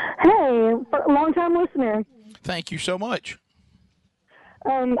 Hey, long-time listener. Thank you so much. I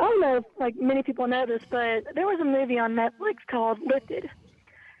don't know if many people know this, but there was a movie on Netflix called Lifted,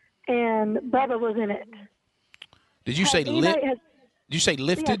 and Bubba was in it. Did you say Did you say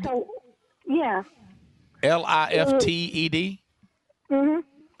lifted? Yeah. Lifted? Mhm.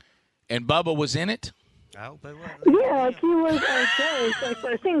 And Bubba was in it? Yeah, he was a judge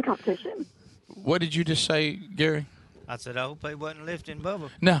for a singing competition. What did you just say, Gary? I said, I hope he wasn't lifting Bubba.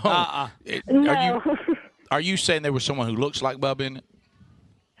 No. No. Are you saying there was someone who looks like Bubba in it?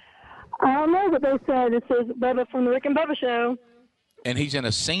 I don't know, but they said this is Bubba from the Rick and Bubba Show. And he's in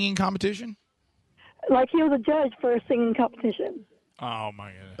a singing competition? Like he was a judge for a singing competition. Oh,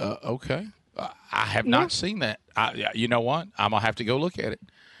 my goodness. Okay. I have not seen that. You know what? I'm going to have to go look at it.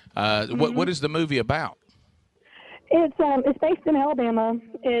 What is the movie about? It's based in Alabama.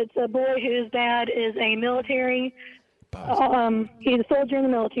 It's a boy whose dad is a military. He's a soldier in the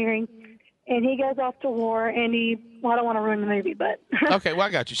military, and he goes off to war. And I don't want to ruin the movie, but Okay, well I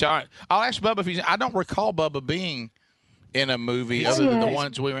got you. So all right. I'll ask Bubba if he's. I don't recall Bubba being in a movie other than the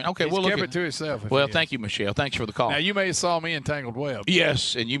ones we were in. Okay, He's we'll look kept at it to himself. Well, thank you, Michelle. Thanks for the call. Now, you may have saw me in Tangled Web.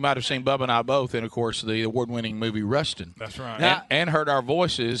 Yes, and you might have seen Bubba and I both in, of course, the award-winning movie Rustin. That's right. And heard our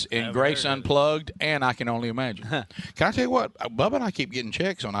voices in Grace Unplugged and I Can Only Imagine. Can I tell you what? Bubba and I keep getting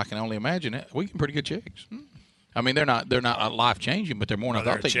checks on I Can Only Imagine. We get pretty good checks. I mean, they're not life-changing, but they're more than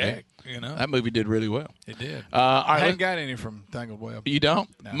I thought they'd be. You know, that movie did really well. It did. All right, I haven't got any from Tangled Web. You don't?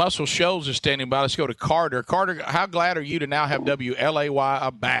 No. Muscle Shoals is standing by. Let's go to Carter. Carter, how glad are you to now have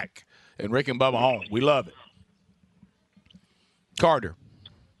WLAY back and Rick and Bubba home? We love it. Carter.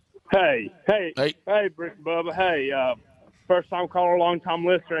 Hey, Rick and Bubba. Hey, first-time caller, long-time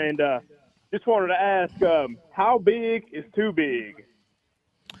listener, and just wanted to ask, how big is too big?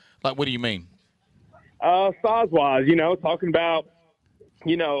 Like, what do you mean? Size-wise, talking about,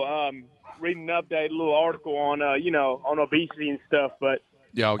 reading an updated little article on, on obesity and stuff. But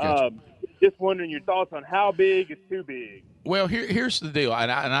yeah, I'll get you. Just wondering your thoughts on how big is too big. Well, here's the deal,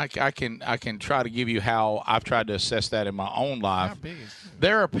 and I can try to give you how I've tried to assess that in my own life. How big is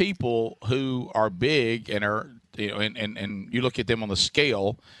there are people who are big and are and you look at them on the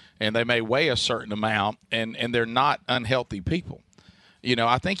scale, and they may weigh a certain amount, and they're not unhealthy people.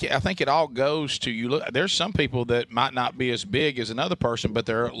 I think it all goes to you. Look, there's some people that might not be as big as another person, but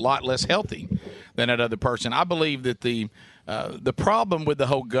they're a lot less healthy than that other person. I believe that the problem with the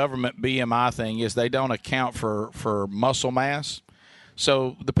whole government BMI thing is they don't account for muscle mass.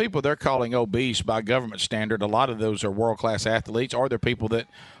 So the people they're calling obese by government standard, a lot of those are world-class athletes, or they're people that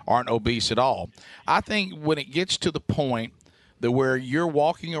aren't obese at all. I think when it gets to the point that where you're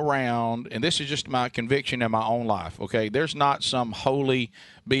walking around, and this is just my conviction in my own life, okay? There's not some holy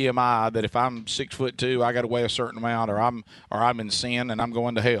BMI that if I'm 6'2", I got to weigh a certain amount, or I'm in sin and I'm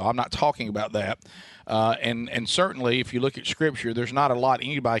going to hell. I'm not talking about that. And certainly, if you look at Scripture, there's not a lot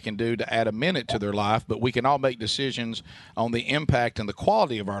anybody can do to add a minute to their life, but we can all make decisions on the impact and the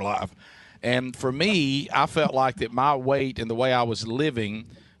quality of our life. And for me, I felt like that my weight and the way I was living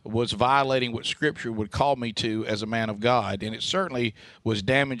was violating what Scripture would call me to as a man of God, and it certainly was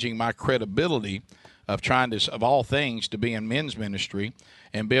damaging my credibility of trying to, of all things, to be in men's ministry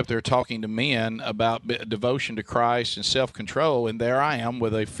and be up there talking to men about devotion to Christ and self-control, and there I am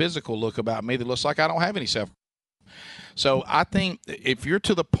with a physical look about me that looks like I don't have any self. So I think if you're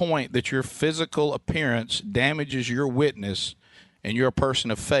to the point that your physical appearance damages your witness and you're a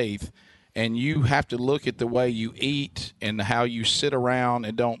person of faith, and you have to look at the way you eat and how you sit around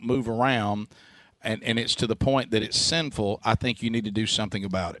and don't move around, and it's to the point that it's sinful, I think you need to do something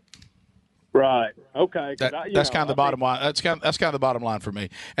about it. Right. Okay. That's kind of the bottom line. That's kind of the bottom line for me.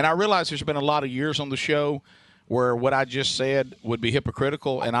 And I realize there's been a lot of years on the show where what I just said would be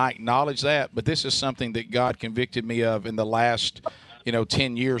hypocritical, and I acknowledge that. But this is something that God convicted me of in the last,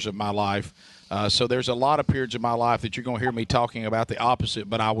 10 years of my life. So there's a lot of periods of my life that you're going to hear me talking about the opposite,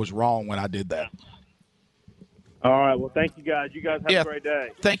 but I was wrong when I did that. All right. Well, thank you, guys. You guys have a great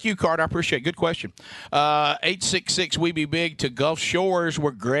day. Thank you, Carter. I appreciate it. Good question. 866-WE-BE-BIG to Gulf Shores,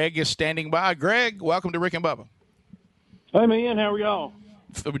 where Greg is standing by. Greg, welcome to Rick and Bubba. Hey, man. How are y'all?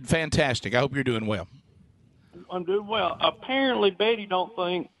 Fantastic. I hope you're doing well. I'm doing well. Apparently, Betty don't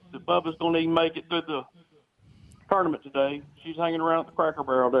think that Bubba's going to even make it through the tournament today. She's hanging around at the Cracker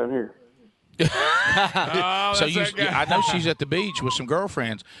Barrel down here. So I know she's at the beach with some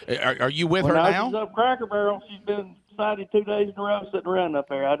girlfriends. Are you with her now? She's up Cracker Barrel. She's been sighted 2 days in a row sitting around up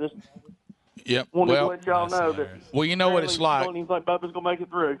there. I just wanted to let y'all know that. Well, you know what it's like. It seems like Bubba's going to make it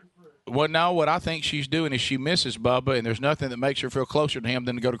through. Well, no, what I think she's doing is she misses Bubba, and there's nothing that makes her feel closer to him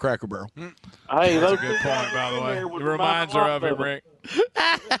than to go to Cracker Barrel. Hey, that's a good point, by the way. It reminds her of it, Rick.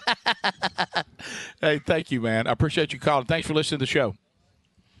 Hey, thank you, man. I appreciate you calling. Thanks for listening to the show.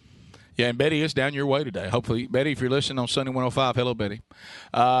 Yeah, and Betty is down your way today. Hopefully, Betty, if you're listening on Sunday 105, hello, Betty.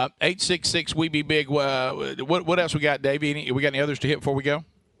 866-WE-BE-BIG. What else we got, Davey? We got any others to hit before we go?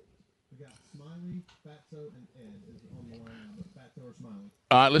 We got Smiley, Fatso, and Ed is on the line now, but Fatso or Smiley?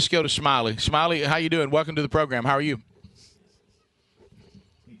 All right, let's go to Smiley. Smiley, how you doing? Welcome to the program. How are you?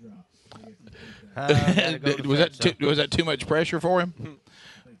 He dropped. Was that too much pressure for him?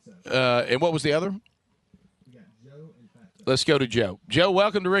 And what was the other? Let's go to Joe. Joe,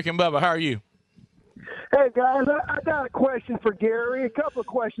 welcome to Rick and Bubba. How are you? Hey, guys, I got a question for Gary. A couple of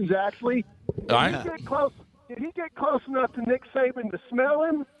questions, actually. All right. Did he get close enough to Nick Saban to smell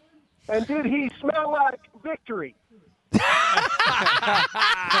him? And did he smell like victory?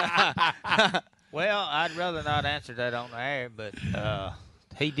 Well, I'd rather not answer that on the air, but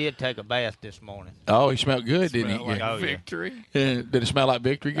he did take a bath this morning. Oh, he smelled good, didn't he? Like victory. Yeah. Did it smell like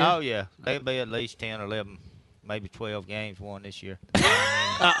victory? Good? Oh, yeah. There'll be at least 10 or 11, maybe 12 games won this year.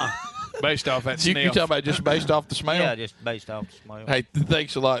 Based off that You sniff. talking about just based off the smell? Yeah, just based off the smell. Hey,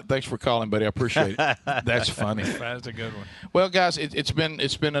 thanks a lot. Thanks for calling, buddy. I appreciate it. That's funny. That's a good one. Well, guys, it's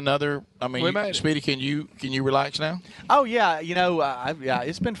been another. I mean, We made it. Speedy, can you relax now? Oh yeah, yeah,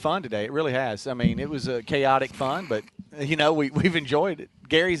 it's been fun today. It really has. I mean, it was a chaotic fun, but we've enjoyed it.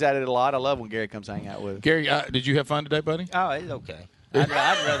 Gary's at it a lot. I love when Gary comes hang out with us. Gary, did you have fun today, buddy? Oh, it's okay. I'd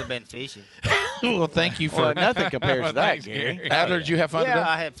rather been fishing. Well, thank you for Well, nothing compares to that, Thanks, Gary. Gary. Adler, did you have fun Yeah, today?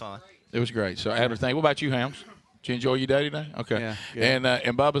 I had fun. It was great. So, Adler, thank you. What about you, Hams? Did you enjoy your day today? Okay. Yeah, good.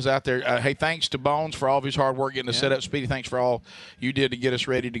 And Bubba's out there. Hey, thanks to Bones for all of his hard work getting us set up. Speedy, thanks for all you did to get us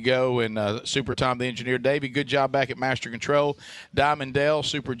ready to go. And Super Tom, the engineer. Davey, good job back at Master Control. Diamond Dell,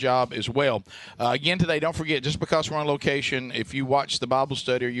 super job as well. Again today, don't forget, just because we're on location, if you watch the Bible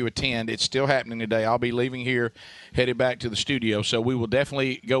study or you attend, it's still happening today. I'll be leaving here, headed back to the studio. So we will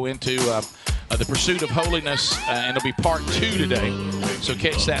definitely go into the pursuit of holiness, and it'll be part 2 today. So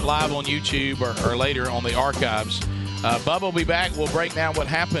catch that live on YouTube or later on the archives. Bubba will be back. We'll break down what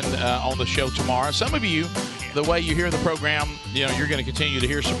happened on the show tomorrow. Some of you, the way you hear the program, you're going to continue to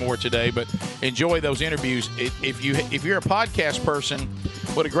hear some more today, but enjoy those interviews. If you're a podcast person,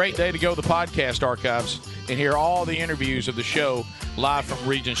 what a great day to go to the podcast archives and hear all the interviews of the show live from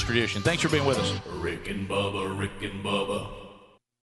Regions Tradition. Thanks for being with us. Rick and Bubba, Rick and Bubba.